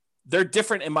they're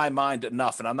different in my mind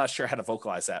enough, and I'm not sure how to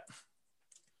vocalize that.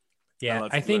 Yeah,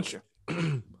 I think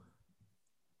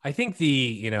I think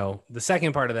the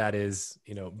second part of that is,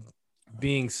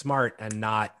 being smart and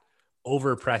not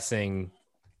over pressing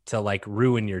to like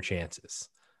ruin your chances.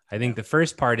 I think the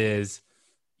first part is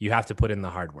you have to put in the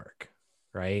hard work,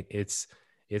 right? It's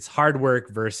hard work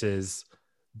versus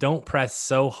don't press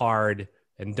so hard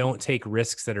and don't take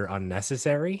risks that are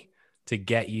unnecessary to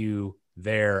get you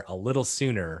there a little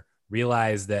sooner.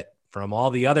 Realize that from all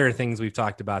the other things we've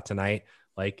talked about tonight,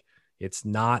 like it's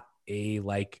not a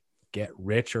like get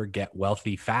rich or get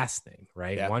wealthy fast thing,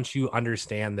 right? Yeah. Once you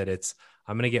understand that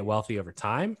I'm going to get wealthy over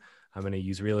time, I'm going to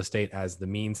use real estate as the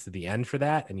means to the end for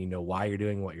that, and why you're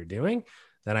doing what you're doing,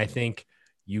 then I think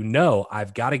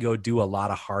I've got to go do a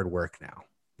lot of hard work now,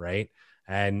 right?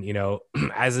 And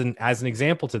as an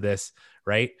example to this,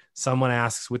 right? Someone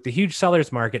asks, with the huge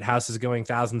seller's market, houses going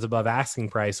thousands above asking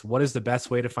price, what is the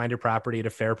best way to find a property at a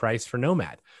fair price for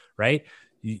Nomad, right?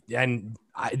 And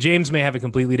James may have a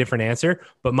completely different answer,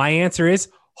 but my answer is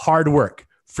hard work.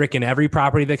 Freaking every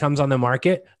property that comes on the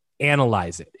market,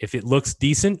 analyze it. If it looks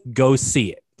decent, go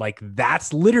see it. Like,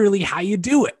 that's literally how you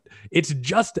do it. It's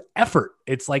just effort.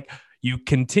 It's like you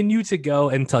continue to go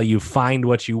until you find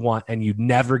what you want and you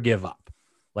never give up.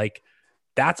 Like,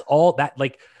 that's all that,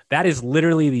 like, that is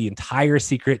literally the entire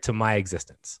secret to my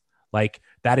existence. Like,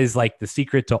 that is like the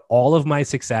secret to all of my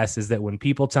success, is that when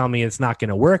people tell me it's not going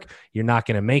to work, you're not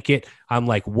going to make it, I'm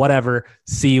like, whatever,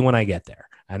 see you when I get there.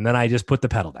 And then I just put the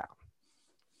pedal down.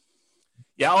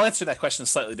 Yeah, I'll answer that question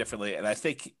slightly differently. And I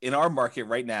think in our market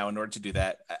right now, in order to do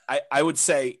that, I would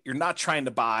say you're not trying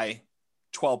to buy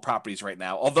 12 properties right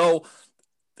now. Although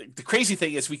the crazy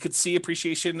thing is we could see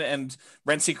appreciation and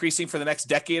rents increasing for the next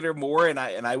decade or more. And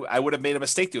I would have made a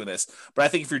mistake doing this. But I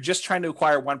think if you're just trying to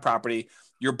acquire one property,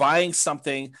 you're buying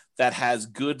something that has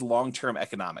good long-term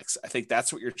economics. I think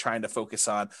that's what you're trying to focus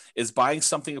on, is buying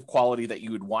something of quality that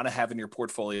you would want to have in your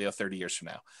portfolio 30 years from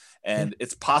now. And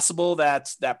it's possible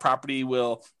that that property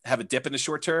will have a dip in the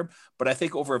short term, but I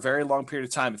think over a very long period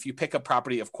of time, if you pick a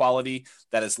property of quality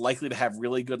that is likely to have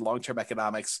really good long-term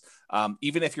economics,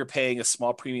 even if you're paying a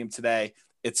small premium today,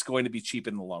 it's going to be cheap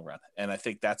in the long run. And I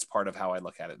think that's part of how I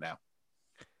look at it now.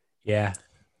 Yeah.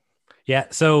 Yeah.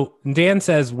 So Dan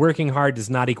says working hard does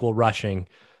not equal rushing.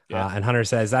 Yeah. And Hunter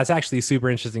says, that's actually a super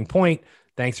interesting point.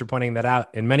 Thanks for pointing that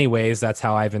out. In many ways, that's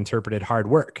how I've interpreted hard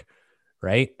work.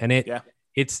 Right. And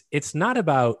it's not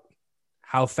about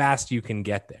how fast you can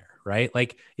get there, right?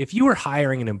 Like, if you were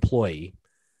hiring an employee,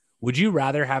 would you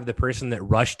rather have the person that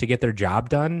rushed to get their job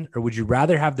done, or would you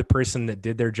rather have the person that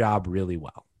did their job really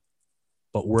well,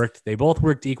 but they both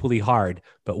worked equally hard,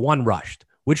 but one rushed?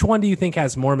 Which one do you think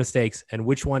has more mistakes, and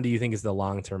which one do you think is the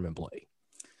long-term employee?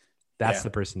 That's the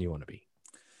person you want to be.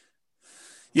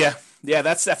 Yeah. Yeah.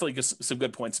 That's definitely some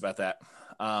good points about that.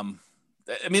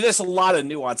 I mean, there's a lot of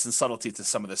nuance and subtlety to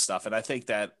some of this stuff. And I think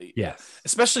that,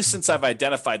 especially since I've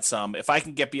identified some, if I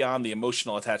can get beyond the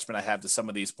emotional attachment I have to some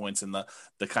of these points and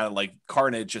the kind of like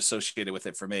carnage associated with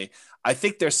it for me, I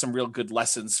think there's some real good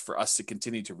lessons for us to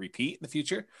continue to repeat in the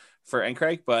future for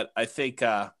NCRAG. But I think,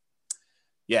 I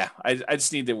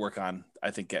just need to work on,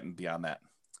 I think, getting beyond that.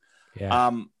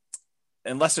 Yeah.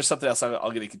 Unless there's something else, I'm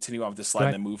going to continue on with this slide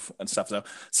and then move and stuff.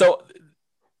 So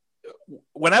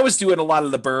when I was doing a lot of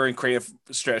the BRRRR and creative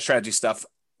strategy stuff,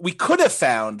 we could have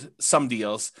found some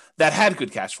deals that had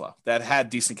good cash flow, that had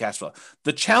decent cash flow.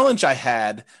 The challenge I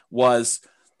had was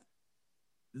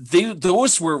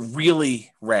those were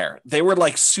really rare. They were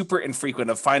like super infrequent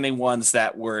of finding ones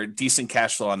that were decent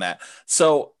cash flow on that.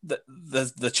 So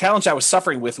the challenge I was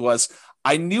suffering with was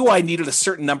I knew I needed a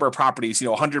certain number of properties,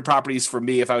 100 properties for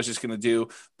me if I was just going to do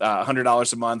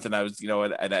 $100 a month, and I was,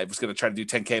 and I was going to try to do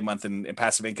 10K a month in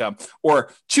passive income,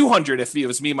 or 200 if it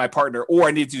was me and my partner, or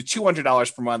I need to do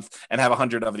 $200 per month and have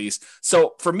 100 of these.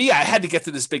 So for me, I had to get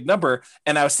to this big number,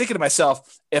 and I was thinking to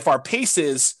myself, if our pace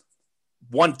is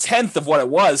 1/10 of what it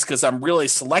was, because I'm really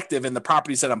selective in the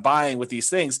properties that I'm buying with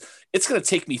these things, it's going to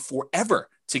take me forever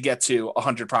to get to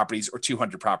 100 properties or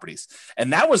 200 properties.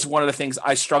 And that was one of the things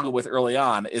I struggled with early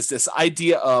on, is this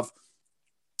idea of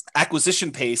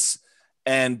acquisition pace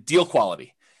and deal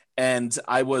quality. And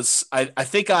I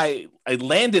think I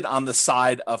landed on the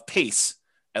side of pace,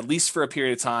 at least for a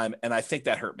period of time. And I think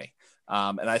that hurt me.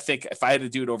 And I think if I had to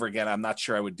do it over again, I'm not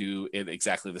sure I would do it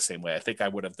exactly the same way. I think I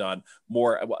would have done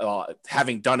more,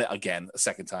 having done it again a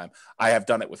second time. I have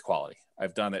done it with quality.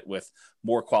 I've done it with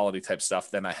more quality type stuff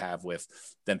than I have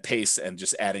than pace and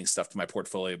just adding stuff to my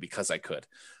portfolio because I could.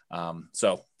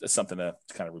 So that's something to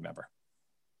kind of remember.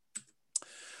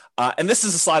 And this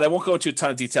is a slide. I won't go into a ton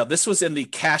of detail. This was in the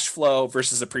cash flow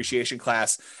versus appreciation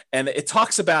class. And it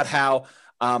talks about how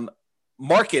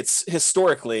markets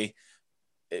historically,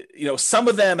 some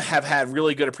of them have had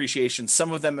really good appreciation.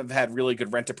 Some of them have had really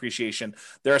good rent appreciation.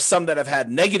 There are some that have had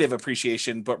negative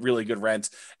appreciation, but really good rent.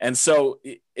 And so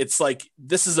it's like,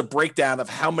 this is a breakdown of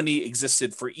how many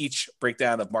existed for each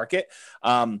breakdown of market.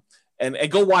 And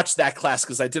go watch that class,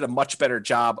 because I did a much better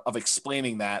job of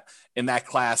explaining that. in that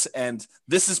class. And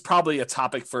this is probably a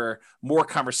topic for more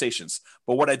conversations.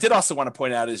 But what I did also want to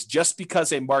point out is just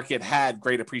because a market had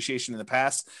great appreciation in the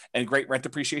past and great rent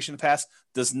appreciation in the past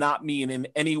does not mean in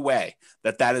any way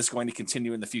that that is going to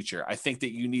continue in the future. I think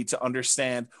that you need to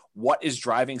understand what is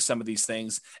driving some of these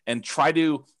things and try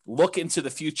to look into the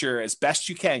future as best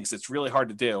you can, because it's really hard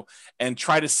to do, and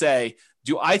try to say,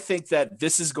 do I think that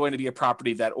this is going to be a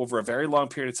property that over a very long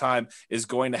period of time is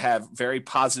going to have very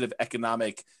positive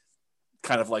economic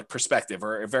kind of like perspective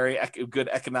or a very good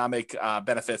economic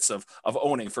benefits of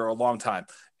owning for a long time?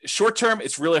 Short term,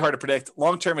 it's really hard to predict.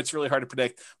 Long term, it's really hard to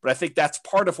predict. But I think that's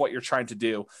part of what you're trying to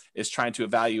do, is trying to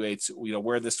evaluate,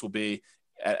 where this will be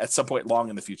at some point long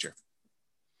in the future.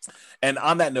 And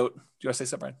on that note, do you want to say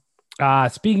something, Brian?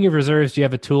 Speaking of reserves, do you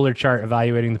have a tool or chart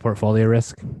evaluating the portfolio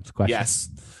risk?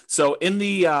 Yes. So in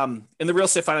the Real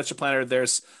Estate Financial Planner,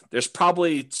 there's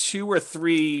probably 2 or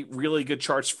 3 really good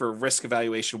charts for risk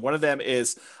evaluation. One of them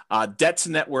is debt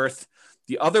to net worth.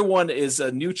 The other one is a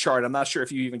new chart. I'm not sure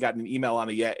if you even got an email on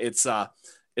it yet. It's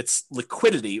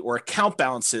liquidity or account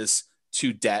balances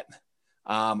to debt.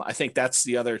 I think that's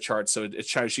the other chart. So it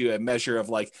shows you a measure of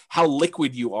like how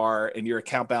liquid you are in your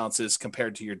account balances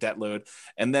compared to your debt load.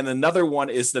 And then another one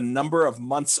is the number of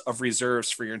months of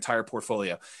reserves for your entire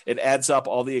portfolio. It adds up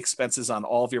all the expenses on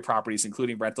all of your properties,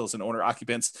 including rentals and owner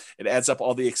occupants. It adds up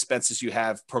all the expenses you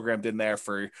have programmed in there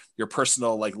for your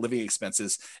personal like living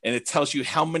expenses. And it tells you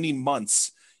how many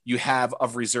months you have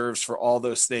of reserves for all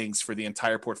those things for the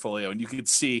entire portfolio. And you can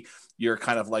see your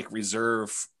kind of like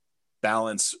reserve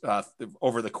balance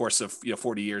over the course of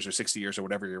 40 years or 60 years or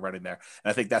whatever you're running there.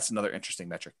 And I think that's another interesting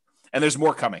metric. And there's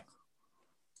more coming.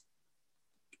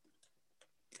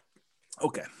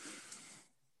 Okay.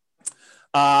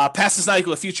 Past is not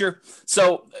equal to future.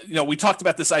 So, we talked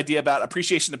about this idea about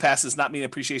appreciation in the past does not mean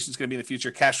appreciation is going to be in the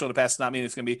future. Cash flow in the past does not mean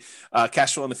it's going to be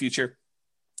cash flow in the future.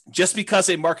 Just because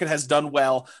a market has done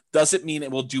well doesn't mean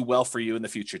it will do well for you in the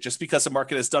future. Just because a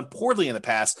market has done poorly in the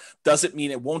past doesn't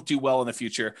mean it won't do well in the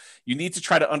future. You need to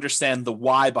try to understand the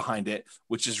why behind it,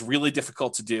 which is really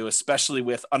difficult to do, especially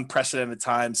with unprecedented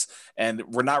times. And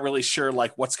we're not really sure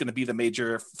like what's going to be the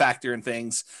major factor in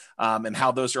things and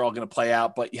how those are all going to play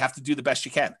out, but you have to do the best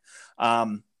you can.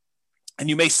 And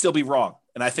you may still be wrong.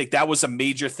 And I think that was a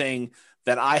major thing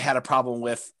that I had a problem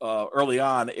with early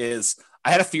on, is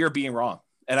I had a fear of being wrong.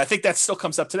 And I think that still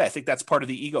comes up today. I think that's part of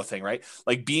the ego thing, right?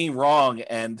 Like being wrong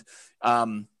and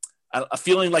a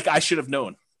feeling like I should have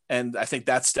known. And I think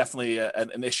that's definitely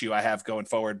an issue I have going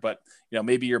forward. But,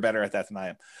 maybe you're better at that than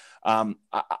I am.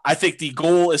 I think the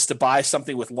goal is to buy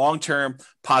something with long-term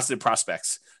positive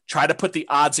prospects. Try to put the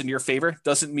odds in your favor.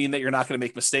 Doesn't mean that you're not going to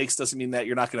make mistakes. Doesn't mean that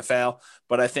you're not going to fail.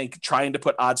 But I think trying to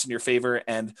put odds in your favor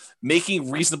and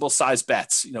making reasonable size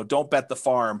bets. Don't bet the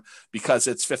farm because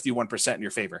it's 51% in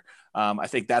your favor. I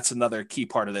think that's another key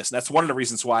part of this. And that's one of the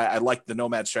reasons why I like the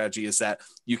nomad strategy, is that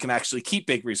you can actually keep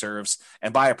big reserves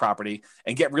and buy a property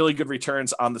and get really good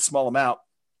returns on the small amount.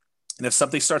 And if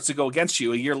something starts to go against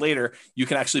you a year later, you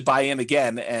can actually buy in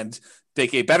again and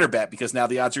take a better bet, because now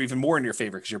the odds are even more in your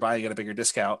favor because you're buying at a bigger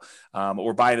discount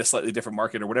or buying a slightly different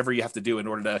market or whatever you have to do in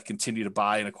order to continue to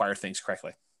buy and acquire things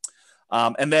correctly.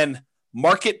 And then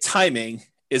market timing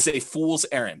is a fool's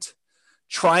errand.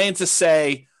 Trying to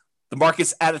say the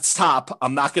market's at its top,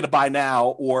 I'm not going to buy now,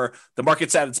 or the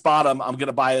market's at its bottom, I'm going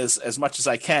to buy as much as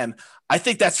I can. I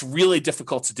think that's really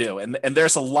difficult to do. And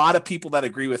there's a lot of people that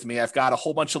agree with me. I've got a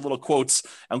whole bunch of little quotes.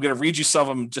 I'm going to read you some of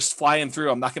them just flying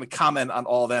through. I'm not going to comment on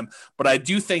all of them, but I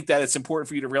do think that it's important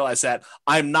for you to realize that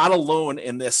I'm not alone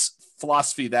in this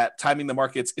philosophy that timing the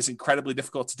markets is incredibly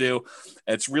difficult to do.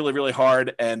 It's really, really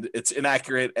hard, and it's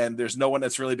inaccurate, and there's no one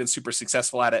that's really been super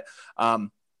successful at it.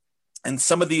 And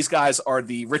some of these guys are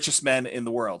the richest men in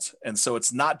the world. And so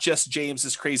it's not just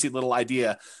James's crazy little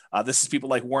idea. This is people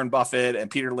like Warren Buffett and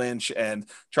Peter Lynch and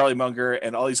Charlie Munger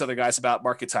and all these other guys about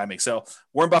market timing. So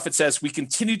Warren Buffett says, we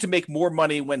continue to make more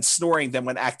money when snoring than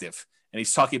when active. And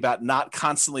he's talking about not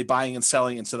constantly buying and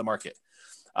selling into the market.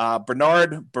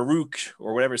 Bernard Baruch,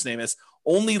 or whatever his name is,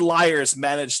 only liars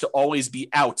manage to always be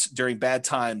out during bad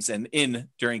times and in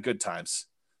during good times.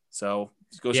 So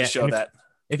it goes to show that.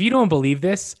 If you don't believe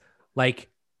this, like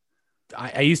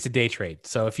I used to day trade.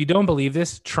 So if you don't believe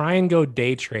this, try and go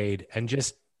day trade and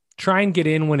just try and get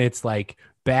in when it's like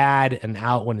bad and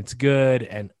out when it's good,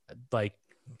 and like,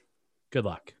 good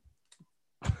luck.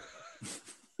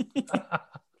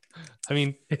 I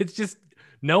mean, it's just,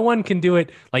 no one can do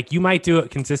it. Like, you might do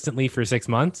it consistently for 6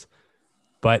 months,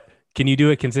 but can you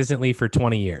do it consistently for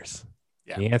 20 years?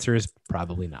 Yeah. The answer is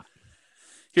probably not.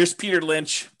 Here's Peter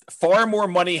Lynch. far more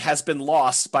money has been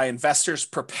lost by investors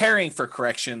preparing for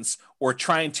corrections or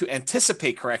trying to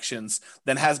anticipate corrections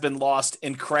than has been lost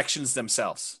in corrections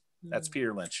themselves. That's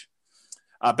Peter Lynch.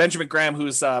 Benjamin Graham,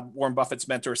 who's Warren Buffett's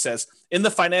mentor, says, in the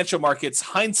financial markets,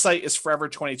 hindsight is forever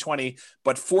 2020,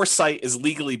 but foresight is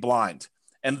legally blind.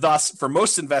 And thus, for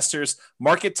most investors,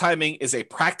 market timing is a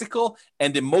practical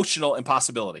and emotional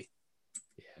impossibility.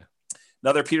 Yeah.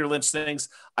 Another Peter Lynch things,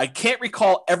 I can't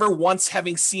recall ever once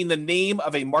having seen the name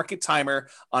of a market timer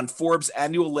on Forbes'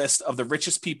 annual list of the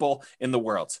richest people in the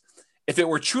world. If it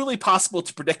were truly possible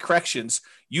to predict corrections,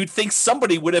 you'd think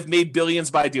somebody would have made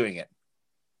billions by doing it.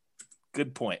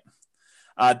 Good point.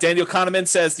 Daniel Kahneman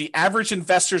says the average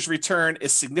investor's return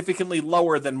is significantly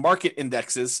lower than market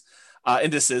indices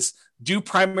due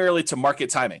primarily to market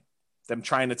timing, them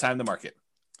trying to time the market.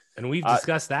 And we've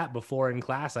discussed that before in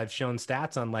class. I've shown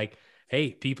stats on like,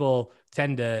 hey, people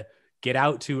tend to get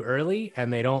out too early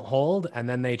and they don't hold, and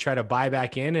then they try to buy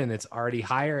back in and it's already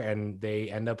higher and they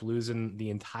end up losing the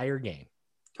entire game.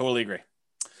 Totally agree.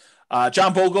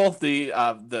 John Bogle,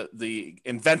 the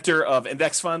inventor of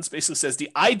index funds, basically says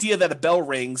the idea that a bell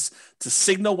rings to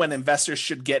signal when investors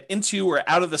should get into or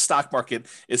out of the stock market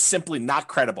is simply not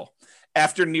credible.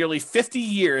 After nearly 50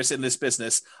 years in this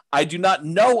business, I do not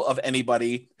know of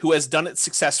anybody who has done it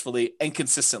successfully and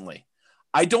consistently.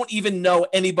 I don't even know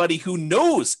anybody who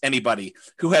knows anybody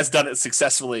who has done it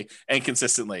successfully and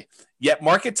consistently. Yet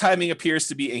market timing appears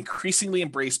to be increasingly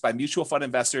embraced by mutual fund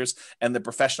investors and the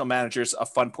professional managers of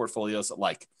fund portfolios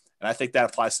alike. And I think that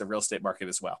applies to the real estate market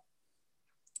as well.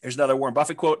 Here's another Warren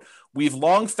Buffett quote. We've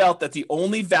long felt that the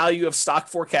only value of stock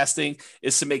forecasting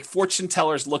is to make fortune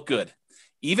tellers look good.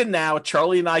 Even now,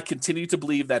 Charlie and I continue to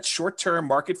believe that short-term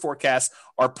market forecasts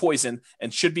are poison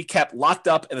and should be kept locked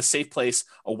up in a safe place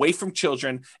away from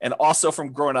children and also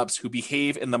from grown-ups who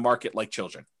behave in the market like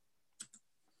children.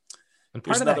 And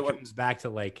part of that comes back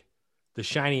to like the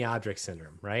shiny object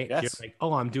syndrome, right? Yes. You're like,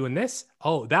 oh, I'm doing this.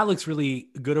 Oh, that looks really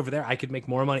good over there. I could make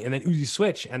more money. And then you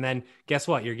switch. And then guess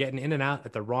what? You're getting in and out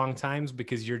at the wrong times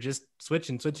because you're just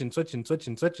switching.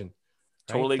 Right?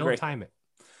 Totally agree. Don't time it.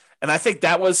 And I think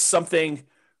that was something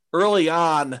early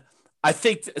on. I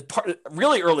think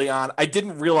really early on, I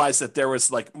didn't realize that there was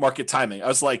like market timing. I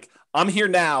was like, I'm here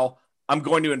now. I'm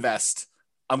going to invest.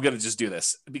 I'm going to just do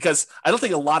this, because I don't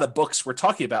think a lot of books were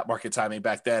talking about market timing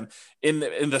back then in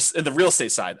the real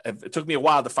estate side. It took me a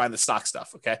while to find the stock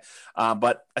stuff. Okay.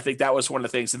 But I think that was one of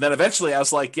the things. And then eventually I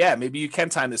was like, yeah, maybe you can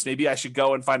time this. Maybe I should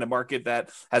go and find a market that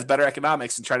has better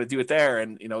economics and try to do it there.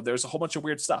 And, there's a whole bunch of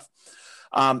weird stuff.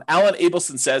 Alan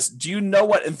Abelson says, do you know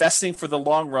what investing for the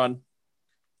long run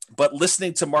but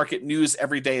listening to market news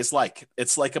every day is like?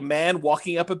 It's like a man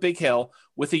walking up a big hill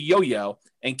with a yo-yo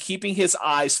and keeping his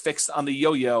eyes fixed on the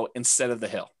yo-yo instead of the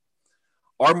hill.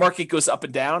 Our market goes up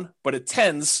and down, but it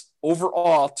tends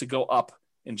overall to go up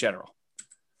in general.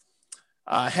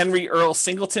 Henry Earl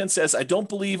Singleton says, I don't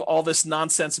believe all this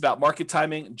nonsense about market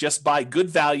timing. Just buy good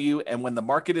value, and when the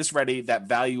market is ready, that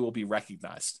value will be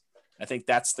recognized. I think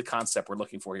that's the concept we're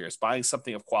looking for here, is buying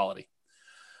something of quality.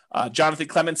 Jonathan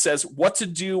Clemens says, what to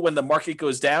do when the market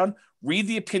goes down? Read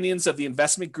the opinions of the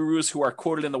investment gurus who are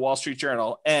quoted in the Wall Street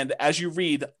Journal. And as you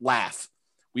read, laugh.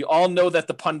 We all know that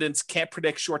the pundits can't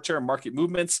predict short-term market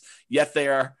movements, yet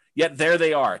there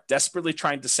they are, desperately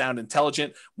trying to sound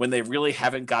intelligent when they really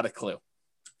haven't got a clue.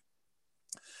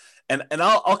 And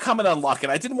I'll comment on luck.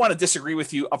 And I didn't want to disagree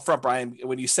with you up front, Brian,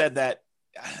 when you said that.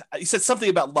 You said something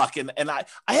about luck, and I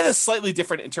had a slightly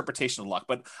different interpretation of luck,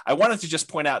 but I wanted to just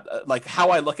point out like how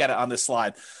I look at it on this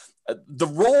slide. The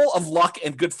role of luck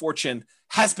and good fortune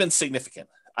has been significant.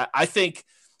 I think,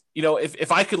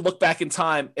 if I could look back in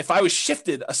time, if I was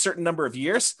shifted a certain number of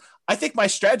years, I think my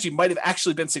strategy might have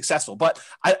actually been successful. But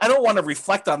I don't want to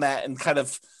reflect on that and kind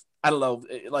of, I don't know,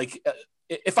 like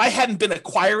if I hadn't been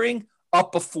acquiring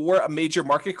up before a major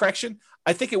market correction,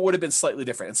 I think it would have been slightly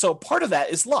different. And so part of that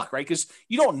is luck, right? Because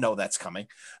you don't know that's coming.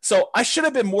 So I should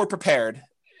have been more prepared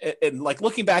and like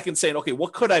looking back and saying, okay,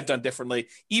 what could I have done differently?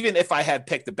 Even if I had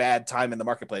picked a bad time in the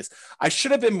marketplace, I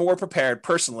should have been more prepared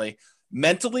personally,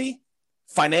 mentally,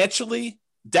 financially,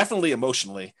 definitely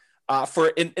emotionally,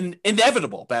 for an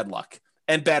inevitable bad luck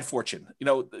and bad fortune,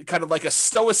 kind of like a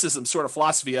stoicism sort of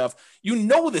philosophy of,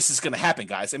 this is going to happen,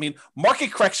 guys. I mean,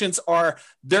 market corrections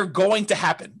they're going to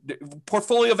happen.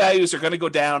 Portfolio values are going to go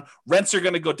down. Rents are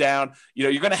going to go down.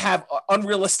 You're going to have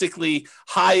unrealistically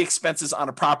high expenses on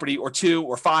a property or 2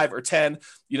 or 5 or 10.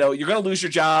 You're going to lose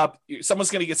your job.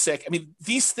 Someone's going to get sick. I mean,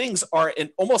 these things are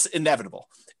almost inevitable.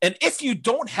 And if you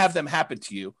don't have them happen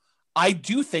to you, I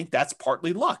do think that's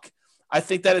partly luck. I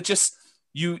think that it just,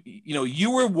 you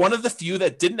were one of the few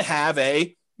that didn't have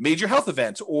a major health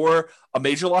event or a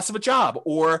major loss of a job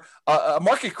or a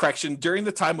market correction during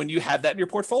the time when you had that in your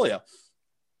portfolio.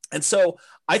 And so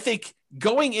I think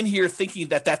going in here thinking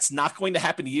that that's not going to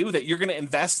happen to you, that you're going to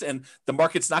invest and the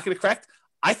market's not going to correct,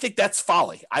 I think that's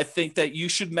folly. I think that you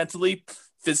should mentally,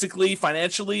 physically,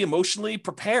 financially, emotionally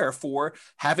prepare for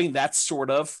having that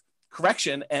sort of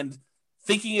correction and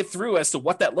thinking it through as to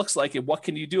what that looks like and what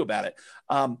can you do about it.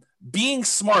 Being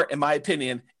smart, in my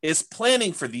opinion, is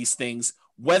planning for these things,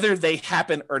 whether they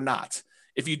happen or not.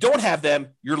 If you don't have them,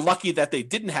 you're lucky that they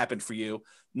didn't happen for you,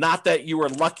 not that you were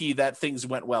lucky that things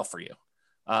went well for you.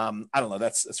 I don't know.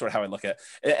 That's sort of how I look at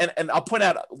it. And I'll point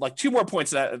out like two more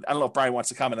points. That I don't know if Brian wants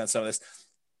to comment on some of this.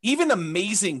 Even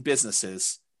amazing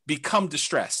businesses become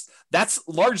distressed. That's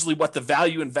largely what the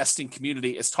value investing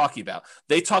community is talking about.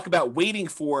 They talk about waiting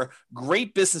for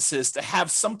great businesses to have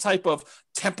some type of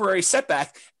temporary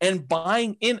setback and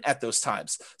buying in at those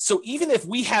times. So even if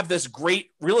we have this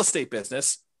great real estate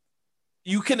business,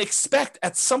 you can expect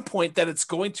at some point that it's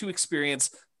going to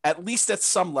experience, at least at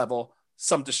some level,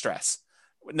 some distress.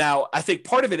 Now, I think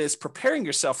part of it is preparing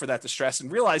yourself for that distress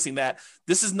and realizing that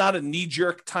this is not a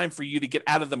knee-jerk time for you to get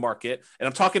out of the market. And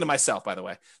I'm talking to myself, by the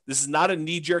way. This is not a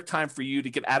knee-jerk time for you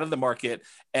to get out of the market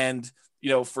and,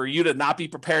 you know, for you to not be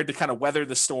prepared to kind of weather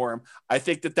the storm. I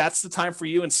think that that's the time for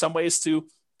you in some ways to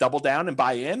double down and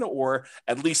buy in, or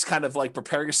at least kind of like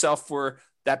prepare yourself for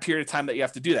that period of time that you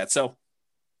have to do that. So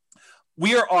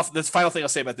we are off. The final thing I'll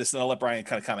say about this, and I'll let Brian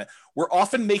kind of comment. We're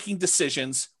often making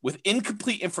decisions with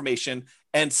incomplete information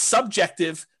and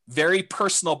subjective, very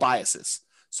personal biases.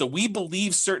 So we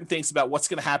believe certain things about what's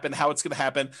going to happen, how it's going to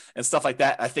happen, and stuff like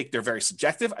that. I think they're very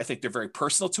subjective. I think they're very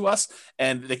personal to us,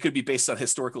 and they could be based on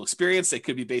historical experience. They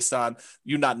could be based on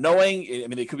you not knowing. I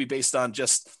mean, they could be based on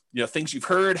just, you know, things you've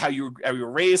heard, how you were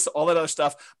raised, all that other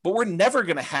stuff. But we're never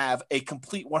going to have a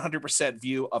complete 100%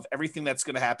 view of everything that's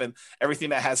going to happen,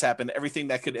 everything that has happened, everything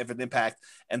that could have an impact.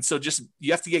 And so just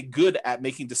you have to get good at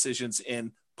making decisions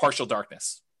in partial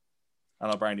darkness. I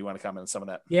don't know, Brian, do you want to comment on some of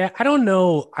that? Yeah, I don't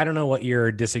know what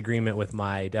your disagreement with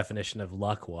my definition of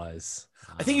luck was.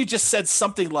 I think you just said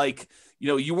something like, you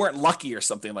know, you weren't lucky or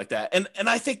something like that. And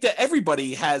I think that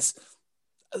everybody has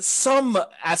some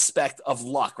aspect of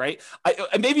luck, right?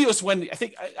 Maybe it was when we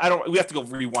have to go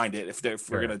rewind it if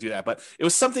we're going to do that, but it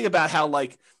was something about how,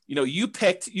 like, you know, you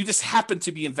just happened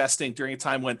to be investing during a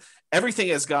time when everything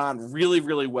has gone really,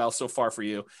 really well so far for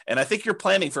you. And I think you're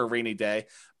planning for a rainy day,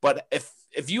 but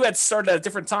if you had started at a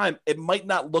different time, it might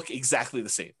not look exactly the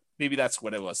same. Maybe that's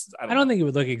what it was. I don't think it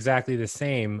would look exactly the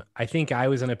same. I think I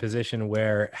was in a position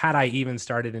where had I even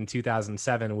started in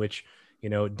 2007, which, you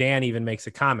know, Dan even makes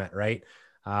a comment, right?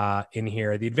 In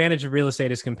here, the advantage of real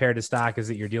estate as compared to stock is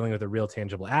that you're dealing with a real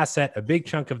tangible asset. A big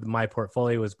chunk of my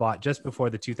portfolio was bought just before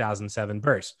the 2007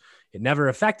 burst. It never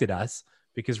affected us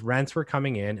because rents were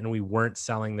coming in and we weren't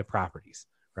selling the properties,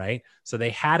 right? So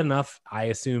they had enough, I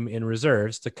assume, in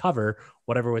reserves to cover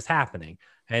whatever was happening.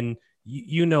 And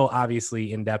you know,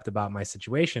 obviously in depth about my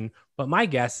situation, but my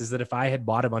guess is that if I had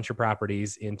bought a bunch of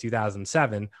properties in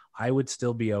 2007, I would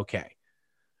still be okay,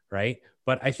 right?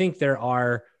 But I think there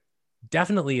are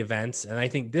definitely events. And I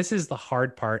think this is the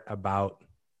hard part about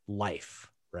life,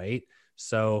 right?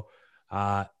 So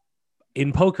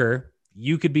in poker,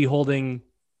 you could be holding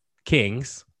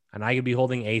kings and I could be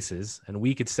holding aces, and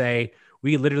we could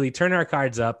literally turn our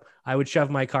cards up. I would shove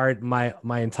my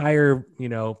entire, you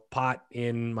know, pot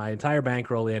in, my entire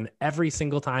bankroll in every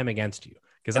single time against you.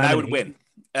 Because I would win.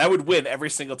 I would win every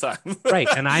single time. Right.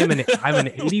 And I'm an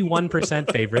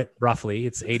 81% favorite, roughly.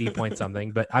 It's 80 point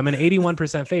something, but I'm an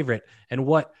 81% favorite. And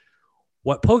what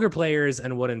poker players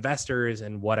and what investors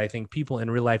and what I think people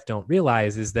in real life don't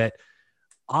realize is that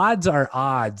odds are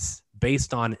odds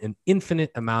based on an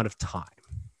infinite amount of time.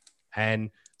 And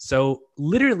so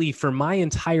literally for my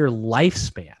entire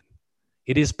lifespan,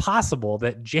 it is possible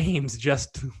that James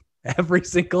just every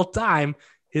single time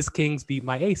his kings beat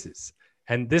my aces.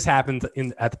 And this happened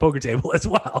at the poker table as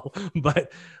well.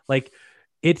 But like,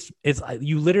 it's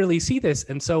you literally see this.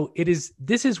 And so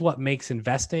this is what makes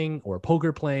investing or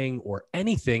poker playing or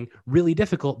anything really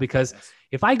difficult, because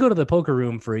if I go to the poker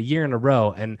room for a year in a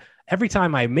row and every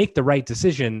time I make the right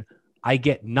decision, I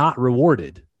get not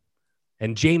rewarded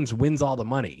and James wins all the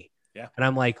money. Yeah. And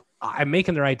I'm like, I'm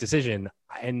making the right decision.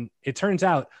 And it turns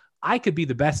out I could be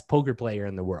the best poker player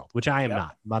in the world, which I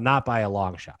am not by a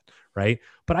long shot. Right.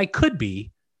 But I could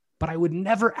be, but I would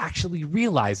never actually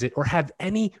realize it or have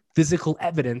any physical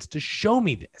evidence to show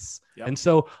me this. Yep. And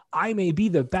so I may be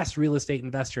the best real estate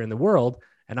investor in the world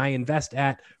and I invest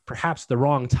at perhaps the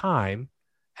wrong time.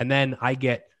 And then I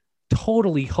get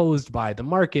totally hosed by the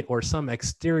market or some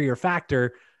exterior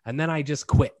factor. And then I just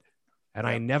quit. And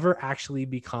I never actually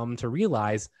become to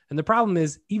realize. And the problem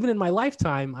is, even in my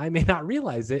lifetime, I may not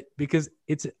realize it because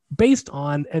it's based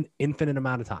on an infinite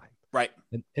amount of time. Right.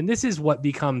 And this is what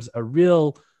becomes a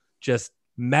real just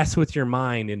mess with your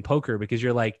mind in poker, because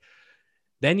you're like,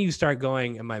 then you start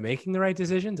going, am I making the right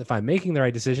decisions? If I'm making the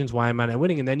right decisions, why am I not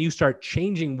winning? And then you start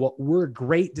changing what were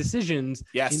great decisions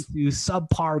into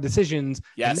subpar decisions.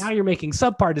 And now you're making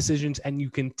subpar decisions and you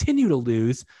continue to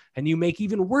lose and you make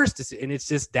even worse decisions. And it's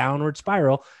just downward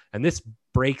spiral. And this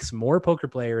breaks more poker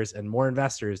players and more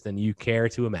investors than you care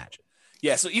to imagine.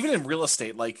 Yeah. So even in real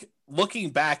estate, like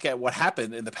looking back at what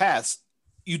happened in the past,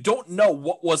 you don't know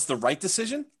what was the right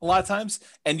decision a lot of times.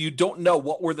 And you don't know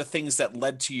what were the things that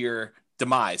led to your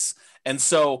demise. And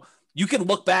so you can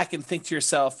look back and think to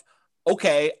yourself,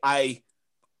 okay, I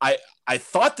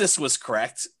thought this was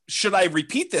correct. Should I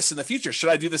repeat this in the future?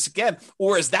 Should I do this again?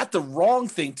 Or is that the wrong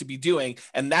thing to be doing?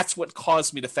 And that's what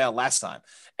caused me to fail last time.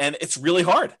 And it's really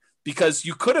hard because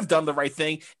you could have done the right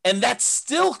thing and that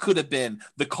still could have been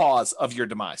the cause of your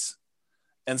demise.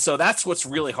 And so that's what's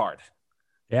really hard.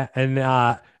 Yeah. And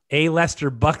A.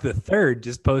 Lester Buck III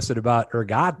just posted about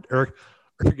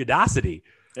ergodicity.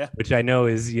 Yeah. Which I know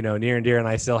is, near and dear. And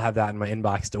I still have that in my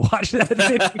inbox to watch that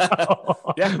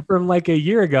video from like a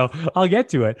year ago. I'll get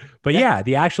to it. But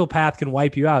the actual path can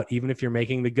wipe you out, even if you're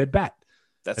making the good bet.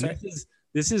 That's right.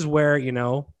 This is where,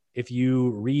 if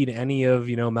you read any of,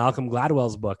 Malcolm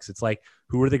Gladwell's books, it's like,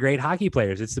 who are the great hockey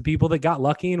players? It's the people that got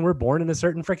lucky and were born in a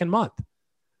certain freaking month.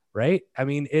 Right. I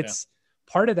mean, it's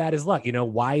part of that is luck.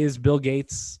 Why is Bill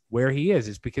Gates where he is?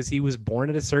 It's because he was born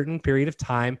at a certain period of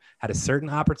time, had a certain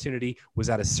opportunity, was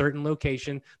at a certain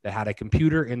location that had a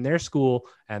computer in their school,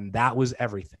 and that was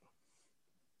everything.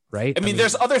 Right? I mean,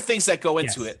 there's other things that go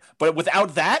into it, but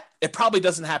without that, it probably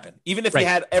doesn't happen, even if he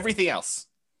had everything else.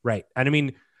 Right. And I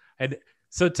mean, and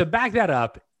so to back that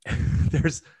up,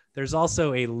 there's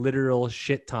also a literal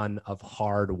shit ton of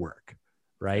hard work,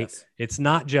 right? Yes. It's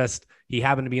not just he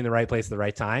happened to be in the right place at the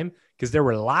right time, because there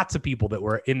were lots of people that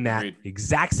were in that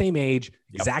exact same age,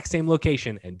 exact same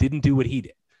location, and didn't do what he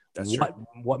did. That's true.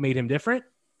 What made him different?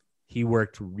 He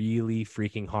worked really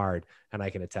freaking hard, and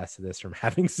I can attest to this from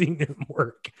having seen him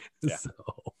work. Yeah. So,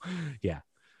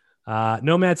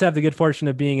 nomads have the good fortune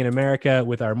of being in America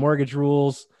with our mortgage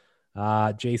rules.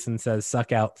 Jason says,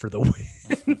 "Suck out for the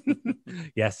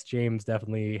win." Yes, James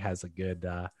definitely has a good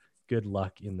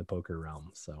luck in the poker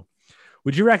realm. So.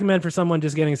 Would you recommend for someone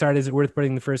just getting started, is it worth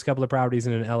putting the first couple of properties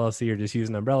in an LLC or just use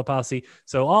an umbrella policy?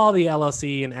 So all the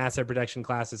LLC and asset protection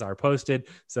classes are posted.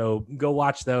 So go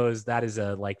watch those. That is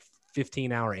a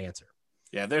 15-hour answer.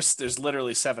 Yeah, there's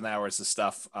literally 7 hours of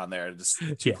stuff on there. Just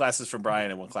two classes from Brian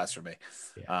and one class from me.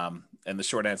 Yeah. And the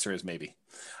short answer is maybe.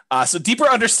 So deeper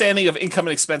understanding of income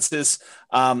and expenses,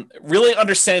 really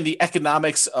understand the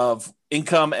economics of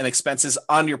income and expenses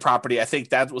on your property. I think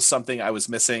that was something I was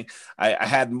missing. I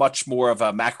had much more of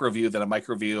a macro view than a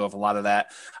micro view of a lot of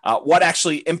that. What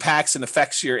actually impacts and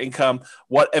affects your income?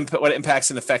 What impacts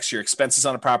and affects your expenses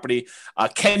on a property?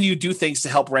 Can you do things to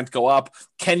help rent go up?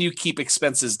 Can you keep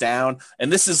expenses down?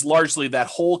 And this is largely that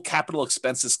whole capital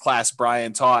expenses class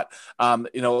Brian taught.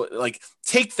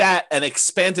 Take that and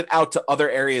expand it out to other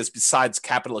areas besides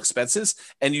capital expenses.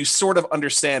 And you sort of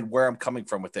understand where I'm coming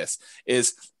from with this.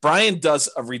 Is Brian does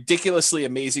a ridiculously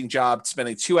amazing job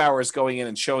spending 2 hours going in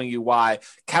and showing you why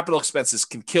capital expenses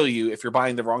can kill you if you're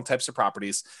buying the wrong types of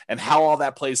properties and how all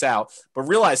that plays out. But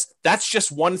realize that's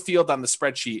just one field on the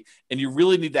spreadsheet. And you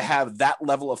really need to have that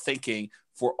level of thinking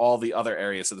for all the other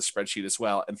areas of the spreadsheet as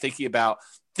well. And thinking about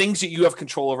things that you have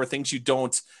control over, things you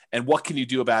don't, and what can you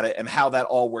do about it and how that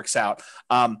all works out.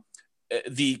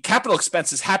 The capital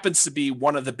expenses happens to be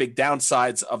one of the big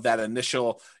downsides of that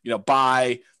initial,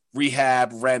 buy,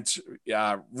 rehab, rent,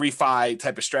 refi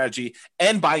type of strategy,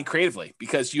 and buying creatively,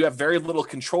 because you have very little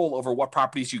control over what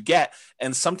properties you get.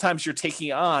 And sometimes you're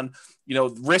taking on,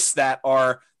 risks that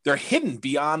they're hidden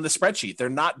beyond the spreadsheet. They're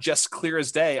not just clear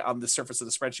as day on the surface of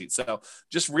the spreadsheet. So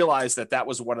just realize that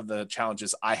was one of the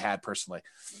challenges I had personally.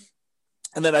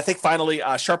 And then I think finally,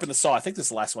 sharpen the saw. I think this is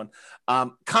the last one.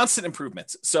 Constant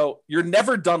improvements. So you're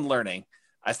never done learning.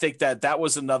 I think that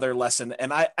was another lesson.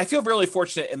 And I feel really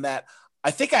fortunate in that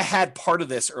I think I had part of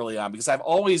this early on because I've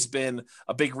always been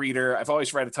a big reader. I've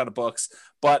always read a ton of books,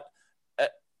 but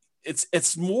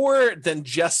it's more than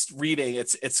just reading.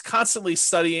 It's constantly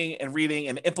studying and reading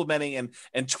and implementing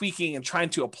and tweaking and trying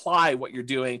to apply what you're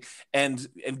doing and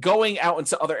going out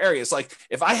into other areas. Like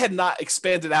if I had not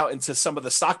expanded out into some of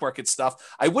the stock market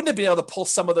stuff, I wouldn't have been able to pull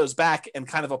some of those back and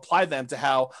kind of apply them to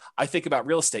how I think about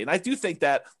real estate. And I do think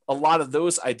that a lot of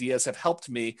those ideas have helped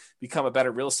me become a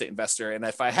better real estate investor. And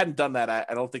if I hadn't done that,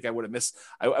 I don't think I would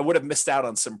have missed out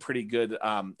on some pretty good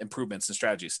improvements and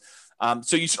strategies.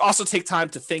 So you should also take time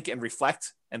to think and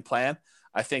reflect and plan.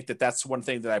 I think that that's one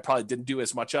thing that I probably didn't do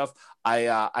as much of.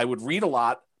 I would read a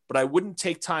lot, but I wouldn't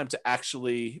take time to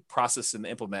actually process and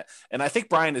implement. And I think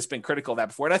Brian has been critical of that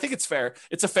before. And I think it's fair.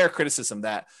 It's a fair criticism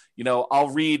that, I'll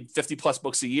read 50 plus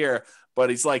books a year, but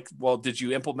he's like, well, did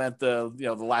you implement the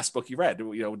last book you read?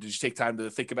 Did you take time to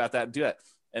think about that and do it?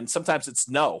 And sometimes it's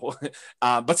no,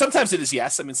 but sometimes it is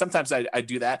yes. I mean, sometimes I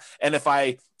do that. And if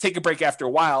I take a break after a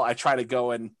while, I try to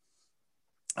go and,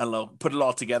 I don't know, put it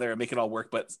all together and make it all work.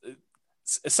 But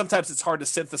sometimes it's hard to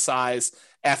synthesize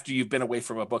after you've been away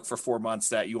from a book for 4 months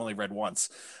that you only read once.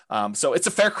 So it's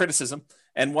a fair criticism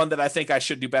and one that I think I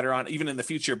should do better on even in the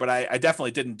future, but I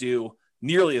definitely didn't do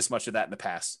nearly as much of that in the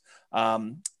past.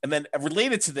 And then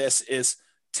related to this is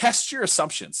test your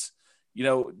assumptions.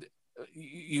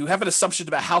 You have an assumption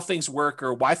about how things work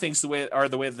or why things the way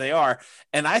that they are.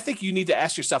 And I think you need to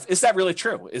ask yourself, is that really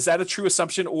true? Is that a true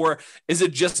assumption? Or is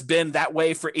it just been that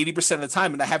way for 80% of the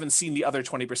time and I haven't seen the other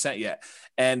 20% yet?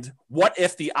 And what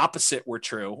if the opposite were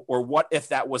true? Or what if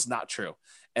that was not true?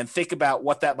 And think about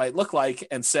what that might look like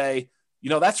and say,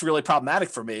 that's really problematic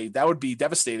for me. That would be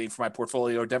devastating for my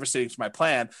portfolio or devastating for my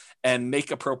plan, and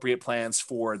make appropriate plans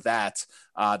for that,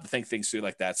 to think things through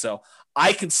like that. So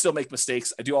I can still make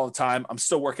mistakes. I do all the time. I'm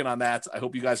still working on that. I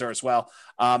hope you guys are as well.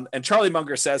 And Charlie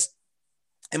Munger says,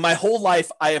 in my whole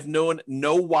life, I have known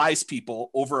no wise people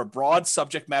over a broad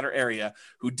subject matter area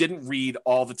who didn't read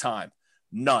all the time.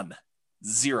 None.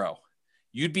 Zero.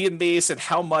 You'd be amazed at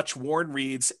how much Warren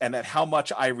reads and at how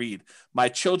much I read. My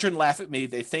children laugh at me.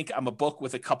 They think I'm a book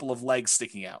with a couple of legs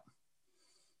sticking out.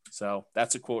 So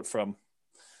that's a quote from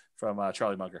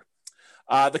Charlie Munger.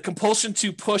 The compulsion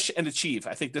to push and achieve.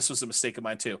 I think this was a mistake of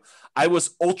mine too. I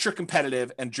was ultra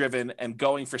competitive and driven and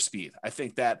going for speed. I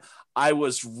think that I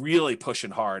was really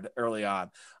pushing hard early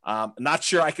on. Not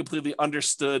sure I completely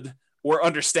understood or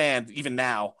understand even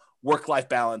now work-life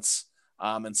balance.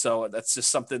 And so that's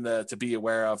just something to be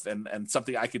aware of and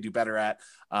something I could do better at.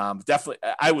 Definitely,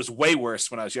 I was way worse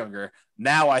when I was younger.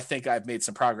 Now I think I've made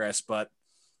some progress, but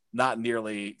not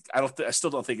nearly. I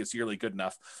still don't think it's nearly good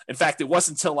enough. In fact, it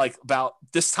wasn't until like about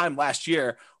this time last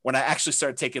year when I actually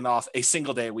started taking off a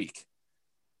single day a week,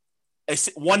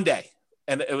 one day,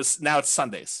 and now it's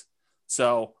Sundays.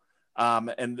 So,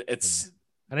 and it's,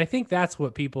 and I think that's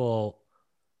what people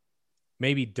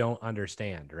maybe don't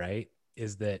understand, right?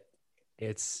 Is that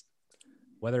it's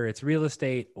whether it's real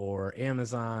estate or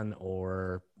Amazon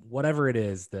or whatever it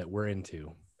is that we're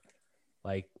into,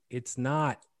 like, it's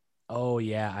not, oh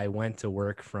yeah, I went to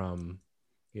work from,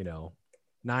 9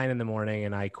 a.m.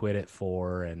 and I quit at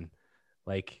 4. And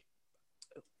like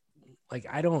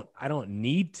I don't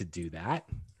need to do that.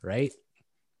 Right.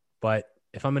 But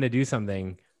if I'm going to do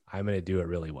something, I'm going to do it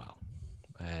really well.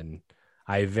 And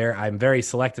I'm very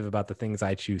selective about the things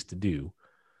I choose to do,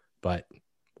 but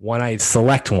when I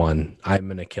select one, I'm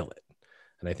going to kill it.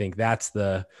 And I think that's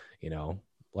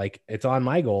it's on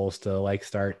my goals to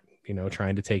start,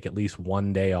 trying to take at least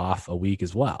one day off a week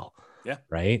as well. Yeah.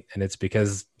 Right. And it's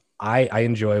because I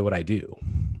enjoy what I do.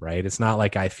 Right. It's not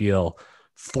like I feel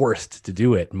forced to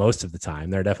do it most of the time.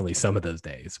 There are definitely some of those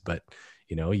days, but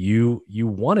you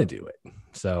want to do it.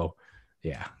 So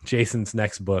yeah. Jason's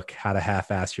next book, How to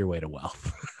Half-Ass Your Way to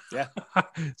Wealth. Yeah.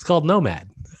 It's called Nomad.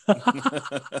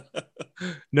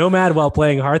 Nomad while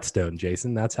playing Hearthstone,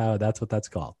 Jason. That's what that's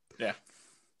called. Yeah.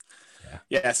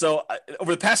 Yeah. So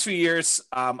over the past few years,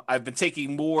 I've been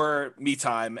taking more me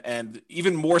time, and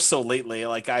even more so lately.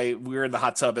 Like we were in the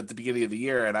hot tub at the beginning of the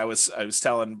year, and I was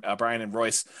telling Brian and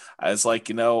Royce, I was like,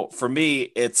 for me,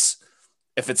 if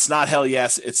it's not hell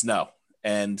yes, it's no.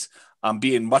 And I'm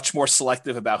being much more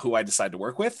selective about who I decide to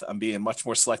work with. I'm being much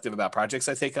more selective about projects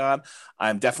I take on.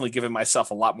 I'm definitely giving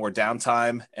myself a lot more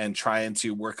downtime and trying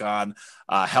to work on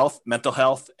health, mental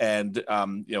health, and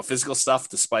physical stuff,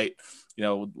 despite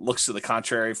looks to the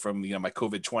contrary from my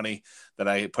COVID-20 that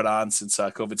I put on since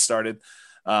COVID started.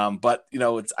 But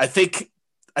I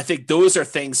think those are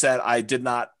things that I did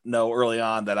not know early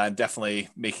on that I'm definitely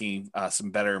making some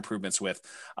better improvements with.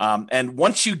 And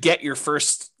once you get your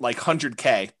first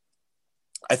 100K,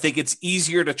 I think it's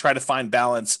easier to try to find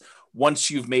balance once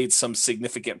you've made some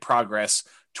significant progress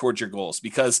towards your goals,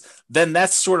 because then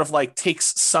that's sort of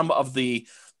takes some of the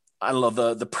I don't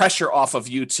know, the pressure off of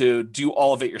you to do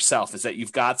all of it yourself is that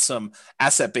you've got some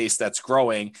asset base that's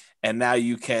growing, and now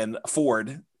you can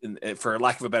afford, for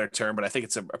lack of a better term, but I think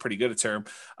it's a pretty good term,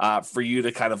 for you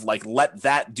to kind of like let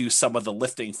that do some of the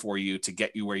lifting for you to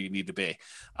get you where you need to be.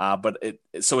 But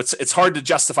it's hard to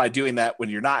justify doing that when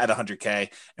you're not at 100K,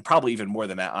 and probably even more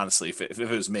than that, honestly. If it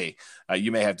was me,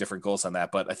 you may have different goals on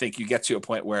that, but I think you get to a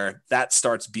point where that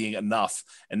starts being enough,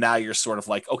 and now you're sort of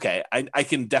like, okay, I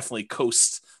can definitely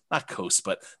not coast,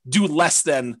 but do less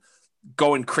than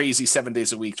going crazy 7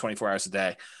 days a week, 24 hours a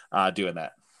day, doing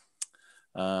that.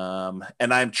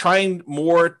 And I'm trying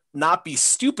more not be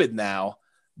stupid now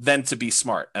than to be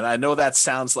smart. And I know that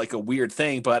sounds like a weird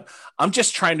thing, but I'm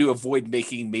just trying to avoid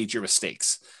making major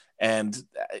mistakes. And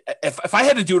if I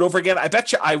had to do it over again, I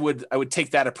bet you I would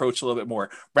take that approach a little bit more,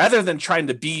 rather than trying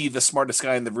to be the smartest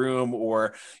guy in the room,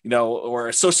 or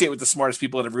associate with the smartest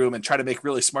people in the room and try to make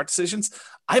really smart decisions.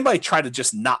 I might try to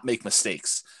just not make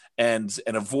mistakes and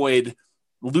avoid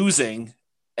losing,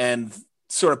 and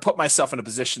sort of put myself in a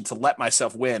position to let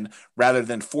myself win rather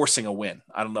than forcing a win.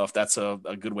 I don't know if that's a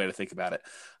good way to think about it.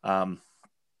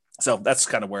 So that's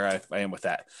kind of where I am with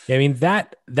that. Yeah, I mean,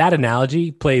 that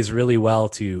analogy plays really well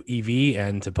to EV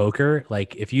and to poker.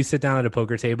 Like, if you sit down at a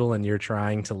poker table and you're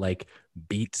trying to like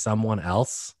beat someone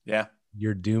else, yeah,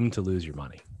 you're doomed to lose your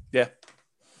money. Yeah.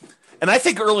 And I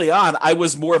think early on, I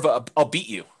was more of a I'll beat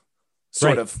you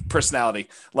sort of personality.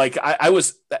 Like I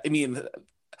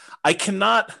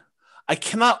cannot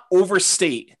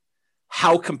overstate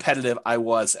how competitive I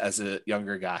was as a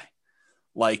younger guy.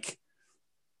 Like,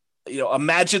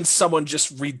 imagine someone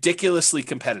just ridiculously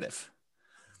competitive.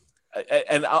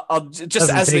 And I'll just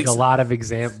doesn't take a lot of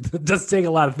doesn't take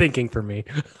a lot of thinking for me.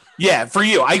 Yeah, for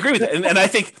you, I agree with it, and I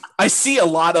think I see a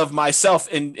lot of myself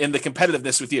in the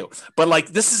competitiveness with you. But like,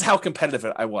 this is how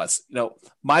competitive I was.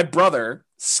 My brother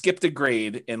skipped a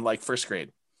grade in like first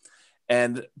grade,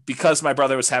 and because my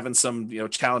brother was having some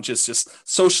challenges, just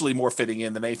socially more fitting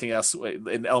in than anything else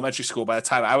in elementary school. By the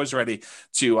time I was ready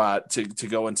to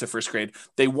go into first grade,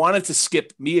 they wanted to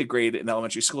skip me a grade in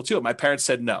elementary school too. My parents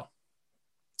said no.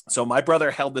 So my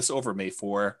brother held this over me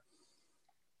for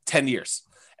 10 years.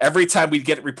 Every time we'd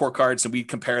get report cards and we'd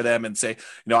compare them and say,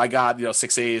 I got,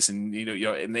 6 A's and,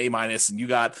 an A minus, and you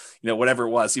got, whatever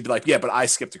it was, he'd be like, yeah, but I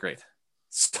skipped a grade.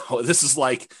 So this is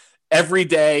like every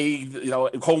day,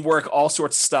 homework, all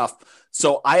sorts of stuff.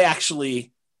 So I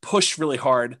actually pushed really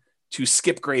hard to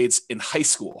skip grades in high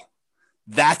school.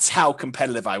 That's how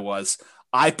competitive I was.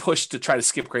 I pushed to try to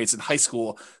skip grades in high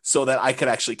school so that I could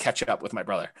actually catch up with my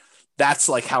brother. That's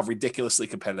like how ridiculously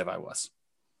competitive I was.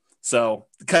 So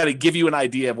kind of give you an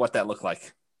idea of what that looked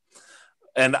like.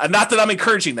 And not that I'm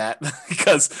encouraging that,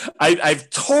 because I've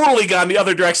totally gone the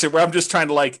other direction where I'm just trying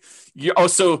to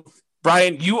so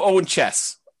Brian, you own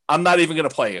chess. I'm not even going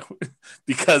to play you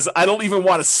because I don't even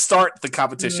want to start the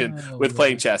competition with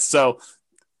playing chess. So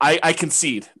I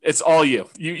concede. It's all you.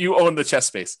 You own the chess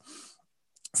space.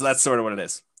 So that's sort of what it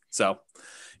is. So,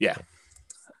 yeah.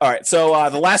 All right. So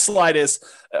the last slide is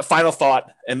a final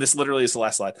thought, and this literally is the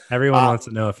last slide. Everyone wants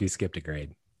to know if you skipped a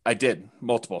grade. I did.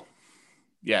 Multiple.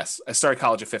 Yes. I started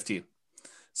college at 15.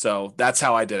 So that's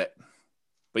how I did it.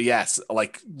 But yes,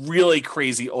 like really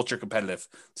crazy, ultra competitive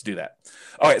to do that.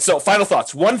 All right. So final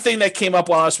thoughts. One thing that came up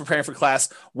while I was preparing for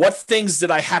class, what things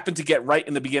did I happen to get right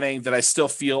in the beginning that I still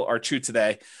feel are true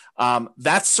today?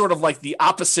 That's sort of like the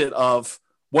opposite of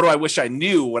what do I wish I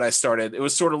knew when I started. It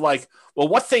was sort of like, well,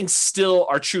 what things still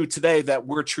are true today that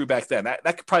were true back then? That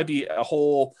could probably be a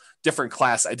whole different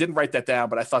class. I didn't write that down,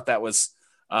 but I thought that was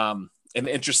an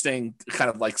interesting kind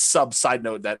of like side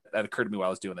note that occurred to me while I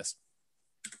was doing this.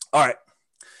 All right.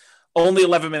 Only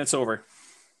 11 minutes over.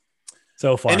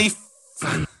 So far.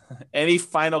 Any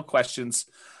final questions?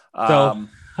 So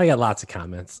I got lots of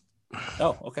comments.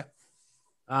 Oh, okay.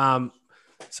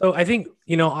 So I think,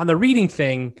 on the reading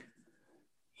thing,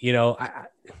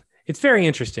 it's very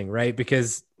interesting, right?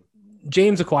 Because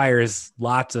James acquires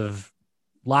lots of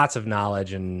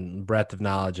knowledge and breadth of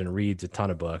knowledge and reads a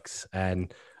ton of books.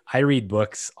 And I read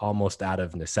books almost out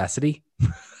of necessity.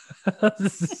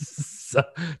 So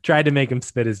tried to make him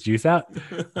spit his juice out.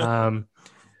 But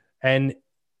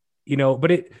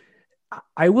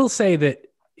I will say that,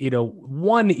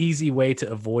 one easy way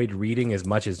to avoid reading as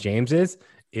much as James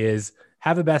is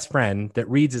have a best friend that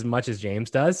reads as much as James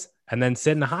does, and then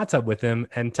sit in a hot tub with him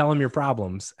and tell him your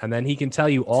problems. And then he can tell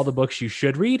you all the books you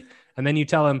should read. And then you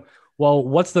tell him, well,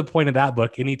 what's the point of that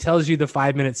book? And he tells you the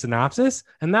 5-minute synopsis,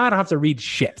 and now I don't have to read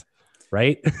shit.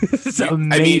 Right. It's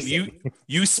amazing. I mean,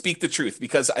 you speak the truth,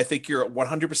 because I think you're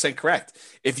 100% correct.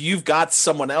 If you've got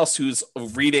someone else who's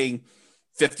reading,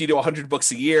 50 to 100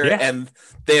 books a year, Yeah. and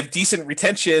they have decent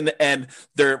retention, and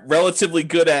they're relatively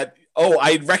good at, oh,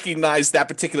 I recognize that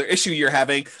particular issue you're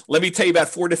having. Let me tell you about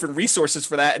 4 different resources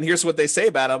for that, and here's what they say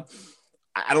about them.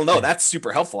 I don't know. That's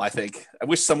super helpful, I think. I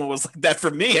wish someone was like that for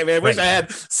me. I mean, I wish I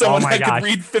had someone that could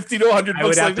read 50 to 100 books. I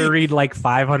would have to read like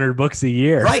 500 books a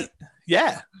year. Right.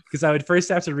 Yeah. Because I would first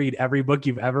have to read every book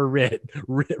you've ever read,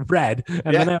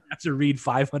 and then I would have to read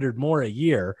 500 more a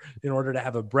year in order to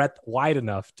have a breadth wide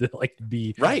enough to like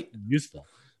be useful.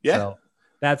 Yeah. So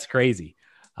that's crazy.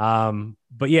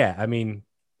 But yeah, I mean,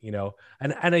 you know,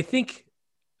 and I think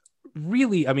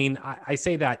really, I mean, I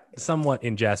say that somewhat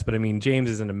in jest, but I mean, James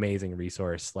is an amazing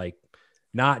resource, like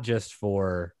not just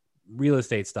for real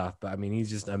estate stuff, but I mean, he's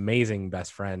just an amazing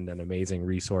best friend and amazing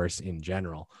resource in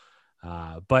general.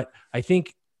 But I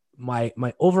think my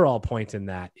overall point in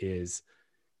that is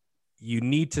you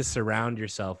need to surround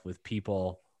yourself with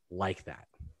people like that.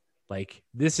 Like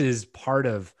this is part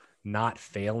of not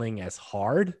failing as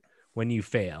hard when you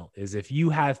fail, is if you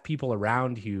have people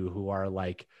around you who are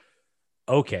like,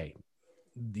 okay,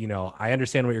 you know, I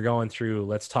understand what you're going through.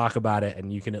 Let's talk about it.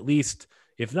 And you can at least,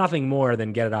 if nothing more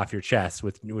than get it off your chest,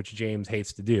 which James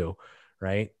hates to do.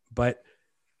 Right. But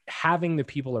having the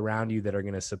people around you that are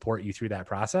going to support you through that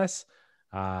process.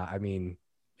 I mean,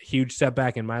 huge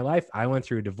setback in my life. I went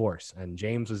through a divorce and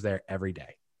James was there every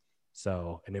day.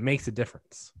 So, and it makes a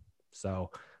difference.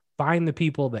 So find the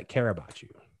people that care about you.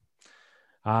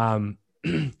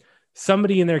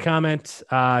 Somebody in their comment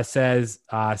says,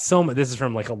 this is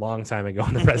from like a long time ago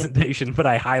in the presentation, but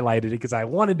I highlighted it because I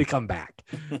wanted to come back,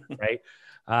 right?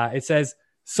 It says,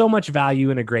 so much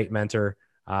value in a great mentor,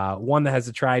 one that has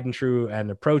a tried and true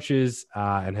and approaches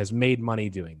and has made money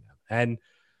doing them. And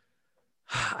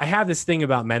I have this thing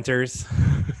about mentors.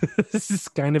 This is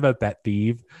kind of a pet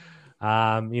peeve.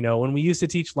 You know, when we used to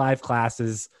teach live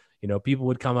classes, you know, people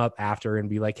would come up after and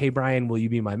be like, hey, Brian, will you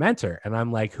be my mentor? And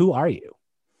I'm like, who are you?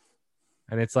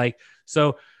 And it's like,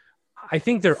 so I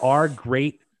think there are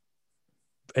great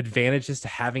advantages to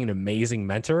having an amazing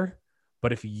mentor,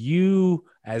 but if you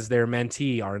as their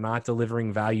mentee are not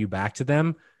delivering value back to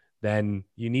them, then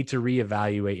you need to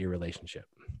reevaluate your relationship.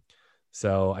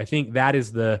 So I think that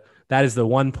is the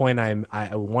one point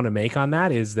I want to make on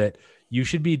that, is that you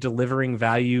should be delivering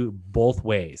value both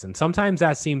ways. And sometimes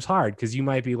that seems hard because you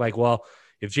might be like, well,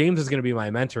 if James is going to be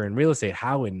my mentor in real estate,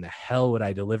 how in the hell would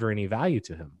I deliver any value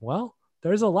to him? Well,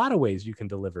 there's a lot of ways you can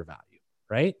deliver value,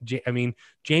 right? I mean,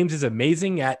 James is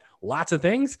amazing at lots of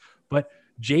things, but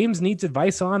James needs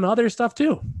advice on other stuff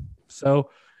too. So,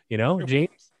 you know,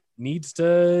 James needs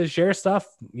to share stuff,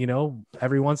 you know,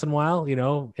 every once in a while, you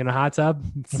know, in a hot tub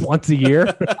once a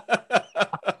year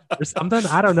or something.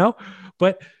 I don't know.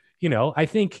 But, you know, I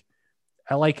think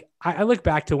I look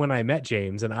back to when I met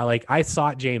James and I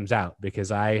sought James out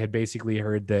because I had basically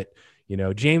heard that, you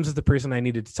know, James is the person I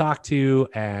needed to talk to.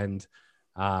 And,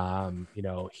 you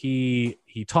know, he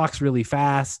talks really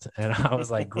fast. And I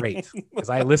was like, great, because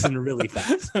I listen really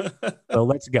fast. So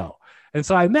let's go. And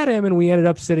so I met him and we ended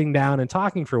up sitting down and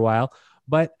talking for a while.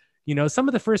 But, you know, some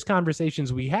of the first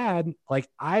conversations we had, like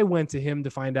I went to him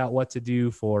to find out what to do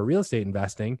for real estate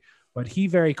investing, but he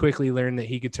very quickly learned that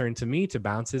he could turn to me to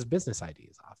bounce his business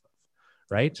ideas off of.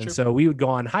 Right. Sure. And so we would go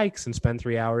on hikes and spend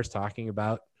 3 hours talking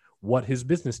about what his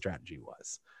business strategy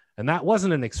was. And that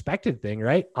wasn't an expected thing,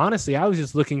 right? Honestly, I was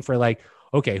just looking for like,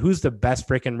 okay, who's the best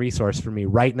freaking resource for me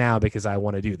right now because I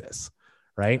want to do this,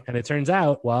 right? And it turns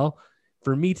out, well,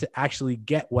 for me to actually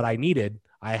get what I needed,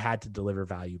 I had to deliver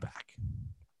value back.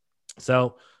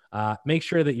 So make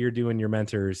sure that you're doing your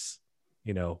mentors,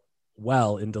 you know,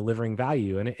 well in delivering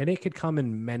value, and it could come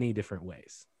in many different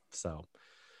ways. So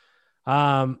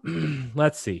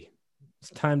let's see. It's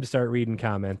time to start reading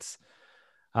comments.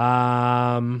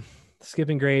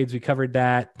 Skipping grades, we covered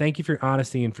that. Thank you for your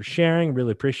honesty and for sharing.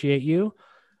 Really appreciate you.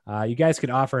 You guys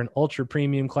could offer an ultra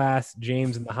premium class,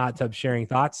 James in the hot tub sharing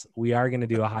thoughts. We are going to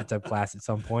do a hot tub class at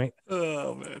some point.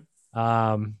 Oh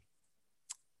man.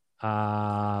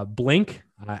 Blink.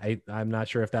 I'm not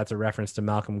sure if that's a reference to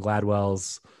Malcolm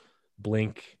Gladwell's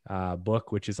Blink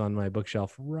book, which is on my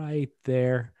bookshelf right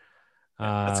there.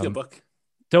 That's a good book.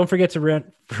 Don't forget to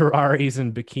rent Ferraris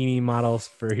and bikini models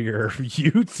for your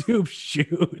YouTube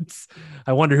shoots.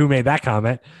 I wonder who made that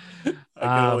comment. I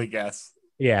can only guess.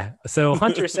 Yeah. So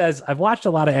Hunter says, I've watched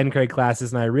a lot of NCREG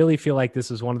classes and I really feel like this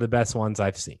was one of the best ones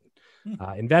I've seen.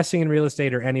 Investing in real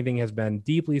estate or anything has been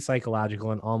deeply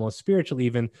psychological and almost spiritual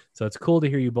even. So it's cool to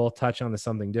hear you both touch on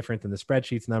something different than the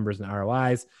spreadsheets, numbers, and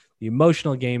ROIs. The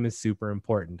emotional game is super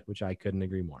important, which I couldn't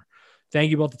agree more.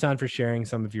 Thank you both a ton for sharing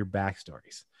some of your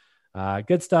backstories.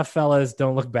 Good stuff, fellas.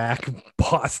 Don't look back.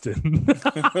 Boston.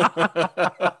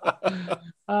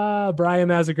 Brian,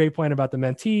 that was a great point about the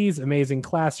mentees. Amazing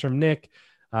class from Nick.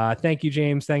 Thank you,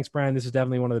 James. Thanks, Brian. This is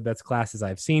definitely one of the best classes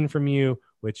I've seen from you,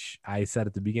 which I said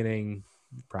at the beginning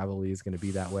probably is going to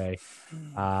be that way.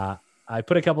 I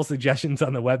put a couple suggestions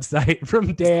on the website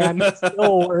from Dan. It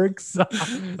still works.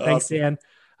 Thanks, Dan.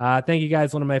 Thank you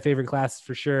guys. One of my favorite classes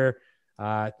for sure.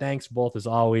 Thanks both as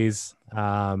always.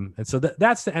 And so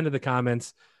that's the end of the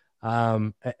comments.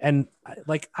 And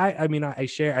like, I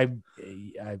share,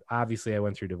 I obviously I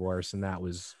went through divorce, and that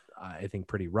was, I think,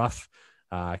 pretty rough,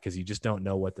 cause you just don't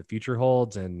know what the future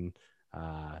holds. And,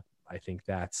 I think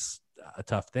that's a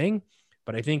tough thing,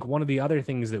 but I think one of the other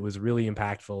things that was really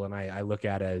impactful, and I look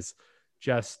at as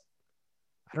just,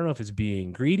 I don't know if it's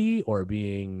being greedy or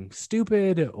being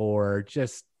stupid, or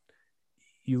just,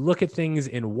 you look at things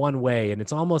in one way, and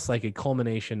it's almost like a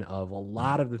culmination of a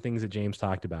lot of the things that James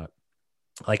talked about.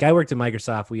 Like, I worked at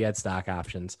Microsoft, we had stock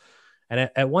options. And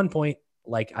at one point,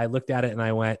 like, I looked at it and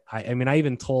I went, I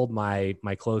even told my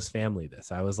close family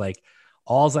this. I was like,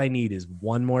 alls I need is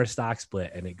one more stock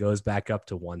split and it goes back up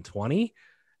to 120.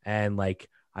 And like,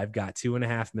 I've got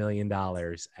 $2.5 million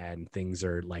and things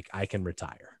are like, I can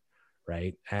retire.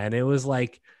 Right. And it was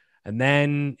like, and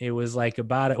then it was like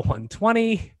about at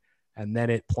 120, and then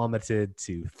it plummeted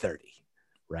to 30.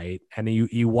 Right. And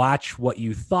you watch what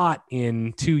you thought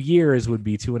in 2 years would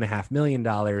be $2.5 million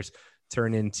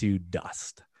turn into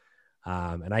dust.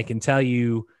 And I can tell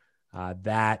you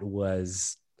that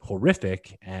was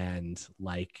horrific. And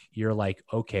like, you're like,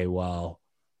 okay, well,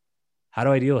 how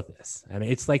do I deal with this? And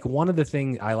it's like one of the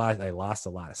things I lost a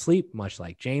lot of sleep, much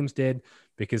like James did,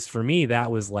 because for me,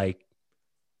 that was like,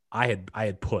 I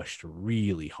had pushed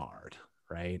really hard.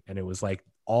 Right. And it was like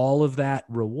all of that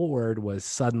reward was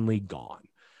suddenly gone.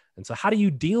 And so how do you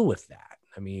deal with that?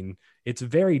 I mean, it's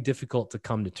very difficult to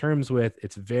come to terms with.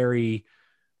 It's very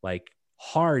like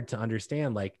hard to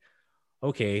understand, like,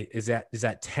 okay, is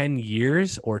that 10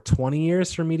 years or 20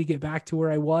 years for me to get back to where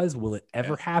I was? Will it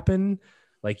ever happen?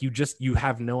 Like, you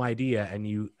have no idea.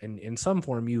 And in some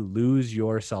form, you lose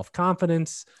your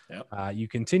self-confidence. Yep. You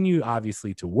continue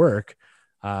obviously to work,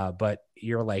 but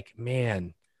you're like,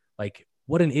 man, like,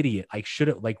 what an idiot. I should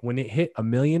have, like, when it hit $1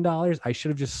 million, I should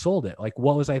have just sold it. Like,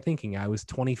 what was I thinking? I was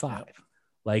 25. Yep.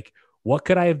 Like, what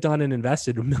could I have done and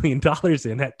invested $1 million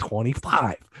in at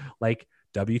 25? Like,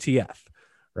 WTF.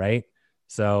 Right.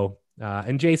 So,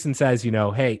 and Jason says,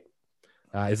 hey,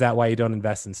 is that why you don't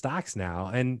invest in stocks now?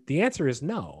 And the answer is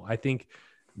no. I think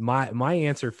my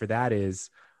answer for that is,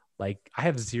 like, I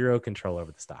have zero control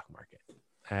over the stock market.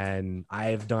 And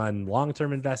I've done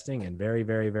long-term investing and very,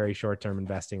 very, very short-term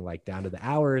investing, like down to the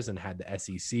hours, and had the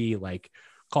SEC like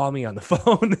call me on the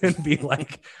phone and be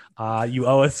like, you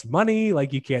owe us money.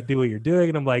 Like, you can't do what you're doing.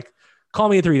 And I'm like, call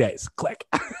me in 3 days, click.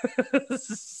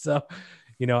 So,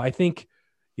 I think,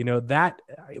 that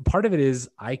part of it is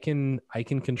I can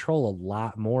control a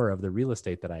lot more of the real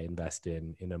estate that I invest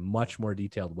in a much more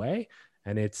detailed way.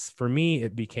 And it's, for me,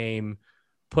 it became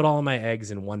put all my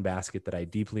eggs in one basket that I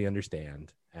deeply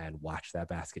understand and watch that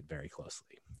basket very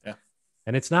closely. Yeah.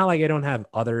 And it's not like I don't have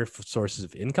other sources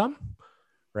of income,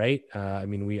 right? I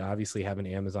mean, we obviously have an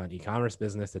Amazon e-commerce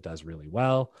business that does really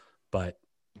well, but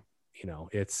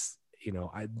it's,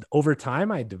 over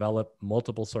time I develop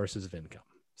multiple sources of income.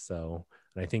 So,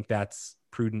 and I think that's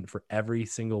prudent for every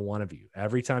single one of you.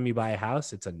 Every time you buy a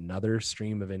house, it's another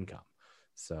stream of income.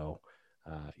 So,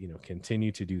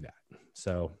 continue to do that.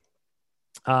 So,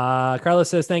 Carlos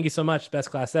says, thank you so much.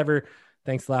 Best class ever.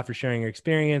 Thanks a lot for sharing your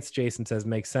experience. Jason says,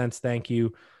 makes sense. Thank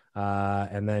you.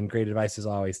 And then great advice as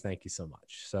always. Thank you so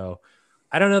much. So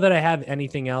I don't know that I have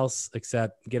anything else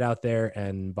except get out there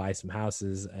and buy some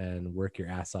houses and work your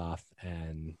ass off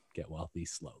and get wealthy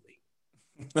slowly.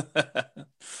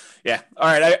 Yeah. All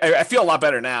right. I feel a lot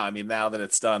better now. I mean, now that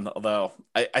it's done, although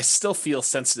I still feel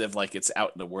sensitive, like it's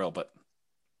out in the world, but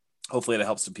hopefully it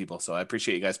helps some people. So I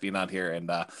appreciate you guys being on here and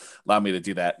allow me to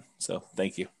do that. So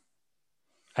thank you.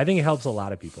 I think it helps a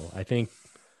lot of people. I think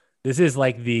this is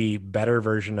like the better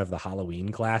version of the Halloween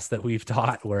class that we've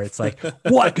taught, where it's like,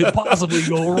 what could possibly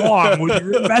go wrong with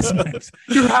your investments?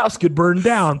 Your house could burn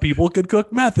down. People could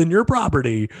cook meth in your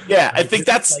property. Yeah, I think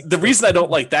that's like the reason I don't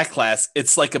like that class.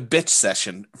 It's like a bitch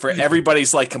session for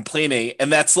everybody's like complaining.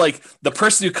 And that's like the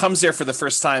person who comes there for the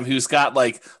first time, who's got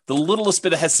like the littlest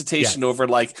bit of hesitation over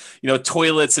like,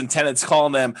 toilets and tenants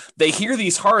calling them. They hear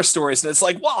these horror stories and it's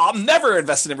like, well, I'm never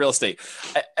invested in real estate.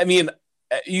 I mean,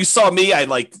 you saw me, I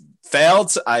like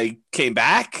failed. I came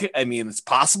back. I mean, it's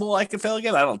possible I could fail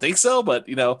again. I don't think so, but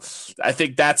I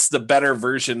think that's the better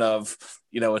version of,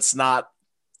 it's not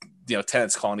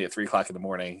tenants calling you at 3:00 in the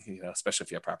morning, especially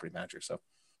if you have property manager. So,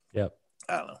 Yep.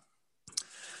 I don't know.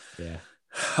 Yeah.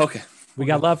 Okay. We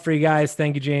got love for you guys.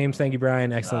 Thank you, James. Thank you,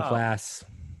 Brian. Excellent class.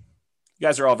 You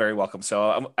guys are all very welcome.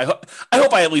 So I hope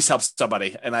I at least helped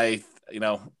somebody. And I don't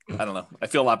know. I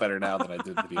feel a lot better now than I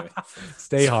did at the beginning.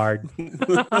 Stay hard.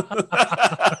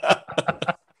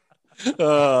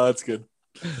 Oh, that's good.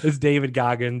 It's David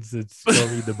Goggins. It's go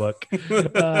read the book.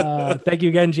 Thank you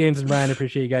again, James and Brian. I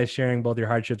appreciate you guys sharing both your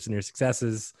hardships and your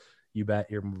successes. You bet.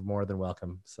 You're more than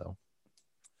welcome. So,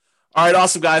 all right,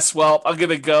 awesome, guys. Well, I'm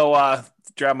gonna go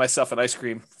drown myself in ice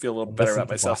cream. Feel a little better about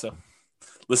myself. So,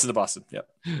 listen to Boston. Yep.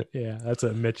 Yeah, that's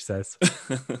what Mitch says.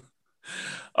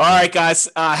 All right, guys.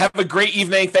 Have a great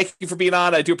evening. Thank you for being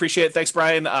on. I do appreciate it. Thanks,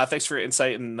 Brian. Thanks for your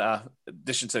insight and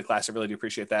addition to the class. I really do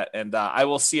appreciate that. And I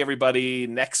will see everybody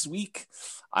next week.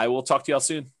 I will talk to y'all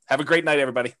soon. Have a great night,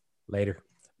 everybody. Later.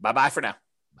 Bye-bye for now.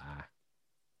 Bye.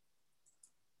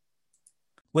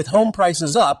 With home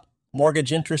prices up,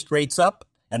 mortgage interest rates up,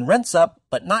 and rents up,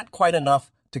 but not quite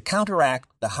enough to counteract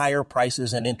the higher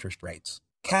prices and interest rates.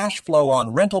 Cash flow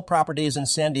on rental properties in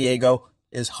San Diego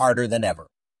is harder than ever.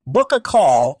 Book a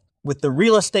call with the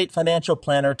Real Estate Financial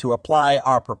Planner to apply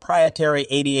our proprietary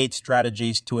 88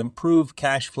 strategies to improve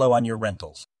cash flow on your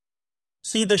rentals.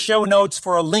 See the show notes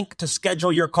for a link to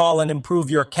schedule your call and improve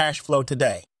your cash flow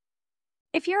today.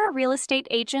 If you're a real estate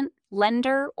agent,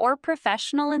 lender, or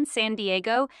professional in San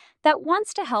Diego that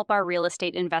wants to help our real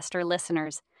estate investor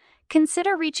listeners,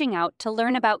 consider reaching out to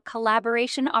learn about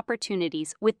collaboration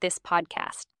opportunities with this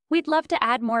podcast. We'd love to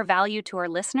add more value to our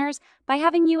listeners by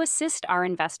having you assist our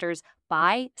investors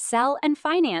buy, sell, and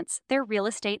finance their real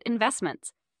estate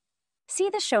investments. See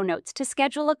the show notes to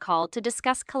schedule a call to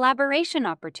discuss collaboration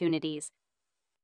opportunities.